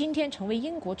在今天成为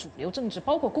英国主流政治，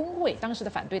包括工会当时的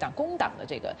反对党工党的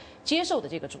这个接受的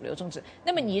这个主流政治。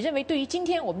那么你认为，对于今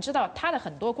天我们知道他的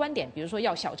很多观点，比如说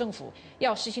要小政府，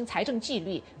要实行财政纪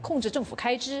律，控制政府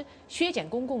开支，削减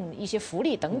公共一些福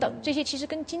利等等，这些其实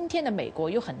跟今天的美国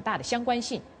有很大的相关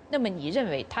性。那么你认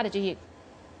为他的这些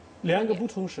2个不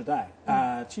同时代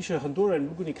其实很多人，如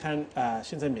果你看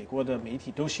现在美国的媒体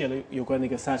都写了有关那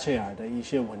个撒切尔的一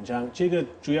些文章，这个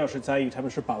主要是在于他们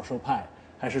是保守派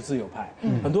还是自由派。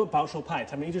很多保守派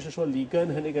他们一直是说里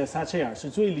根和那个撒切尔是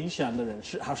最理想的人，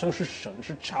是好像是神，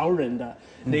是超人的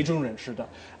那种人士的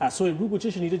所以如果这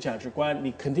是你的价值观，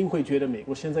你肯定会觉得美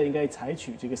国现在应该采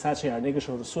取这个撒切尔那个时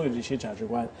候的所有的这些价值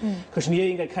观。可是你也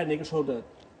应该看那个时候的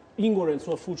英国人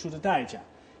所付出的代价，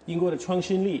英国的创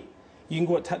新力。英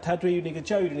国他对于那个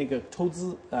教育的那个投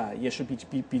资也是比较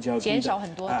低的，减少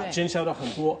很多，对，减少了很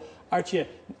多，而且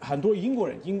很多英国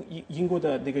人英国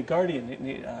的那个 Guardian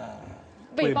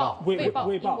卫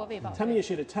报，他们也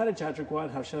写的他的价值观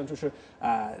好像就是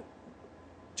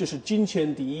就是金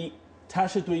钱第一，它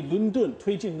是对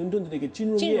推进伦敦的那个金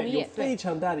融业有非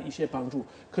常大的一些帮助。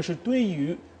可是对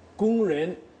于工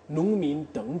人、农民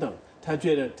等等，他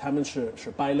觉得他们是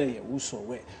败类也无所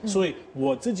谓。所以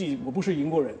我不是英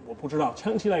国人，我不知道。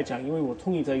长期来讲，因为我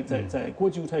同意在国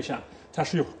际舞台上，它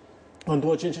是有很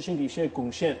多真实性的一些贡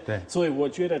献。对，所以我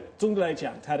觉得总的来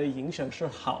讲，它的影响是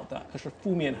好的，可是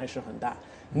负面还是很大。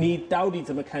你到底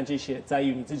怎么看这些，在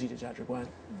于你自己的价值观。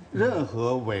任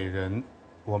何伟人，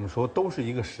我们说都是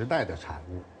一个时代的产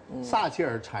物。撒切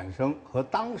尔产生和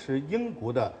当时英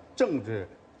国的政治、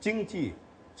经济、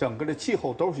整个的气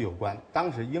候都是有关。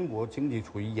当时英国经济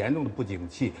处于严重的不景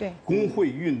气，工会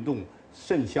运动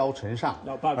甚嚣尘上，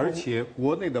而且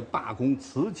国内的罢工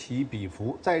此起彼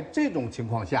伏。在这种情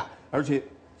况下，而且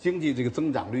经济这个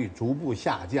增长率逐步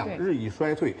下降，日益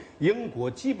衰退，英国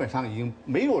基本上已经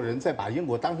没有人再把英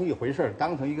国当成一回事儿，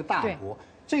当成一个大国。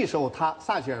这时候，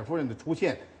撒切尔夫人的出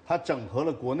现，她整合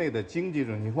了国内的经济这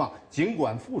种情况，尽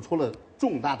管付出了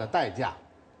重大的代价。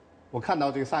我看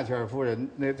到这个撒切尔夫人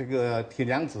这个铁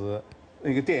娘子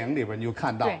那个电影里边，你就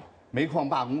看到煤矿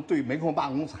罢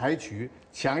工采取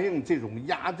强硬这种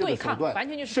压制的手段，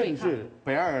甚至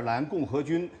北爱尔兰共和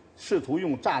军试图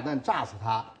用炸弹炸死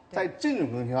他。在这种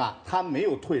情况下，他没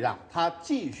有退让，他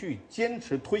继续坚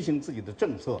持推行自己的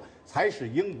政策，才使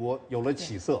英国有了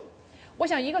起色。我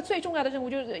想一个最重要的任务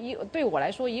就是对我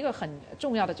来说一个很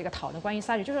重要的这个讨论关于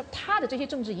撒切尔，就是他的这些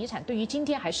政治遗产对于今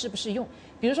天还适不适用？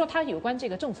比如说他有关这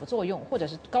个政府作用，或者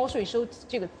是高税收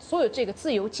这个所有这个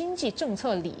自由经济政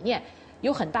策理念。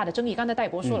有很大的争议，刚才戴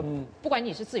博说了，不管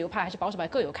你是自由派还是保守派，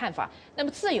各有看法。那么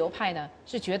自由派呢，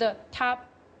是觉得他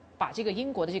把这个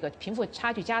英国的这个贫富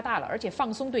差距加大了，而且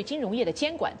放松对金融业的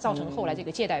监管，造成后来这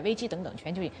个借贷危机等等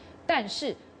全球性。但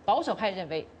是保守派认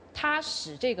为，它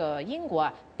使这个英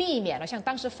国避免了像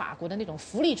当时法国的那种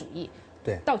福利主义。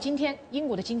对，到今天英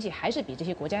国的经济还是比这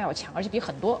些国家要强，而且比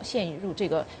很多陷入这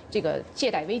个借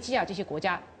贷危机这些国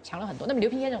家强了很多。那么刘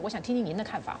平先生，我想听听您的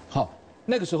看法。好，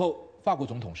那个时候法国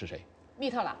总统是谁？密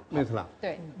特朗。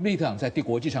对，密特朗在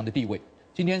国际上的地位，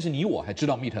今天是你我还知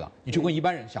道密特朗，你去问一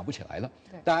般人想不起来了。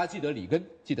大家记得里根，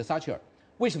记得撒切尔，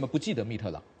为什么不记得密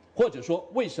特朗？或者说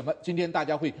为什么今天大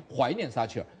家会怀念撒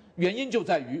切尔？原因就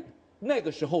在于那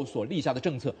个时候所立下的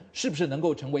政策是不是能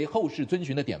够成为后世遵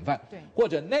循的典范？对，或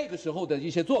者那个时候的一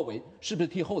些作为是不是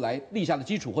替后来立下了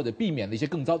基础，或者避免了一些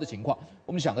更糟的情况？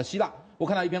我们想到希腊，我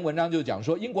看到一篇文章就讲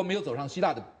说，英国没有走上希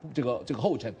腊的这个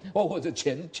后尘，包括这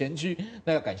前驱，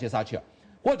那要感谢撒切尔。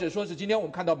或者说是今天我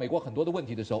们看到美国很多的问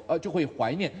题的时候，就会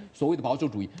怀念所谓的保守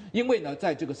主义，因为呢，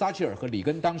在这个撒切尔和里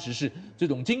根当时是这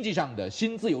种经济上的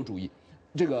新自由主义，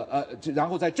然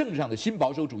后在政治上的新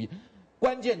保守主义，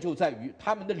关键就在于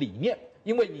他们的理念，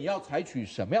因为你要采取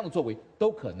什么样的作为，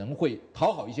都可能会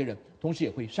讨好一些人，同时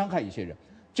也会伤害一些人。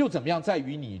就怎么样，在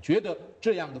于你觉得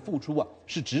这样的付出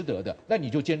是值得的，那你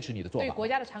就坚持你的做法。对国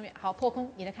家的长远。好，破空，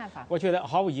你的看法？我觉得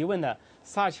毫无疑问的，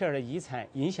撒切尔的遗产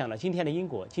影响了今天的英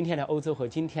国、今天的欧洲和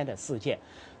今天的世界。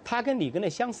他跟里根的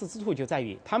相似之处就在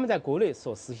于，他们在国内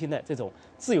所实行的这种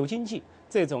自由经济，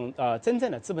这种真正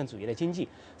的资本主义的经济。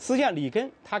实际上，里根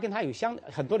他跟他有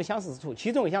很多的相似之处，其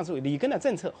中一项是里根的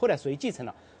政策后来谁继承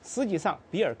了？实际上，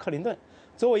比尔·克林顿。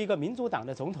作为一个民主党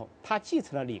的总统，他继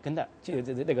承了里根的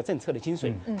那个政策的精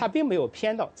髓，他并没有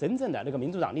偏到真正的那个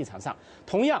民主党立场上。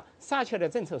同样，撒切尔的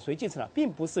政策谁继承了，并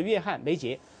不是约翰·梅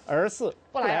杰，而是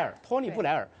托尼·布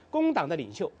莱尔，工党的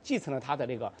领袖继承了他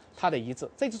的遗志。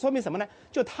这就说明什么呢？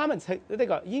就他们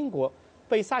英国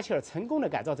被撒切尔成功的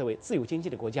改造为自由经济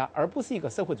的国家，而不是一个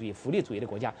社会主义、福利主义的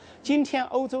国家。今天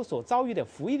欧洲所遭遇的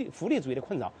福利主义的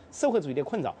困扰、社会主义的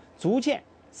困扰，逐渐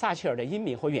撒切尔的英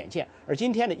明和远见，而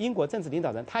今天的英国政治领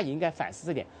导人他也应该反思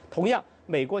这点。同样，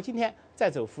美国今天在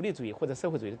走福利主义或者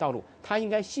社会主义的道路，他应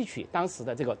该吸取当时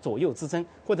的这个左右之争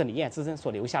或者理念之争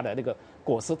所留下的那个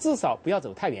果实，至少不要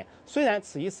走太远。虽然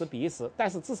此一时彼一时，但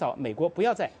是至少美国不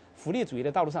要在福利主义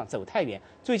的道路上走太远。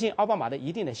最近奥巴马的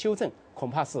一定的修正，恐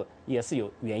怕也是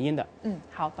有原因的。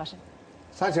好，老师，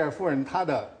撒切尔夫人她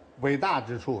的伟大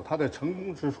之处，她的成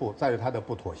功之处在于她的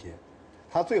不妥协。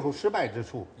他最后失败之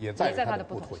处也在于他的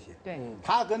不妥协。对，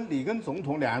他跟里根总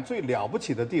统两人最了不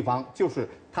起的地方，就是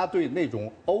他对那种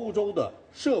欧洲的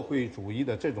社会主义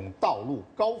的这种道路、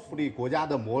高福利国家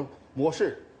的模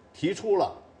式提出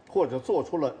了或者做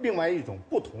出了另外一种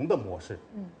不同的模式。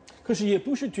可是也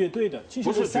不是绝对的，其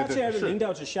实在撒切尔的领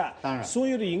导之下，当然所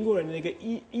有的英国人的那个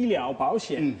医疗保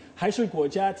险还是国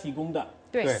家提供的。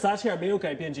对，撒切尔没有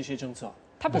改变这些政策。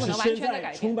他不可能完全的改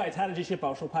变。崇拜他的这些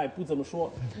保守派不怎么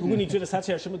说。如果你觉得撒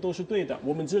切尔什么都是对的，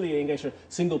我们这里也应该是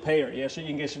single payer， 也是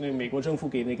应该是那个美国政府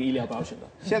给那个医疗保险的。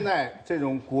现在这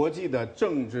种国际的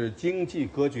政治经济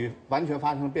格局完全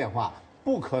发生变化，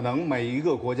不可能每一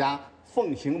个国家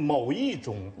奉行某一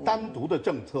种单独的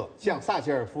政策，像撒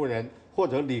切尔夫人或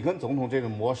者里根总统这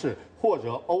种模式，或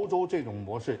者欧洲这种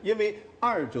模式，因为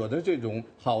二者的这种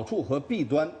好处和弊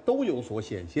端都有所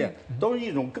显现，都是一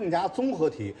种更加综合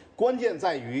体。关键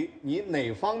在于你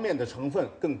哪方面的成分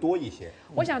更多一些。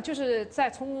我想就是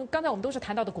从刚才我们都是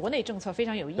谈到的国内政策非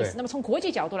常有意思。那么从国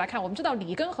际角度来看，我们知道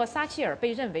里根和撒切尔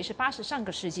被认为是80上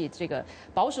个世纪这个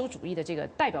保守主义的这个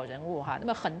代表人物哈。那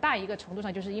么很大一个程度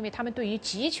上，就是因为他们对于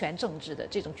集权政治的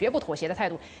这种绝不妥协的态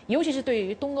度，尤其是对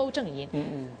于东欧阵营。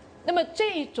那么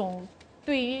这种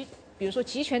对于比如说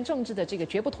集权政治的这个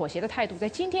绝不妥协的态度，在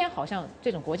今天好像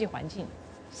这种国际环境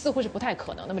似乎是不太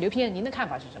可能。那么刘平您的看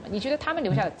法是什么？你觉得他们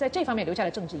留下的在这方面留下的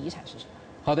政治遗产是什么？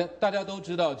好的，大家都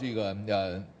知道这个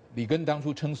里根当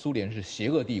初称苏联是邪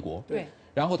恶帝国，对。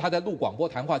然后他在录广播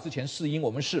谈话之前试音，我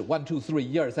们试1 2 3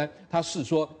 1 2 3，他试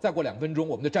说再过2分钟，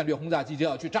我们的战略轰炸机就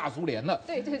要去炸苏联了。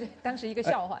对，当时一个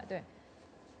笑话。对。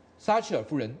撒切尔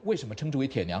夫人为什么称之为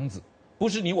铁娘子？不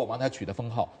是你我帮她取的封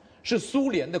号。是苏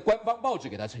联的官方报纸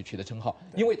给他取的称号，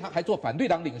因为他还做反对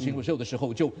党领袖的时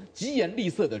候，就疾言厉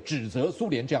色地指责苏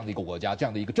联这样的一个国家、这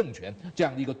样的一个政权、这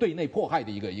样的一个对内迫害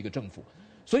的一个政府。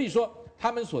所以说，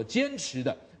他们所坚持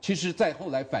的，其实在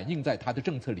后来反映在他的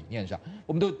政策理念上。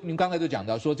您刚才都讲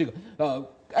到说，这个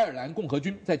爱尔兰共和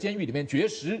军在监狱里面绝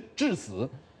食致死，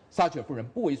撒切尔夫人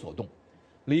不为所动。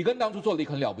里根当初做了一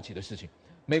个很了不起的事情，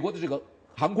美国的这个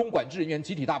航空管制人员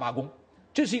集体大罢工，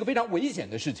这是一个非常危险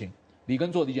的事情。里根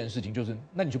做的一件事情就是，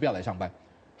那你就不要来上班。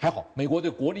还好，美国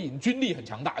的军力很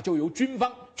强大，就由军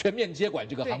方全面接管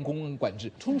这个航空管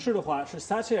制。同时的话，是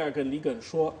撒切尔跟里根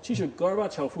说，其实戈尔巴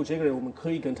乔夫这个人，我们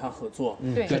可以跟他合作。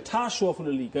是他说服了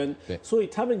里根。所以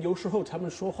他们有时候他们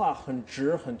说话很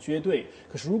直很绝对，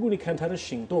可是如果你看他的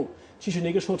行动，其实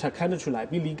那个时候他看得出来，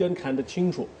比里根看得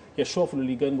清楚。也说服了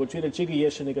里根，我觉得这个也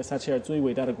是那个撒切尔最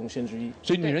伟大的贡献之一。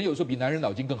所以女人有时候比男人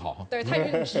脑筋更好哈。对，她有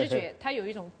一种直觉，她有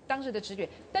一种当时的直觉。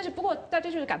但是不过大家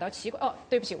就是感到奇怪哦，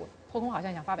对不起，破空好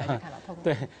像想发表一下看法。破空。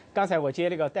对，刚才我接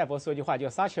那个戴博说一句话，就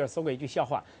撒切尔说过一句笑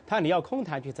话，他说你要空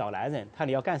谈去找男人，他说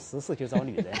你要干实事去找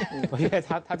女人。我觉得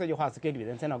他这句话是给女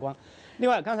人沾了光。另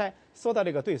外，刚才说到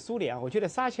那个对苏联，我觉得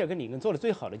撒切尔跟里根做的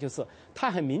最好的就是他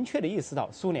很明确的意识到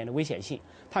苏联的危险性，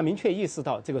他明确意识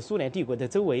到这个苏联帝国的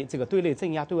周围这个对内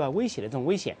镇压、对外威胁的这种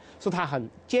危险，所以他很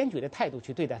坚决的态度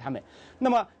去对待他们。那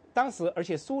么当时，而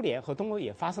且苏联和东欧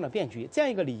也发生了变局，这样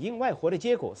一个里应外合的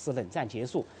结果是冷战结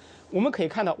束。我们可以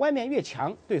看到，外面越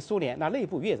强，对苏联那内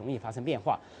部越容易发生变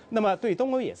化。那么对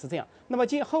东欧也是这样。那么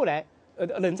后来。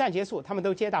冷战结束，他们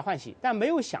都皆大欢喜，但没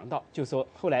有想到，就说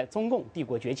后来中共帝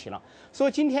国崛起了。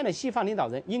说今天的西方领导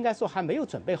人应该说还没有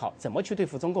准备好怎么去对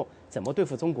付中共，怎么对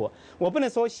付中国。我不能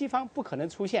说西方不可能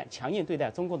出现强硬对待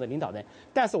中共的领导人，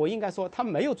但是我应该说他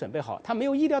没有准备好，他没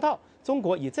有意料到中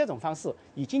国以这种方式，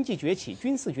以经济崛起、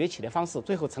军事崛起的方式，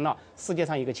最后成了世界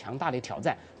上一个强大的挑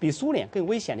战，比苏联更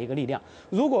危险的一个力量。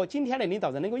如果今天的领导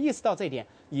人能够意识到这一点，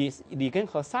以里根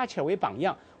和撒切尔为榜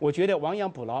样，我觉得亡羊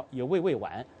补牢，犹未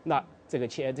晚。那这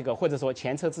个或者说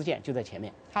前车之鉴就在前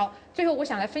面。好，最后我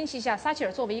想来分析一下撒切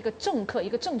尔作为一个政客、一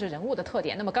个政治人物的特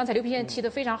点。那么刚才刘平先生提得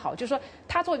非常好，就是说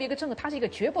他作为一个政客，他是一个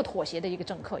绝不妥协的一个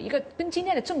政客，一个跟今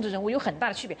天的政治人物有很大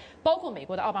的区别。包括美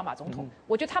国的奥巴马总统，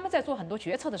我觉得他们在做很多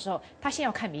决策的时候，他先要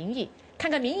看民意，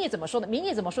看看民意怎么说的，民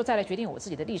意怎么说再来决定我自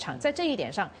己的立场。在这一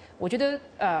点上，我觉得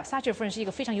撒切尔夫人是一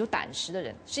个非常有胆识的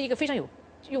人，是一个非常有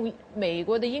用美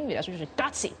国的英语来说就是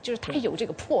gutsy， 就是他有这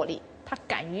个魄力，他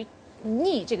敢于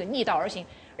逆道而行。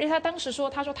而且他当时说，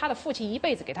他说他的父亲一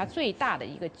辈子给他最大的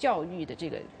一个教育的这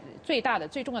个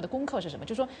最重要的功课是什么？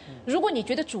就是说，如果你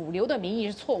觉得主流的民意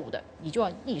是错误的，你就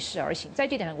要逆势而行。在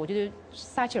这点上，我觉得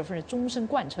撒切尔夫人终身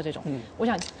贯彻这种。我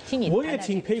想听你谈谈。我也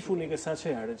挺佩服那个撒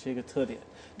切尔的这个特点。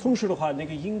同时的话，那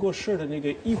个英国式的那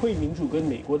个议会民主跟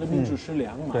美国的民主是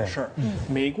两码事儿。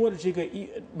美国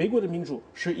的民主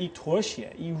是以妥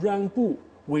协、以让步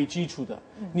为基础的，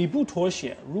你不妥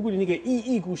协，如果你那个一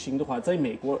意孤行的话，在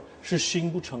美国是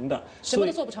行不成的，什么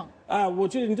都做不成啊！我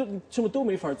觉得你什么都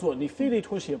没法做，你非得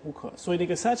妥协不可。所以那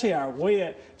个撒切尔，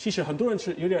其实很多人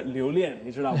是有点留恋，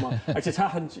你知道吗？而且他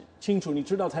很清楚，你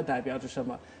知道他代表着什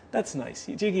么。That's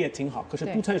nice， 这个也挺好，可是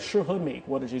不太适合美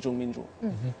国的这种民主。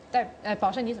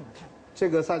宝胜你怎么看？这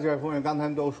个撒切尔夫人刚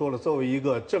才都说了，作为一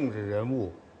个政治人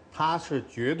物，他是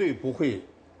绝对不会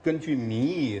根据民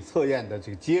意测验的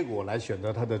这个结果来选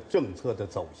择他的政策的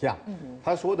走向。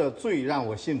他说的最让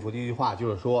我信服的一句话就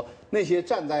是说，那些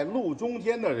站在路中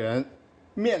间的人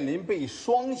面临被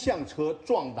双向车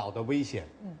撞倒的危险。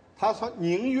他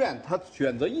宁愿他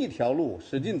选择一条路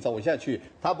使劲走下去，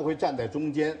他不会站在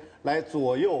中间来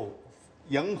左右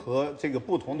迎合这个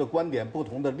不同的观点、不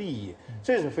同的利益，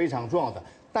这是非常重要的。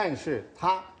但是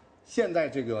他现在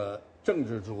这个政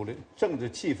治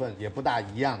气氛也不大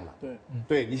一样了。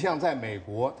对你像在美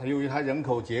国，它由于它人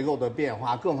口结构的变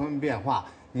化，各方面变化，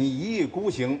你一意孤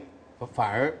行，反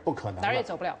而不可能，哪儿也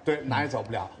走不了。对，哪儿也走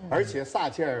不了。而且撒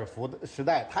切尔夫的时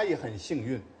代，他也很幸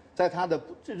运，在他的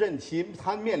任期，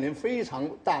他面临非常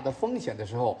大的风险的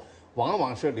时候，往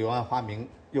往是柳暗花明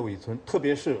又一村，特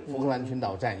别是福克兰群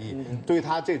岛战役，对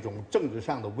他这种政治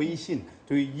上的威信，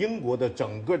对于英国的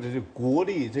整个的这国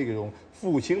力这种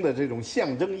复兴的这种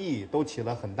象征意义，都起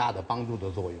了很大的帮助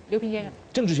的作用。刘平先生，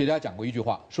政治学家讲过一句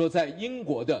话，说在英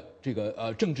国的这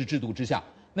个政治制度之下，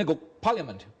那个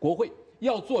Parliament 国会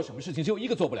要做什么事情，只有一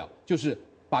个做不了，就是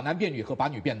把男变女和把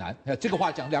女变男。这个话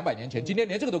讲200年前，今天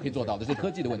连这个都可以做到的，是科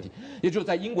技的问题。也就是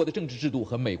在英国的政治制度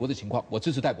和美国的情况，我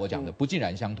支持戴博讲的，不尽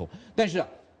然相同。但是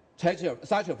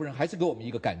撒切尔夫人还是给我们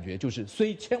一个感觉，就是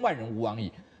虽千万人吾往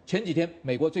矣。前几天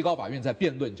美国最高法院在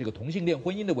辩论这个同性恋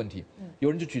婚姻的问题，有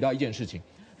人就举到一件事情，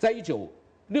在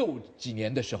1960几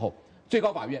年的时候，最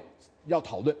高法院要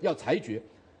讨论要裁决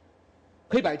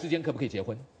黑白之间可不可以结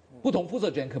婚，不同肤色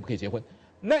之间可不可以结婚。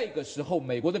那个时候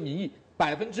美国的民意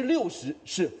60%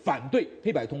是反对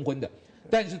黑白通婚的，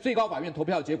但是最高法院投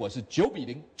票结果是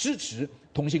9-0支持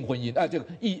同性婚姻，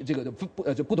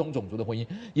不同种族的婚姻。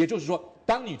也就是说，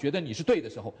当你觉得你是对的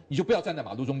时候，你就不要站在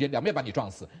马路中间，两边把你撞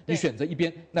死，你选择一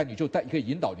边，那你就可以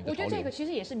引导你的潮流。我觉得这个其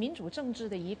实也是民主政治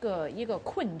的一个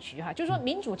困局哈，就是说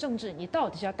民主政治你到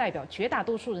底是要代表绝大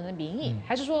多数人的民意，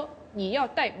还是说你要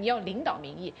领导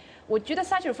民意？我觉得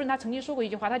撒切尔夫人她曾经说过一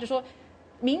句话，她就说，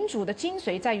民主的精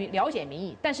髓在于了解民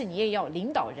意，但是你也要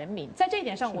领导人民。在这一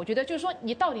点上，我觉得就是说，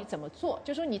你到底怎么做？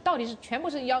就是说，你到底是全部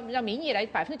是要让民意来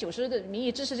90%的民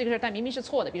意支持这个事儿，但明明是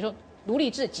错的。比如说奴隶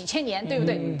制几千年，对不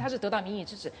对？他是得到民意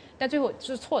支持，但最后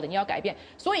是错的，你要改变。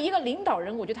所以，一个领导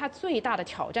人，我觉得他最大的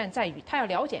挑战在于他要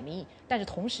了解民意，但是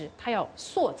同时他要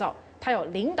塑造。他要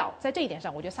领导，在这一点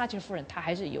上，我觉得撒切尔夫人她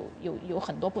还是有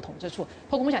很多不同之处。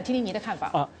破公，我想听听你的看法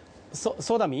啊。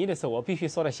说到民意的时候，我必须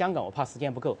说到香港，我怕时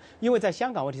间不够，因为在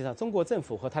香港问题上，中国政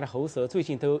府和他的喉舌最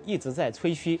近都一直在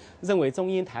吹嘘，认为中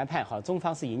英谈判中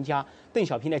方是赢家。邓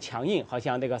小平的强硬，好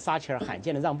像那个撒切尔罕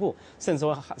见的让步，甚至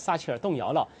说撒切尔动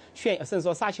摇了，甚至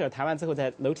说撒切尔谈完之后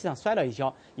在楼梯上摔了一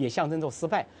跤，也象征着失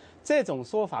败。这种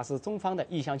说法是中方的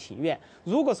一厢情愿。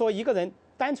如果说一个人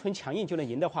单纯强硬就能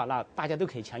赢的话，那大家都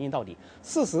可以强硬到底。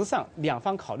事实上，两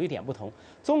方考虑点不同。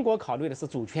中国考虑的是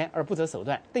主权而不择手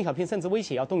段。邓小平甚至威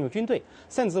胁要动用军队，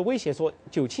甚至威胁说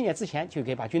97年之前就可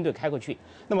以把军队开过去。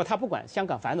那么他不管香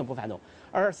港繁荣不繁荣。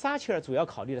而撒切尔主要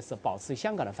考虑的是保持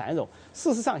香港的繁荣。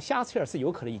事实上，撒切尔是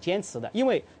有可能坚持的，因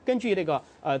为根据那个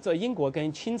这英国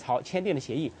跟清朝签订的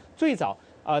协议，最早。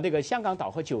那个香港岛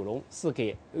和九龙是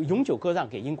永久割让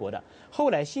给英国的，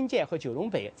后来新界和九龙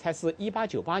北才是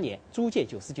1898年租界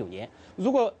99年。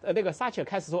如果那个撒切尔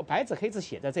开始说白纸黑字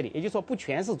写在这里，也就是说不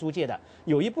全是租界的，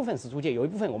有一部分是租界，有一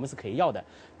部分我们是可以要的。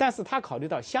但是他考虑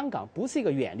到香港不是一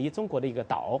个远离中国的一个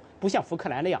岛，不像福克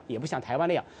兰那样，也不像台湾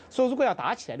那样，说如果要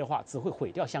打起来的话，只会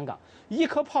毁掉香港，一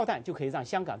颗炮弹就可以让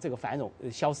香港这个繁荣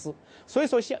消失。所以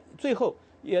说最后。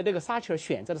那个撒切尔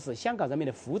选择的是香港人民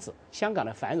的福祉、香港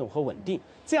的繁荣和稳定，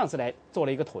这样子来做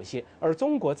了一个妥协。而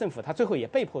中国政府他最后也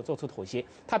被迫做出妥协，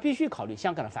他必须考虑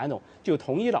香港的繁荣，就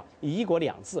同意了以1国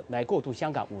2制来过渡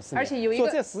香港50年。而且有一个，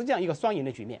说这实际上一个双赢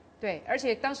的局面。对，而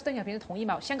且当时邓小平是同意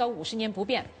嘛，香港50年不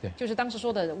变，就是当时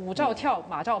说的舞照跳，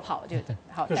马照跑，就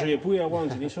好。可是也不要忘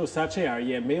记，那时候撒切尔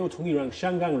也没有同意让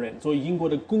香港人作为英国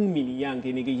的公民一样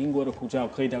给那个英国的护照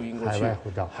可以到英国去，海外护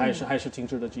照还是挺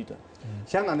值得记得。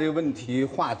香港这个问题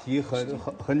话题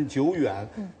很久远，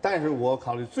但是我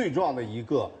考虑最重要的一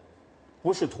个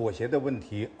不是妥协的问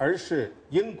题，而是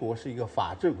英国是一个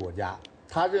法治国家，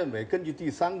他认为根据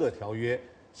第3个条约。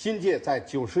新界在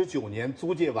99年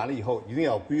租界完了以后，一定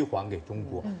要归还给中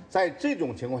国。在这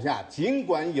种情况下，尽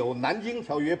管有南京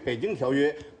条约、北京条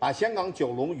约把香港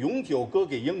九龙永久割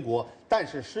给英国，但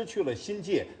是失去了新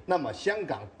界，那么香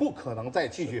港不可能再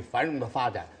继续繁荣的发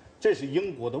展。这是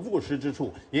英国的务实之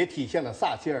处，也体现了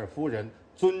撒切尔夫人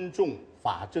尊重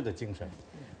法治的精神。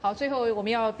好，最后我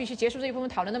们要必须结束这一部分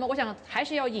讨论。那么，我想还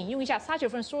是要引用一下撒切尔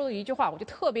夫人说的一句话，我就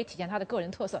特别体现她的个人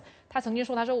特色。她曾经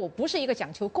说：“她说我不是一个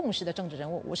讲求共识的政治人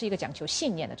物，我是一个讲求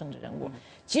信念的政治人物。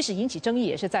即使引起争议，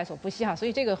也是在所不惜哈。”所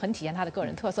以这个很体现她的个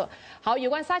人特色。好，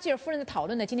有关撒切尔夫人的讨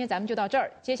论呢，今天咱们就到这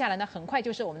儿。接下来呢，很快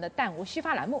就是我们的弹无虚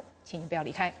发栏目，请您不要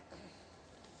离开。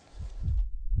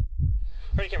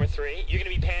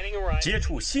接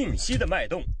触信息的脉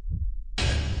动。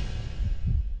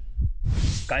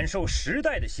感受时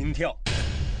代的心跳，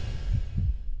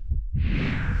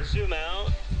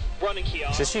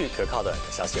持续可靠的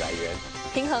消息来源，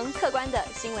平衡客观的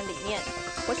新闻理念。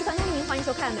我是团东明，欢迎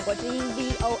收看美国之音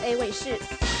VOA 卫视。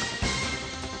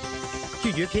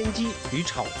拒绝偏激与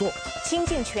炒作，倾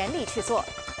尽全力去做。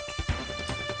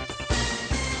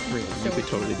You could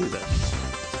totally do that.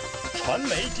 传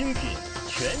媒精品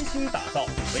全新打造，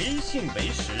唯信唯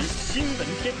实新闻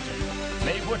天职。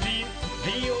美国之音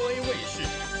VOA 卫视。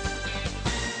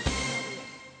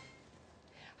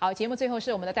好，节目最后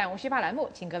是我们的弹无虚发栏目，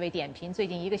请各位点评最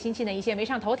近一个星期的一些没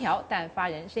上头条但发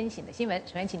人深省的新闻。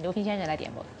首先，请刘平先生来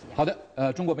点播。好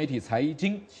的，中国媒体财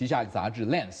经旗下杂志《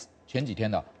Lens》前几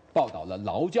天呢报道了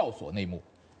劳教所内幕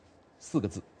，4个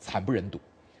字：惨不忍睹。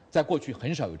在过去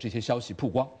很少有这些消息曝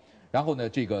光。然后呢，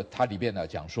它里边呢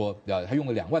讲说，他用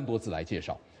了2万多字来介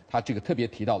绍，他特别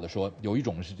提到了说，有一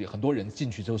种是很多人进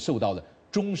去之后受到了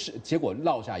结果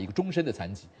落下一个终身的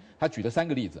残疾。他举了3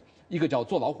个例子，一个叫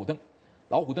坐老虎凳。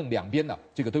老虎凳两边呢，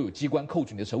都有机关扣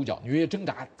住你的手脚，你越挣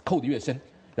扎扣得越深，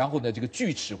然后呢，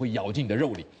锯齿会咬进你的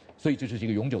肉里，所以这是一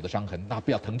个永久的伤痕，那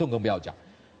不要疼痛更不要讲。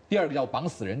第2个叫绑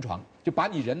死人床，就把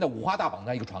你人的五花大绑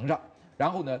在一个床上，然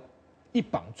后呢，一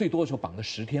绑最多的时候绑了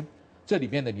10天，这里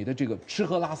面的你的吃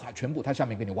喝拉撒全部，它下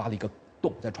面给你挖了一个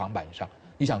洞在床板上，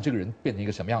你想这个人变成一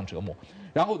个什么样的折磨？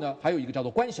然后呢，还有一个叫做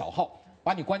关小号，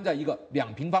把你关在一个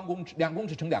2平方公尺、2公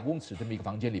尺乘2公尺这么一个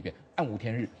房间里边，暗无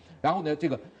天日。然后呢，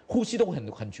呼吸都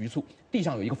很局促，地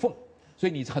上有一个缝，所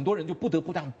以你很多人就不得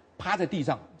不这样趴在地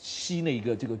上吸那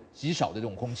个极少的这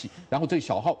种空气。然后这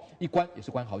小号一关也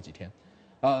是关好几天，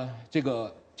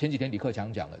前几天李克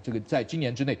强讲了，在今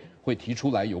年之内会提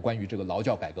出来有关于劳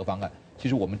教改革方案。其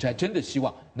实我们真的希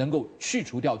望能够去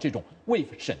除掉这种未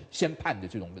审先判的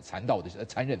这种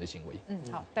残忍的行为。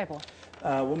好，戴博。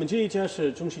我们这一家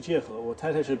是中西结合，我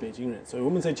太太是北京人，所以我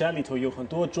们在家里头有很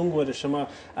多中国的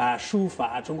书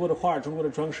法、中国的画、中国的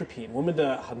装饰品，我们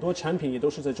的很多产品也都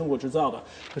是在中国制造的。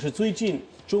可是最近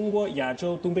中国、亚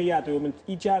洲、东北亚对我们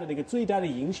一家的最大的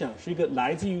影响是一个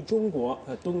来自于中国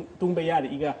和东北亚的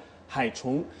一个海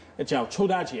虫，叫臭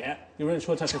大姐，有人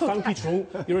说它是放屁虫，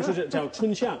有人说是叫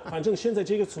春象，反正现在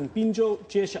从滨州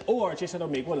偶尔介绍到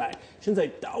美国来，现在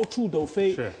到处都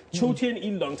飞。秋天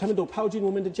一冷，他们都跑进我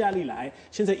们的家里来。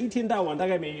现在一天到晚大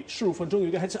概每15分钟有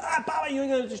一个孩子爸爸有一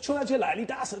个臭大姐来，你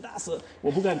打死。我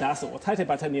不敢打死，我太太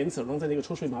把它碾死，扔在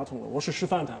抽水马桶了。我是示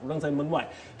范它，扔在门外。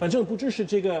反正不只是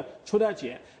这个臭大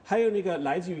姐，还有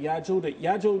来自于亚洲的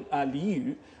鲤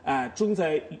鱼。正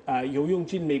在游泳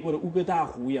进美国的5个大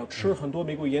湖，要吃很多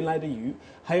美国原来的鱼，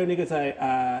还有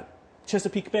在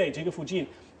Chesapeake Bay 这个附近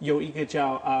有一个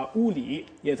叫乌里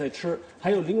也在吃，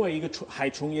还有另外一个海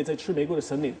虫也在吃美国的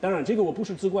森林。当然，这个我不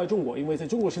是责怪中国，因为在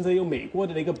中国现在有美国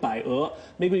的白鹅，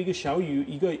美国一个小鱼，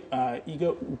一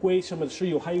个乌龟什么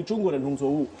的还有中国的农作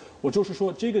物。我就是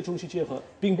说，这个中西结合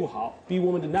并不好，比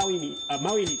我们的贸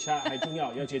易逆差还重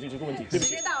要，要解决这个问题。对不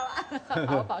起。知道了。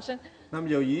好，宝生。那么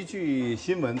有一句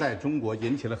新闻在中国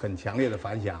引起了很强烈的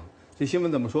反响。这新闻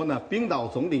怎么说呢？冰岛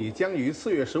总理将于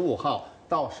4月15号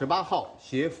到18号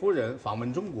携夫人访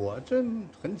问中国，这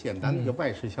很简单的一个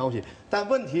外事消息。但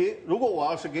问题，如果我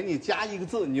要是给你加一个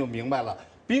字，你就明白了。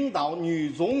冰岛女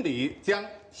总理将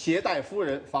携带夫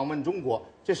人访问中国，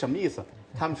这什么意思？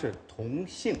他们是同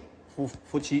性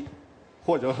夫妻，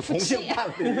或者同性伴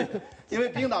侣。因为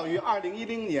冰岛于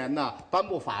2010年呢颁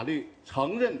布法律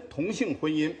承认同性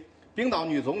婚姻。冰岛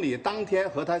女总理当天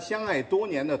和她相爱多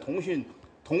年的同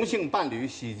性伴侣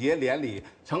喜结连理，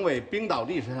成为冰岛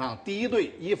历史上第1对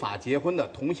依法结婚的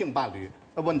同性伴侣。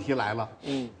那问题来了，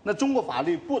那中国法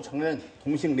律不承认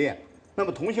同性恋，那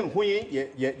么同性婚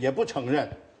姻也不承认，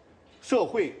社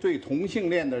会对同性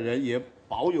恋的人也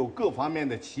保有各方面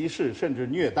的歧视甚至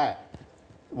虐待。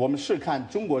我们试看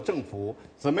中国政府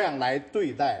怎么样来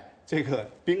对待这个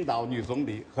冰岛女总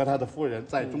理和她的夫人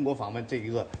在中国访问这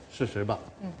一个事实吧。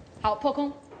好，破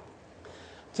空。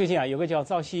最近有个叫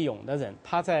赵锡勇的人，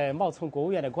他在冒充国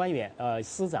务院的官员，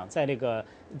司长，在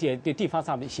地方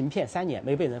上行骗3年，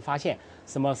没被人发现。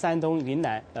什么山东、云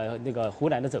南、湖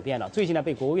南都走遍了。最近呢，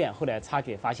被国务院后来察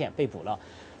觉发现，被捕了。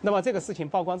那么这个事情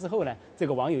曝光之后呢，这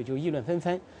个网友就议论纷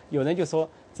纷，有人就说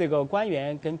这个官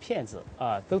员跟骗子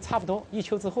都差不多，一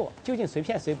丘之貉，究竟谁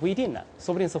骗谁不一定呢，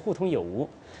说不定是互通有无。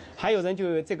还有人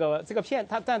就这个骗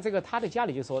他，但他的家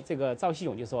里就说，这个赵锡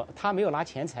勇就说他没有拿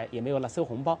钱财，也没有收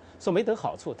红包，说没得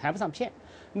好处，谈不上骗。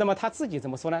那么他自己怎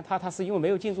么说呢？他是因为没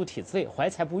有进入体制内，怀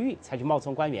才不遇，才去冒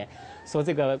充官员。说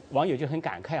这个网友就很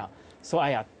感慨说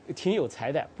哎呀，挺有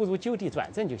才的，不如就地转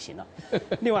正就行了。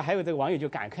另外还有这个网友就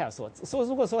感慨说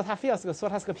如果说他非要说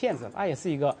他是个骗子，他也是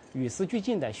一个与时俱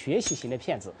进的学习型的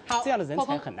骗子。好，这样的人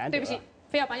才很难得。对不起，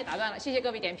非要把你打断了。谢谢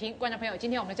各位点评，观众朋友，今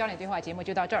天我们的焦点对话节目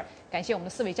就到这儿，感谢我们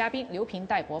的4位嘉宾刘平、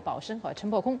戴博、宝生和陈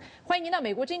破空。欢迎您到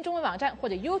美国之音中文网站或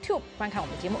者 YouTube 观看我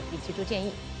们的节目，并提出建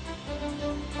议。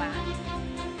晚安。